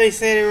probably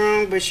said it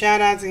wrong, but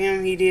shout out to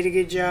him. He did a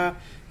good job.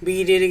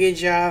 B did a good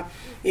job.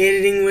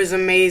 Editing was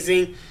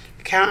amazing.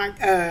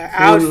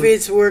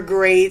 Outfits were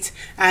great.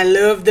 I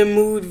love the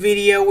mood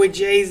video with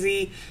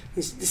Jay-Z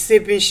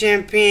sipping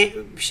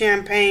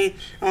champagne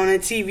on a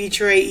TV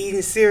tray,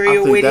 eating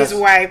cereal with his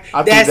wife.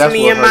 That's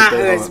me and my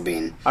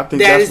husband. I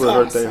think that's what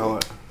hurt their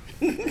heart.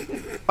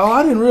 Oh,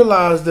 I didn't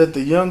realize that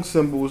the young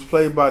Simba was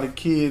played by the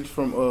kid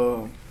from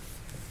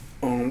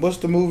what's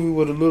the movie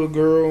where the little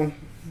girl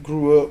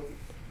grew up?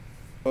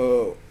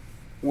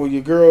 Where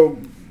your girl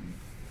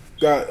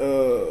got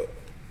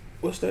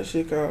what's that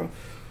shit called?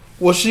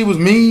 Well, she was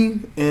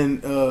mean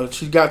and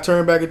she got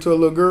turned back into a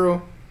little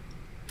girl.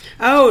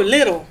 Oh,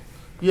 Little.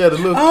 Yeah, the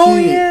little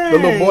kid, the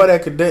little boy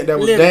that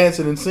was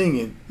dancing and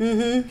singing.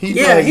 Mm-hmm.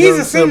 He's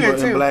a singer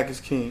too. In Black is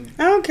King.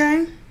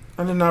 Okay.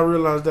 I did not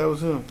realize that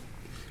was him.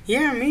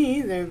 Yeah, me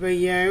either. But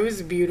yeah, it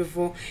was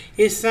beautiful.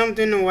 It's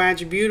something to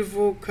watch.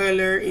 Beautiful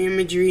color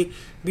imagery,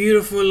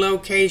 beautiful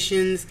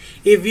locations.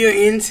 If you're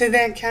into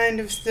that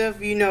kind of stuff,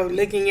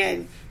 looking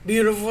at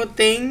beautiful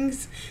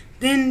things,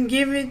 then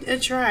give it a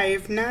try.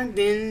 If not,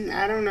 then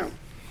I don't know.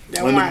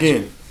 And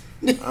again,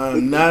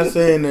 I'm not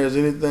saying there's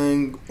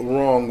anything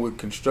wrong with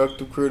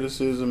constructive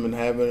criticism and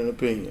having an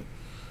opinion.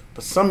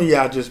 But some of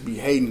y'all just be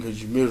hating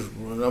because you're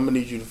miserable, and I'm going to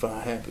need you to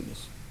find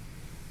happiness.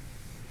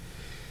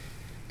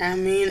 I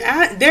mean,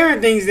 there are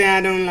things that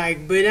I don't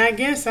like, but I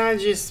guess I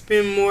just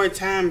spend more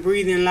time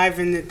breathing life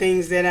in the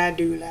things that I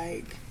do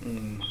like.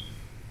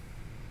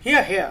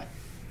 Yeah.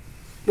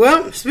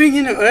 Well,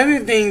 speaking of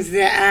other things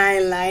that I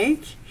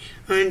like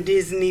on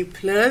Disney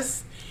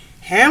Plus,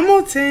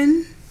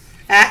 Hamilton.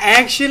 I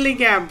actually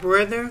got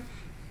Brother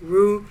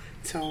Rue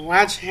to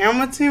watch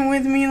Hamilton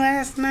with me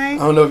last night. I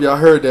don't know if y'all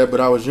heard that, but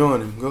I was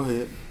yawning. Go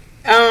ahead.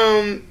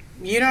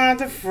 You don't have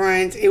to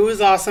front. It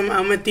was awesome.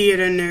 I'm a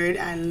theater nerd.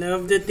 I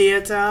love the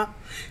theater.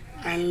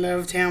 I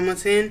loved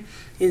Hamilton.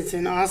 It's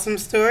an awesome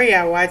story.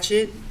 I watch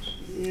it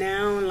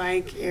now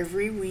like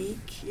every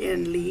week at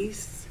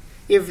least,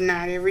 if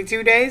not every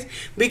 2 days,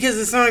 because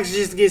the songs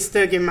just get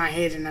stuck in my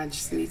head and I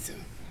just need to.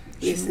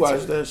 She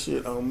watched that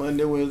shit on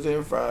Monday, Wednesday,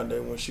 and Friday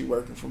when she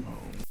working from home.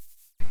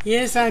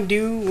 Yes, I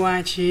do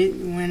watch it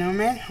when I'm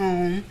at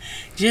home,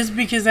 just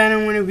because I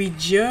don't want to be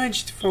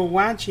judged for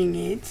watching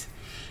it,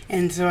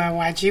 and so I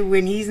watch it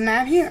when he's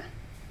not here.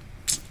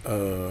 I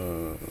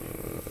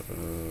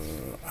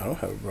don't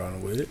have a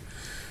problem with it.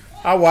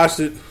 I watched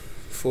it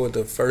for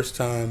the first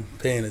time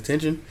paying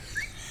attention.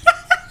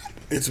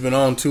 It's been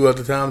on 2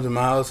 other times in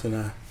my house, and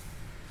I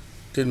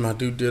did my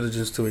due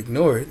diligence to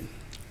ignore it.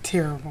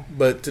 Terrible.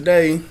 But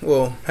today,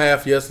 well,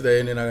 half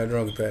yesterday, and then I got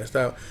drunk and passed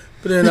out.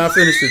 But then I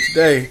finished it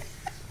today.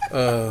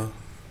 I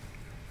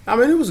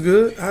mean, it was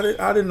good.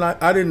 I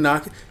didn't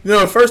knock it.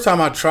 The first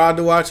time I tried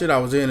to watch it, I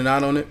was in and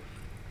out on it,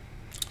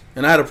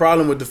 and I had a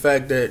problem with the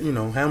fact that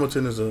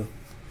Hamilton is a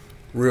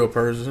real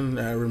person,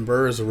 Aaron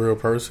Burr is a real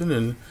person,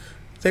 and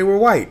they were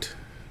white.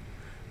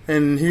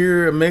 And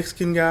here, a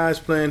Mexican guy is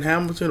playing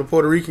Hamilton, a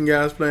Puerto Rican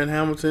guy is playing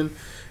Hamilton,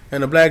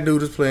 and a black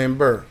dude is playing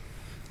Burr.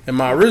 And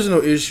my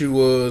original issue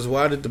was,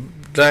 why did the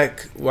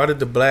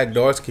black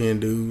dark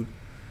skinned dude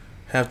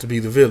have to be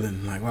the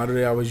villain? Like, why do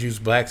they always use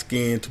black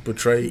skin to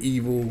portray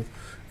evil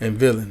and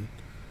villain?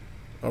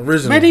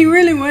 Originally. But he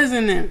really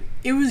wasn't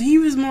he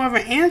was more of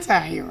an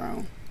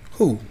anti-hero.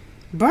 Who?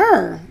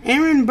 Burr.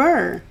 Aaron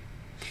Burr.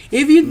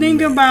 If you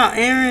think about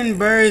Aaron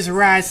Burr's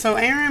rise, so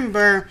Aaron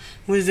Burr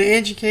was an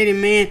educated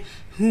man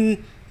who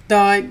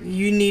thought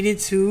you needed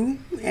to,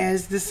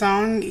 as the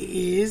song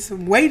is,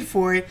 wait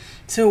for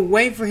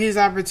his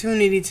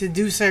opportunity to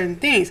do certain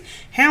things.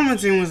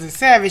 Hamilton was a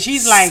savage.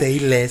 He's like, say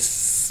less,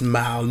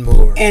 smile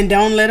more. And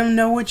don't let them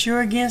know what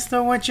you're against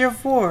or what you're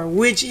for,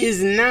 which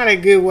is not a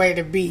good way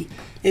to be,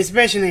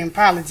 especially in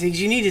politics.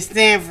 You need to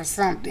stand for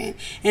something.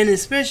 And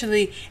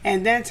especially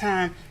at that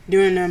time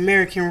during the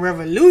American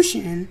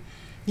Revolution,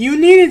 you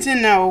needed to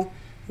know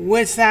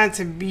what side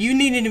to be. You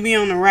needed to be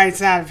on the right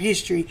side of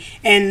history.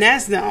 And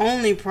that's the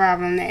only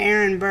problem, that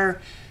Aaron Burr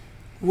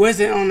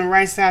wasn't on the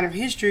right side of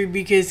history,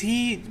 because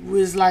he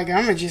was like,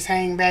 I'm going to just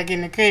hang back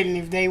in the cut, and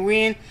if they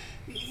win,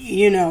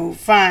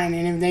 fine.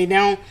 And if they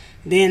don't,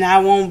 then I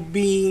won't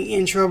be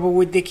in trouble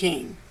with the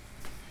king.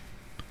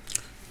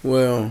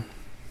 Well,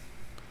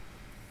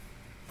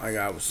 like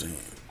I was saying,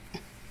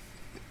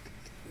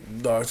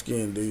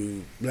 dark-skinned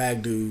dude,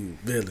 black dude,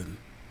 villain.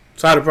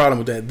 So I had a problem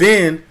with that.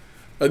 Then,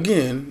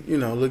 again,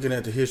 looking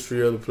at the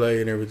history of the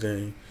play and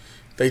everything,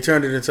 they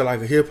turned it into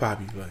like a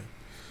hip-hop play.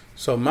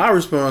 So my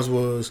response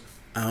was,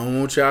 I don't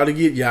want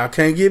y'all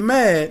can't get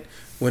mad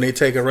when they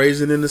take a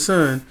Raisin in the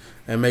Sun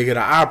and make it an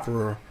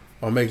opera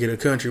or make it a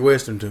country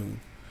western tune,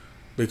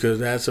 because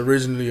that's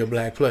originally a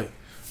black play.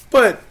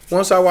 But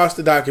once I watched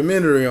the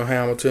documentary on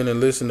Hamilton and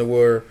listened to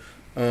where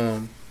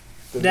the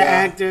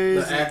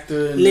actor,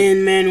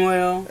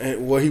 Lin-Manuel,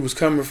 and where he was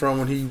coming from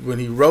when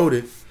he wrote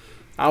it,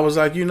 I was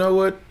like, you know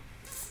what?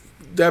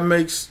 That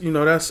makes,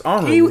 that's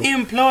honorable. He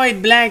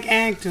employed black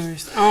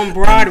actors on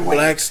Broadway,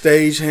 black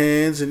stage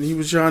hands, and he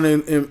was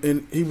trying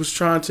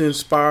to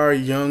inspire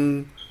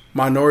young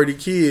minority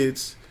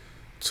kids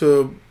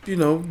to,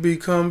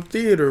 become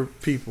theater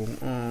people,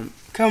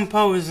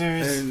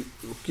 composers, and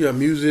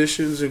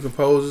musicians and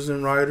composers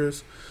and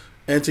writers,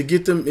 and to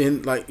get them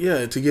in,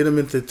 to get them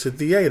into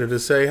theater, to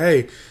say,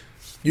 hey,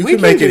 you can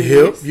make it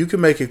hip, you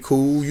can make it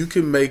cool, you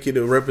can make it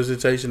a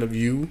representation of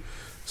you.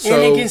 So,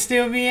 and it can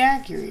still be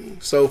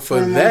accurate. So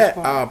for that,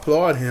 I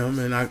applaud him,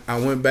 and I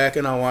went back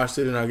and I watched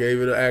it, and I gave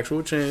it an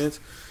actual chance,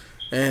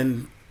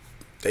 and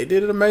they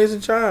did an amazing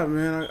job,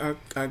 man.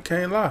 I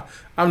can't lie.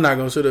 I'm not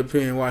gonna sit up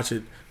here and watch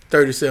it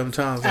 37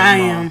 times.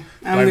 I'm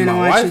gonna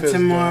watch it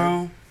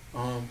tomorrow.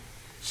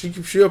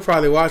 She'll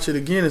probably watch it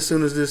again as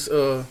soon as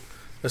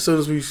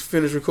we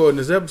finish recording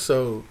this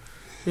episode.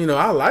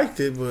 I liked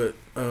it, but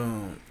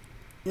I'm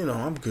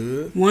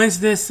good. Once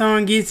the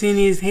song gets in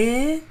his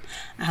head,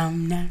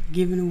 I'm not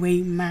giving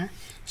away my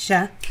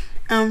shot.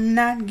 I'm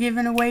not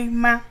giving away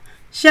my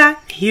shot.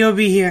 He'll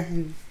be here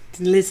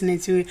listening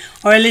to it,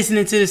 or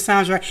listening to the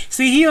soundtrack.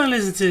 See, he'll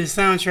listen to the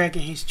soundtrack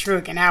in his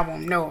truck, and I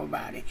won't know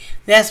about it.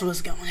 That's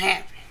what's going to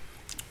happen.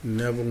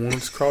 Never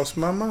once crossed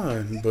my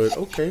mind, but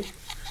okay.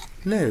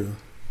 No.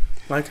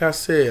 Like I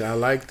said, I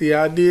like the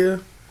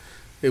idea.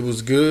 It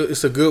was good.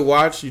 It's a good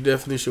watch. You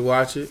definitely should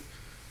watch it.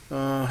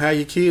 Have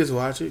your kids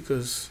watch it,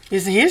 because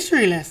it's a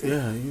history lesson.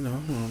 Yeah,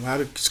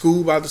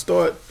 school about to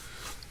start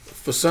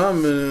for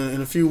some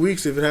in a few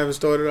weeks if it haven't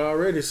started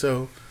already.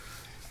 So,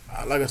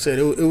 like I said,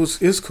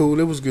 it's cool.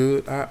 It was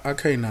good. I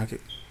can't knock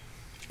it.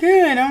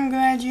 Good. I'm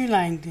glad you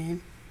liked it.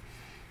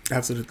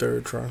 After the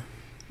third try.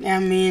 I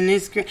mean,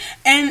 it's great.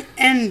 And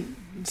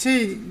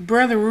to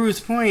Brother Ruth's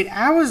point,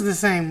 I was the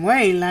same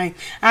way. Like,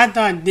 I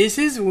thought, this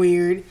is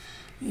weird.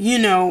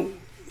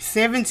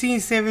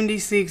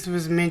 1776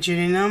 was mentioned,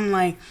 and I'm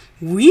like,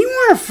 we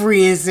weren't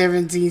free in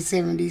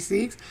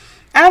 1776.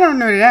 I don't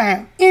know that I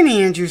have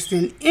any interest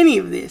in any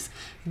of this,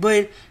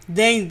 but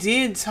they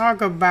did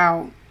talk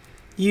about,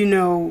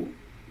 the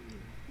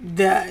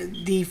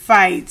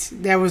fight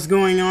that was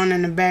going on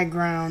in the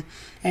background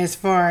as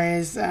far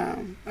as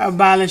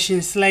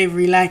abolishing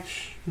slavery. Like,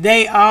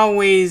 they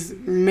always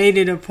made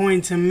it a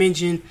point to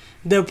mention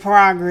the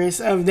progress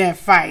of that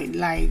fight,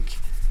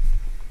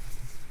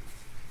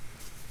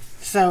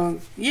 So,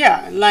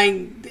 yeah,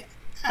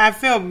 I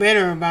felt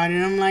better about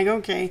it. I'm like,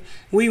 okay,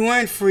 we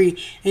weren't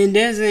free. It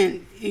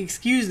doesn't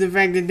excuse the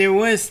fact that there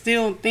was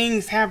still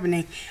things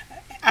happening.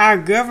 Our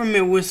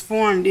government was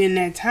formed in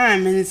that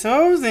time, and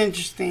so it was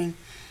interesting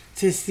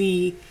to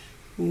see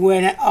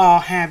what all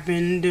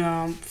happened,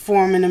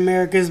 forming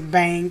America's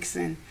banks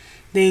and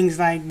things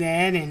like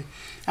that, and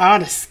all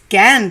the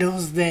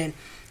scandals that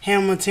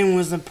Hamilton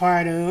was a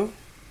part of.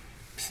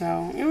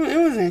 So, it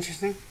was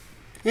interesting.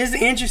 It's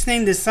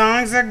interesting. The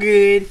songs are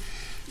good.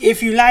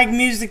 If you like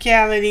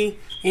musicality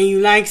and you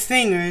like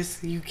singers,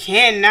 you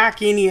can't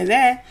knock any of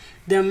that.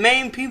 The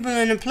main people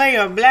in the play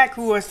are black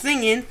who are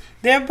singing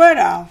their butt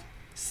off.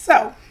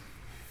 So,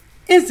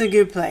 it's a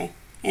good play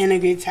and a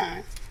good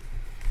time.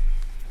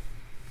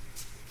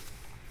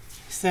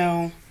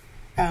 So,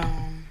 it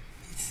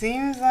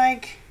seems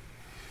like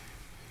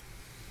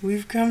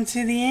we've come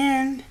to the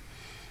end.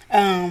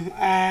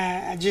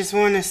 I just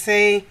want to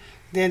say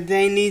that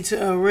they need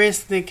to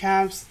arrest the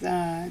cops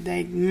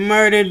that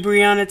murdered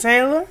Breonna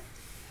Taylor.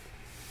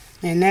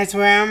 And that's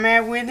where I'm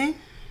at with it.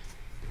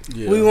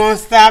 Yeah. We won't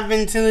stop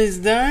until it's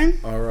done.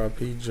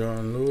 R.I.P.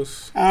 John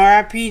Lewis.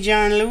 R.I.P.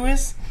 John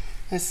Lewis,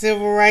 a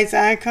civil rights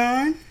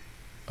icon.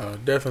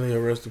 Definitely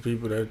arrest the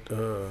people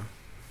that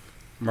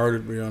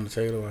murdered Breonna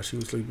Taylor while she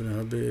was sleeping in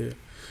her bed.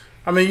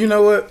 I mean, you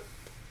know what?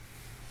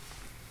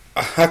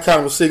 I kind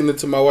of was signaling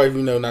to my wife,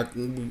 we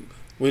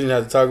didn't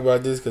have to talk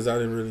about this because I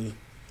didn't really.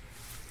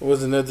 There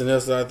wasn't nothing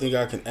else that I think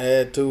I can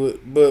add to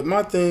it. But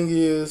my thing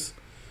is,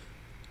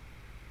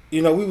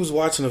 we was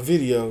watching a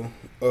video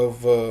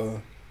of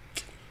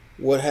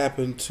what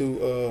happened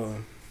to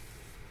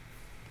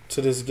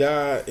this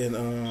guy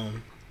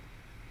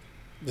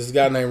this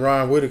guy named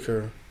Ron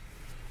Whitaker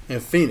in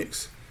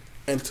Phoenix.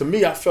 And to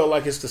me, I felt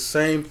like it's the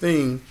same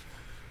thing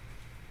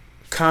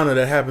kind of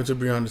that happened to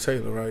Breonna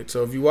Taylor, right?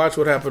 So if you watch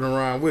what happened to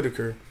Ron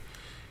Whitaker,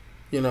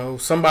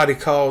 somebody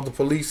called the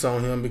police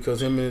on him because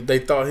they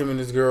thought him and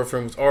his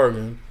girlfriend was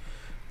arguing.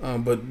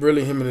 But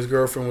really him and his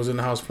girlfriend was in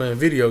the house playing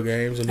video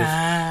games. And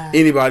if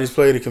anybody's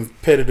played a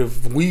competitive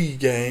Wii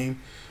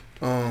game,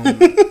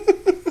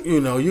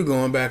 you're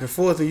going back and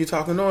forth and you're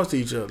talking noise to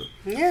each other.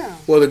 Yeah.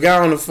 Well, the guy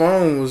on the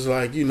phone was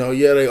like,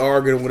 they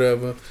argued or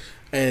whatever.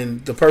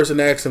 And the person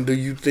asked him, do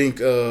you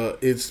think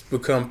it's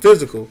become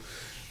physical?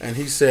 And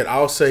he said,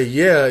 I'll say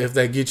yeah if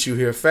that gets you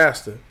here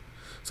faster.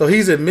 So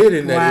he's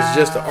admitting that it's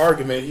just an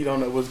argument. He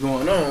don't know what's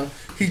going on.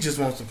 He just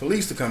wants the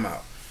police to come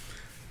out.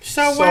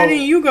 So why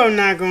didn't you go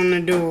knock on the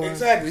door?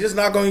 Exactly. Just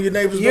knock on your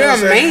neighbor's door and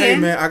say, hey,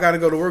 man, I got to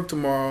go to work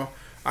tomorrow.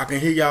 I can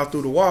hear y'all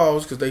through the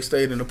walls because they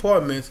stayed in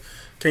apartments.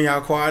 Can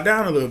y'all quiet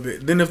down a little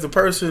bit? Then if the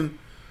person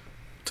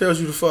tells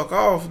you to fuck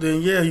off,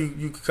 then yeah,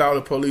 you can call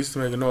the police to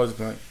make a noise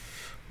complaint.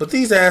 But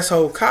these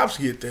asshole cops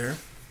get there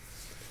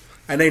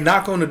and they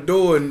knock on the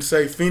door and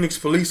say Phoenix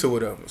Police or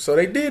whatever. So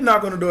they did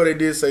knock on the door. They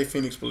did say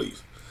Phoenix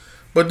Police.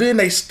 But then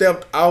they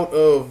stepped out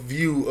of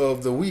view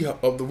of the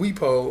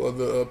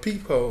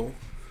peephole,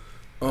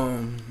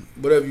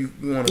 whatever you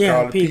want to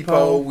call it,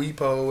 peephole,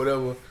 weephole,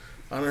 whatever.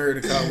 I never heard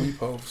it called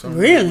weephole for some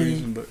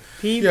reason, but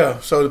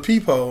so the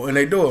peephole and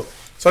they door.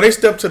 So they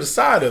stepped to the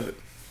side of it.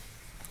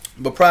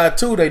 But prior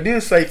to, they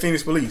did say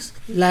Phoenix Police.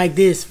 Like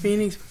this,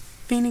 Phoenix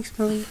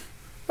Police.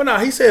 Well, no,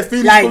 he said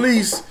Phoenix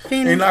Police.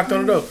 They knocked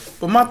on the door.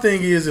 But my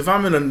thing is, if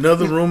I'm in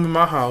another room in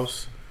my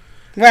house.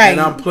 Right.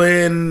 And I'm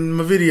playing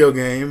my video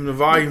game, the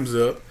volume's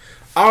up.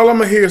 All I'm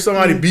going to hear is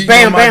somebody beating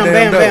on my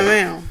damn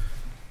door.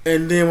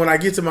 And then when I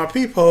get to my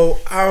peephole,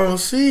 I don't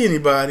see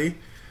anybody.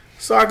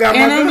 So I got my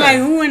gun. And I'm like,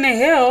 who in the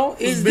hell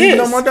is beating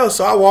on my door?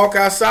 So I walk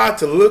outside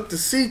to look to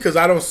see because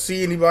I don't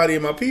see anybody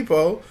in my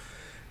peephole.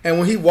 And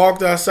when he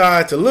walked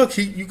outside to look,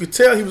 you could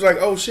tell he was like,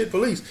 oh shit,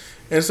 police.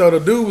 And so the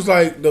dude was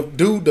like,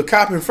 the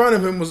cop in front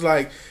of him was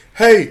like,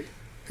 hey.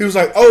 He was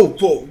like, oh,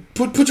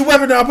 put your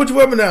weapon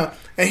down,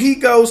 And he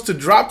goes to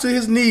drop to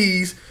his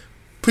knees.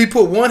 He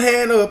put one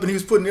hand up and he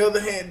was putting the other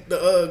hand,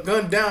 the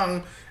gun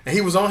down, and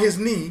he was on his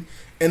knee.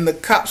 And the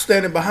cop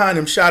standing behind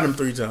him shot him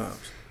 3 times.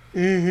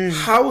 Mm-hmm.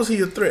 How was he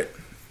a threat?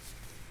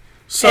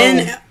 So,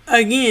 and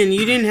again,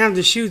 you didn't have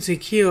to shoot to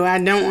kill.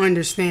 I don't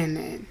understand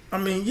that. I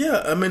mean,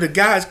 yeah. The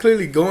guy's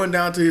clearly going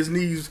down to his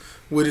knees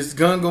with his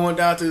gun going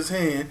down to his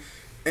hand,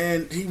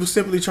 and he was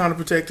simply trying to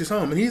protect his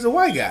home. And he's a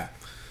white guy.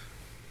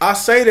 I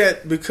say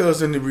that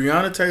because in the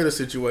Breonna Taylor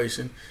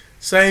situation,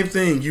 same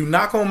thing. You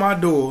knock on my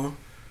door,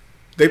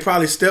 they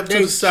probably step to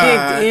the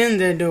side. They kicked in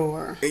the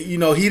door. He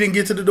didn't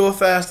get to the door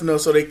fast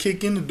enough, so they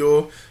kick in the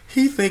door.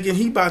 He thinking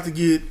he about to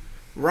get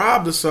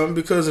robbed or something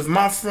because if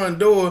my front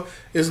door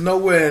is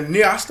nowhere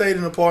near, I stayed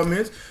in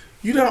apartments.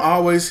 You don't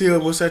always hear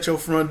what's at your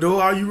front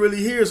door. All you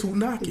really hear is who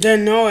knocking. The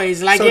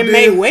noise, like so it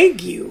may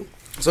wake you.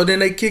 So then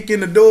they kick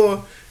in the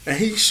door and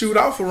he shoot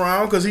off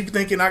around because he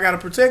thinking I got to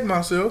protect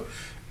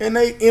myself. And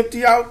they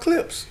empty out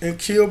clips and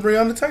kill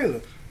Breonna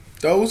Taylor.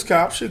 Those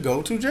cops should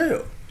go to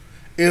jail.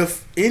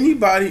 If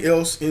anybody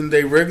else in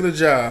their regular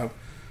job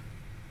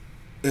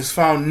is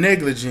found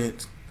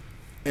negligent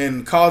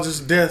and causes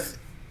death,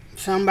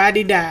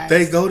 somebody dies.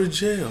 They go to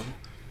jail.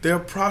 They're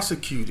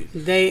prosecuted.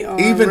 They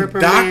are even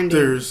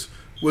doctors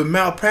with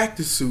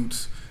malpractice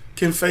suits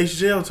can face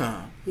jail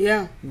time.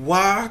 Yeah.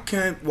 Why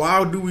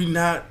do we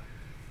not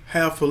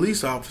have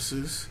police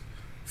officers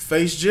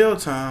face jail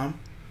time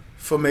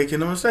for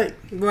making a mistake?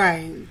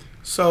 Right.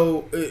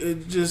 So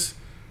it's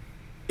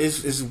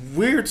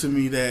weird to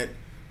me that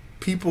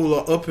people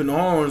are up in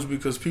arms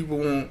because people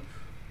want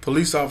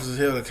police officers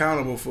held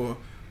accountable for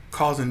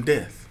causing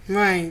death.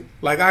 Right.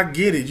 Like I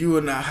get it, you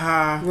in a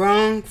high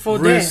wrongful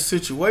risk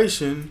death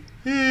situation,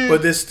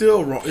 but they're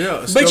still wrong.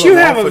 Yeah, but you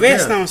have a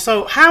vest on,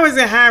 so how is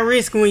it high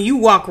risk when you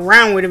walk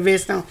around with a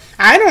vest on?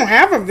 I don't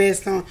have a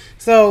vest on,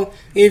 so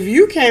if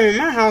you came in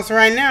my house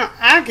right now,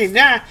 I could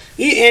die.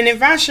 And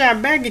if I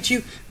shot back at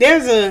you,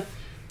 there's a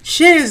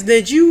chance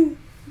that you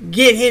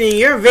get hit in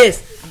your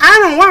vest. I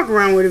don't walk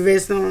around with a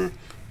vest on.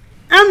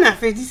 I'm not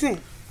 50 Cent.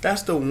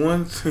 That's the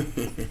one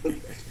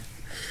thing.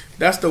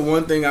 That's the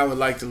one thing I would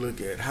like to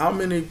look at. How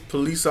many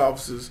police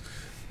officers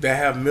that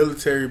have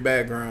military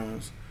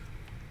backgrounds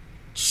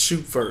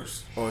shoot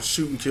first or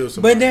shoot and kill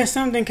somebody? But there's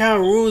something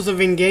called rules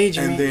of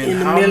engagement in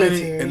the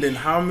military. And then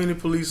how many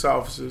police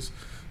officers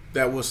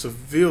that were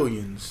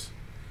civilians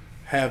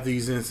have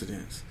these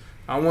incidents.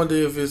 I wonder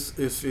if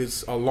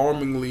it's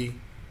alarmingly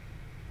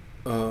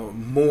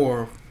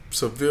more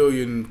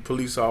civilian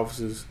police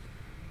officers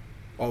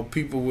or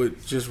people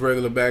with just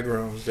regular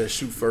backgrounds that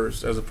shoot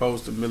first as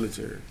opposed to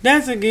military.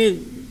 That's a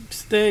good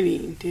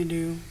study to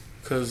do.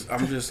 Because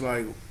I'm just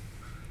like,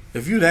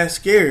 if you that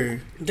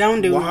scary,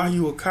 don't do why it. are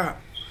you a cop?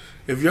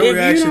 If your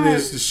reaction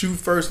is to shoot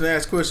first and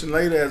ask questions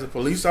later as a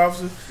police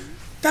officer,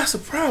 that's a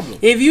problem.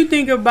 If you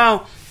think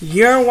about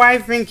your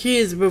wife and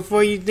kids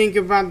before you think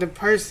about the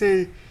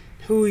person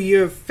who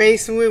you're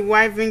facing with,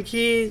 wife and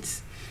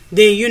kids,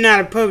 then you're not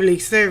a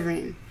public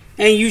servant.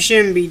 And you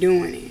shouldn't be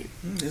doing it.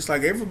 It's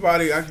like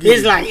everybody.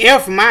 It's like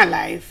F my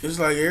life. It's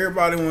like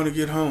everybody want to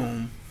get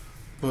home,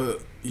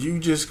 but you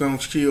just gonna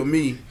kill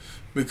me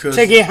because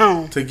to get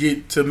home,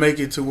 to make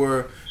it to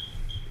where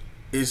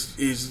it's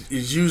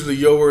usually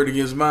your word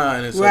against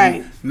mine, and so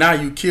right. Now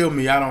you kill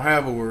me. I don't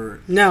have a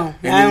word. No,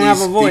 and I don't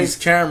have a voice.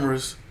 These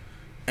cameras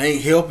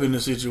ain't helping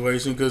the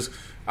situation because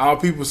all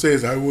people say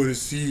is I want to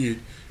see it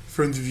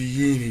from the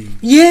beginning.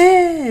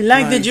 Yeah,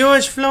 like the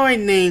George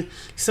Floyd thing.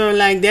 So,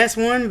 like, that's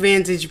one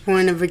vantage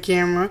point of a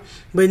camera,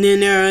 but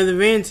then there are other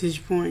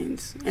vantage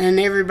points, and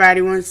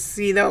everybody wants to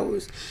see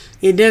those.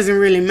 It doesn't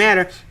really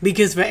matter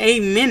because for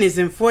 8 minutes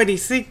and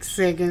 46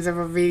 seconds of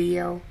a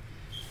video,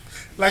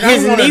 like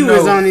his knee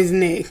was on his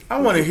neck. I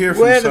want to hear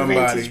from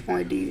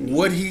somebody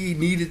what he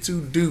needed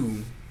to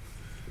do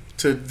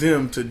to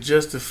them to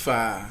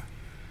justify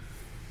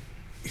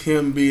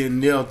him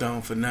being knelt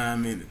on for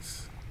 9 minutes.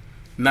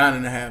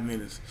 9.5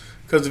 minutes.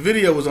 Because the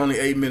video was only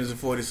 8 minutes and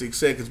 46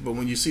 seconds, but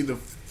when you see the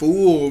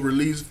full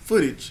release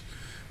footage,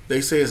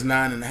 they say it's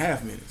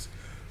 9.5 minutes.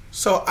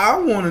 So I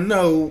want to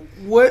know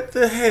what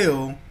the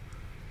hell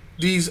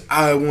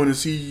I want to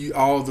see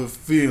all the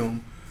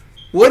film.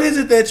 What is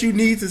it that you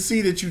need to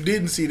see that you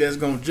didn't see that's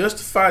going to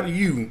justify to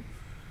you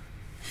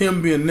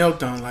him being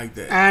knelt on like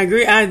that? I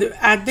agree. I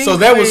think so.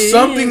 That was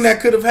something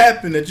that could have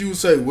happened that you would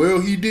say, well,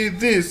 he did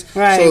this,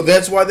 right. So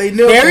that's why they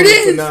knelt on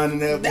it for 9.5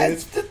 minutes.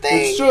 That's the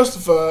thing. It's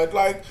justified.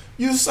 Like,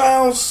 you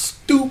sound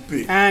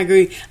stupid. I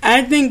agree.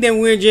 I think that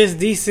we're just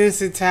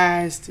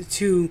desensitized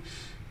to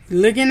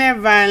looking at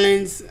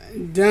violence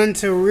done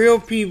to real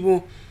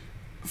people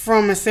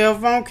from a cell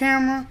phone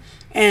camera,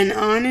 and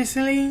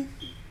honestly,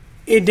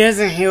 it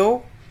doesn't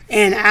help.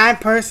 And I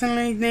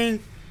personally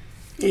think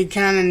it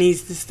kind of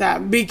needs to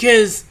stop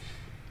because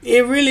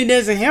it really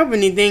doesn't help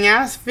anything.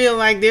 I feel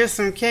like there's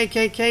some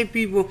KKK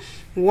people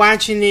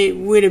watching it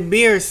with a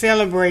beer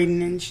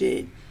celebrating and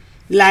shit.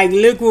 Like,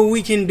 look what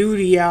we can do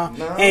to y'all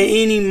at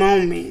any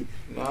moment.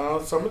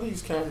 No, some of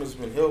these cameras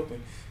been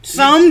helping.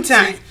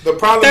 Sometimes. The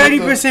problem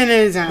 30%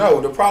 of the time.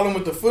 No, the problem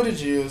with the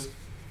footage is,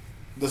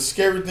 the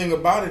scary thing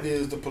about it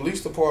is the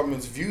police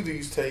departments view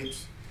these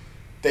tapes,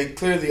 they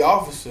clear the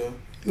officer.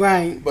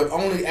 Right. But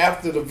only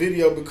after the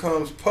video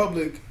becomes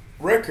public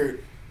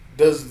record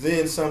does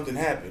then something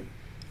happen.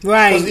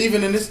 Right. Because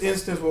even in this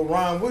instance with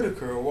Ron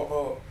Whitaker,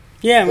 Ron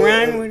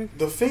Whitaker,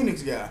 the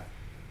Phoenix guy,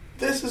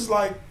 this is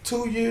like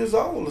 2 years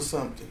old or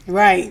something.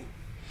 Right.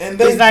 And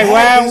it's like,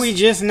 why are we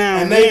just now?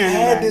 And they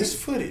had this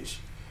footage,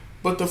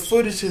 but the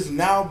footage has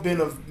now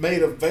been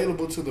made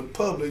available to the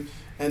public,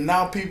 and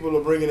now people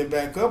are bringing it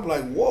back up.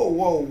 Like,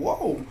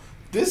 whoa!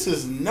 This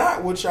is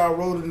not what y'all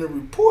wrote in the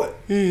report.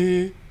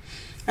 Mm-hmm.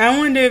 I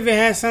wonder if it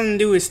has something to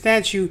do with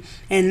statute,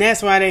 and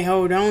that's why they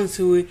hold on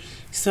to it,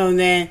 so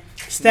that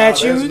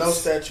statutes... No, there's no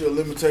statute of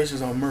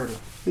limitations on murder.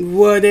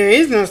 Well, there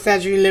is no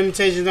statute of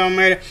limitations on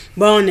murder,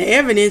 but on the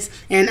evidence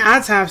and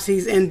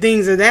autopsies and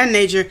things of that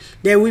nature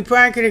that we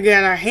probably could have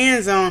got our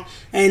hands on,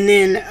 and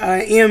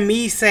then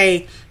ME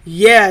say,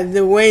 yeah,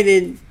 the way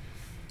that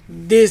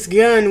this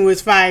gun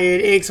was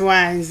fired, X,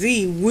 Y, and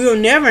Z, we'll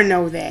never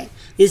know that.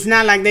 It's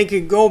not like they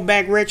could go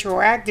back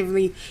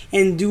retroactively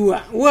and do...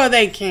 Well,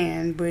 they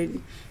can, but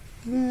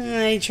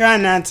they try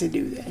not to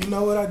do that. You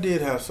know what? I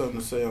did have something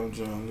to say on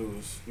John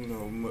Lewis. You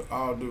know,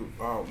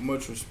 all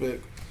much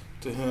respect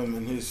to him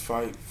and his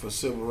fight for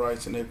civil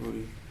rights and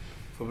equity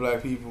for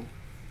black people.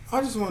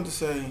 I just wanted to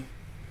say,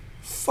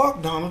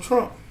 fuck Donald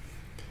Trump.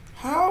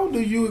 How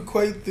do you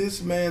equate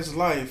this man's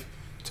life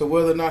to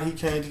whether or not he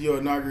came to your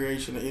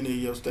inauguration or any of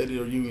your State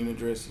of the Union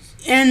addresses?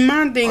 And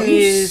my thing Are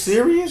you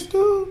serious,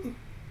 dude?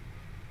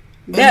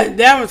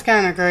 That was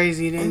kind of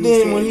crazy. And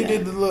then when he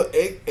did the little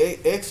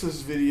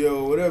Exodus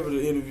video, whatever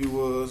the interview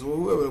was, or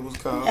whoever it was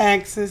called,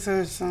 Axis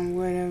or some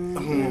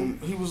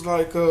whatever. He was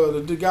like,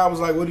 the guy was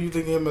like, "What do you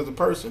think of him as a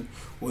person?"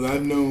 Well,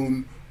 I've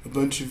known a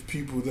bunch of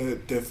people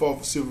that fought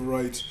for civil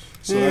rights,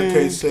 so I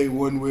can't say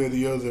one way or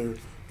the other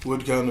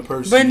what kind of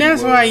person. But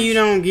that's why you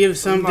don't give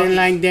something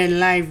like that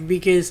life,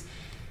 because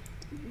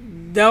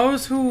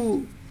those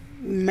who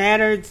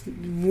mattered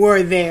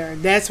were there.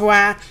 That's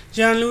why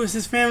John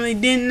Lewis's family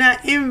did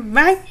not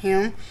invite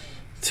him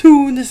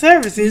to the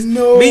services.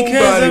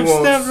 Because of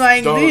stuff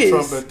like Donald this.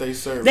 Trump at their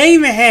service. They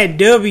even had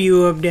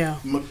W up there.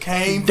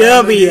 McCain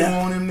didn't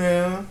want him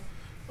there.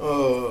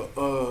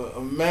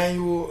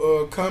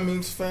 Emmanuel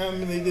Cummings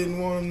family, they didn't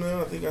want him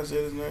there. I think I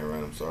said his name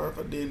right. I'm sorry if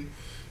I didn't.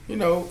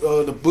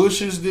 The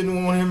Bushes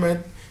didn't want him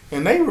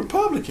and they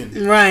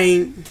Republican.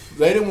 Right.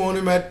 They didn't want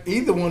him at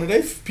either one of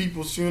their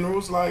people's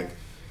funerals. Like,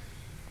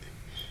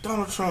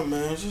 Donald Trump,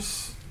 man,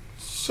 just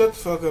shut the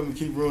fuck up and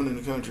keep ruining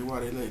the country while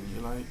they letting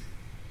you. Like,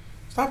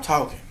 stop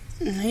talking.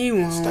 He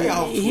won't. Stay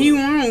off Twitter. He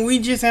won't. We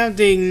just have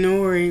to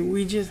ignore it.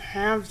 We just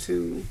have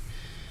to.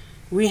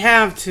 We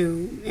have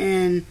to.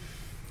 And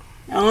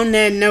on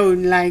that note,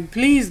 like,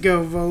 please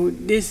go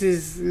vote. This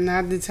is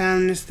not the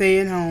time to stay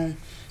at home.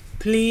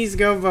 Please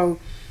go vote.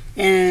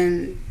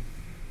 And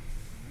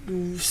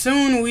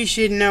soon we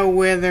should know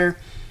whether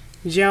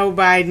Joe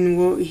Biden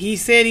will. He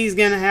said he's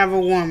going to have a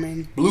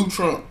woman. Blue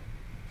Trump.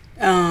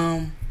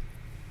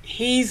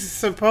 He's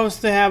supposed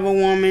to have a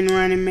woman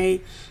running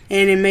mate.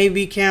 And it may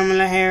be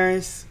Kamala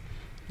Harris.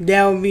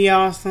 That would be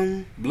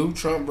awesome. Blue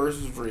Trump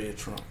versus red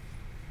Trump.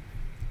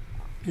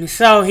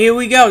 So here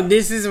we go.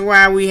 This is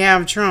why we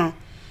have Trump.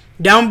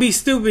 Don't be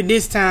stupid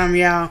this time,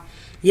 y'all.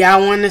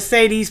 Y'all want to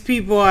say these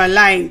people are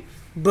alike,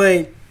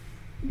 but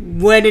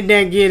where did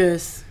that get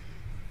us?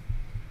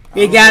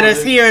 It got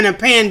us here in a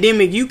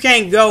pandemic. You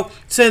can't go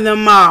to the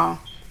mall.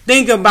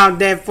 Think about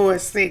that for a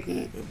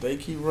second. If they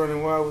keep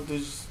running wild with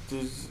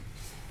this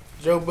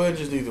Joe Budden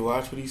just need to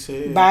watch what he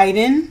said.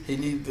 Biden? He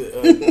need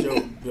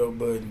to Joe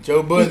Budden.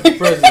 Joe Budden's the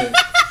president.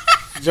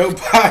 Joe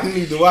Biden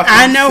need to watch what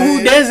I know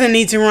who doesn't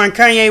need to run,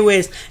 Kanye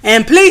West.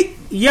 And please,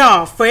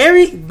 y'all, for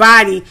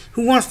everybody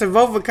who wants to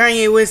vote for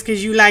Kanye West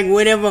because you like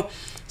whatever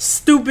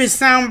stupid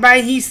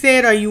soundbite he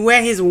said or you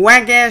wear his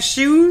whack ass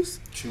shoes.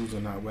 Shoes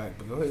are not whack,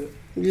 but go ahead.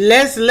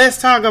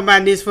 Let's talk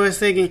about this for a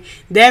second.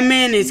 That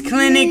man is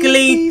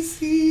clinically,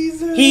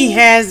 he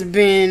has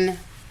been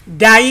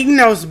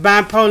diagnosed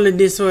bipolar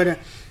disorder.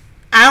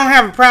 I don't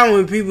have a problem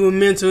with people with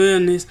mental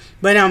illness,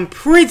 but I'm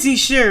pretty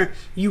sure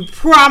you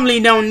probably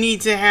don't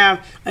need to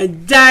have a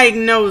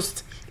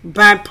diagnosed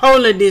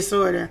bipolar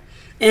disorder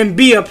and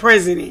be a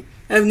president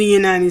of the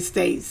United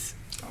States.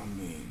 I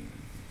mean,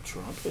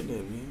 Trump in there,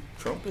 man.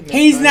 Trump in there.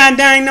 He's not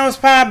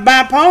diagnosed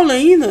bipolar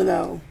either,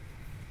 though.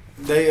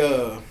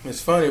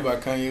 It's funny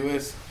about Kanye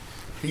West.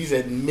 He's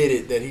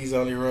admitted that he's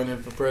only running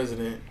for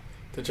president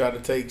to try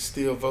to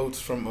steal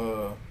votes from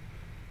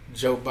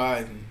Joe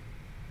Biden.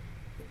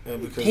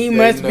 Because he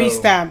must be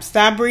stopped.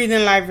 Stop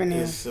breathing life in him.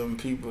 There's some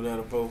people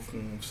that'll vote for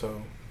him,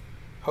 so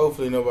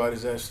hopefully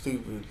nobody's that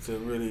stupid to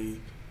really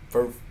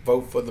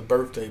vote for the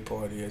birthday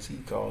party, as he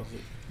calls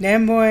it.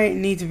 That boy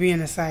needs to be in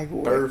a psych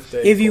ward.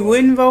 Birthday if you party.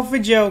 wouldn't vote for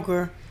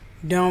Joker,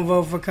 don't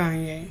vote for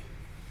Kanye.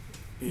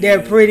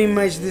 They're pretty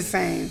much the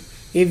same.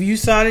 If you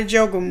saw the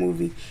Joker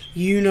movie,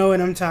 you know what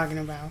I'm talking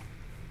about.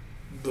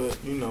 But,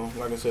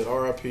 like I said,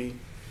 R.I.P.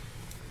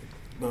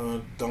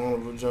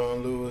 Donald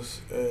John Lewis,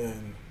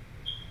 and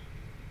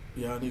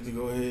y'all need to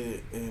go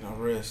ahead and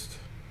arrest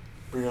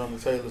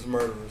Breonna Taylor's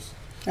murderers.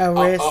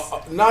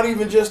 Arrest? Not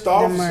even just the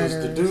officers.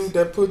 The dude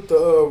that put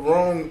the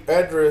wrong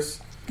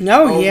address on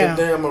the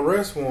damn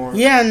arrest warrant.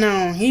 Yeah,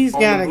 no, he's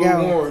got to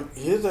go. Warrant,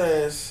 his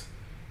ass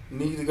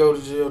need to go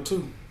to jail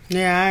too.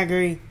 Yeah, I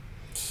agree.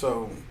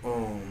 So,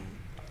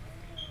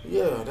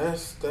 yeah,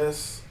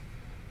 that's.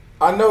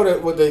 I know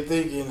that what they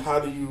thinking. How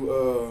do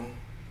you?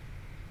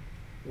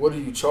 What do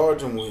you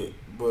charge them with?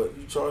 But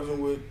you charge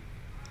them with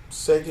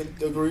second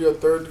degree or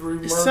third degree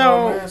murder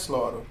or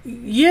manslaughter.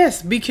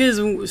 Yes, because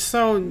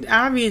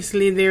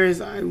obviously there's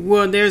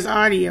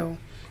audio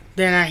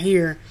that I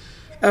hear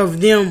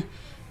of them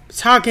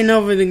talking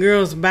over the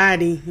girl's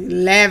body,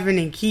 laughing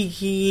and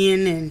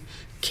kikiing and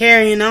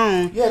carrying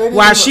on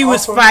while she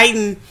was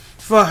fighting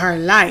for her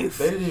life.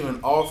 They didn't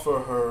even offer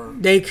her.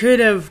 They could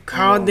have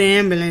called the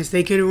ambulance.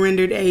 They could have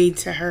rendered aid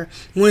to her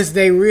once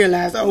they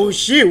realized, oh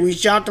shit, we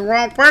shot the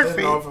wrong person.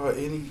 They didn't offer her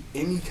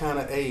any kind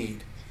of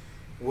aid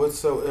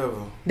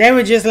whatsoever. They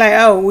were just like,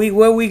 oh,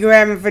 what we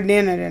grabbing for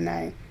dinner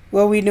tonight?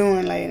 What we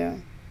doing later?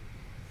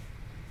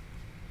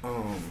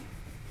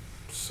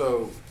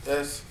 So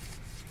that's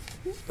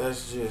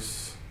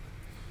just,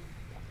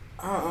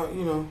 I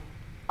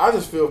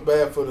just feel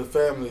bad for the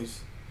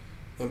families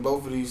in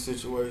both of these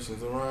situations,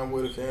 the Ryan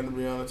Whitaker and the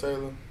Breonna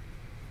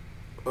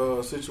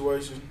Taylor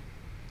situation,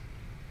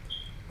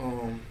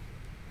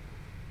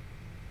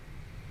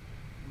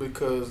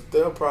 because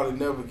they'll probably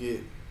never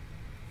get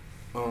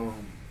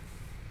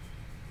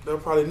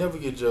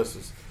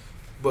justice.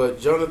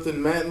 But Jonathan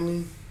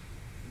Mattingly,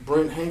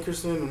 Brent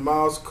Hankerson, and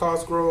Miles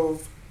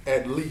Cosgrove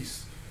at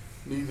least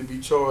need to be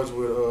charged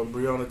with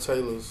Breonna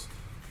Taylor's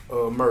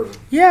murder.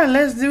 Yeah,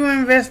 let's do an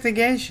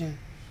investigation.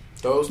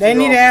 They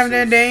need to have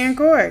their day in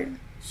court.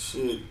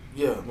 Shit,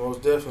 yeah,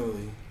 most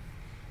definitely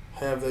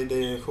have their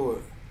day in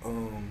court.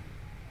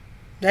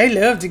 They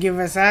love to give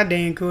us our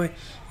day in court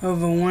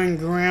over 1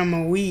 gram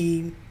of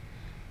weed.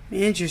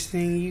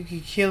 Interesting, you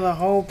could kill a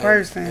whole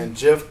person. And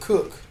Jeff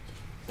Cook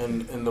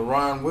and the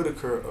Ryan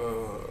Whitaker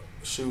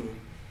shooting,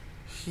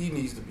 he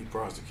needs to be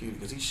prosecuted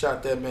because he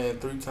shot that man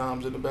 3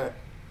 times in the back.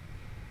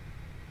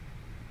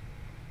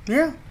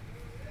 Yeah.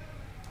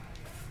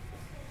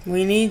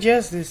 We need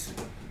justice.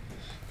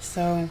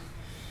 So,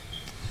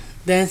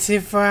 that's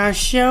it for our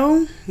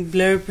show.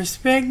 Blurred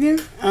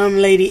Perspective. I'm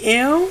Lady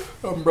L.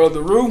 I'm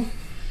Brother Rue.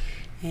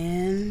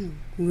 And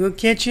we'll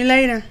catch you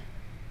later.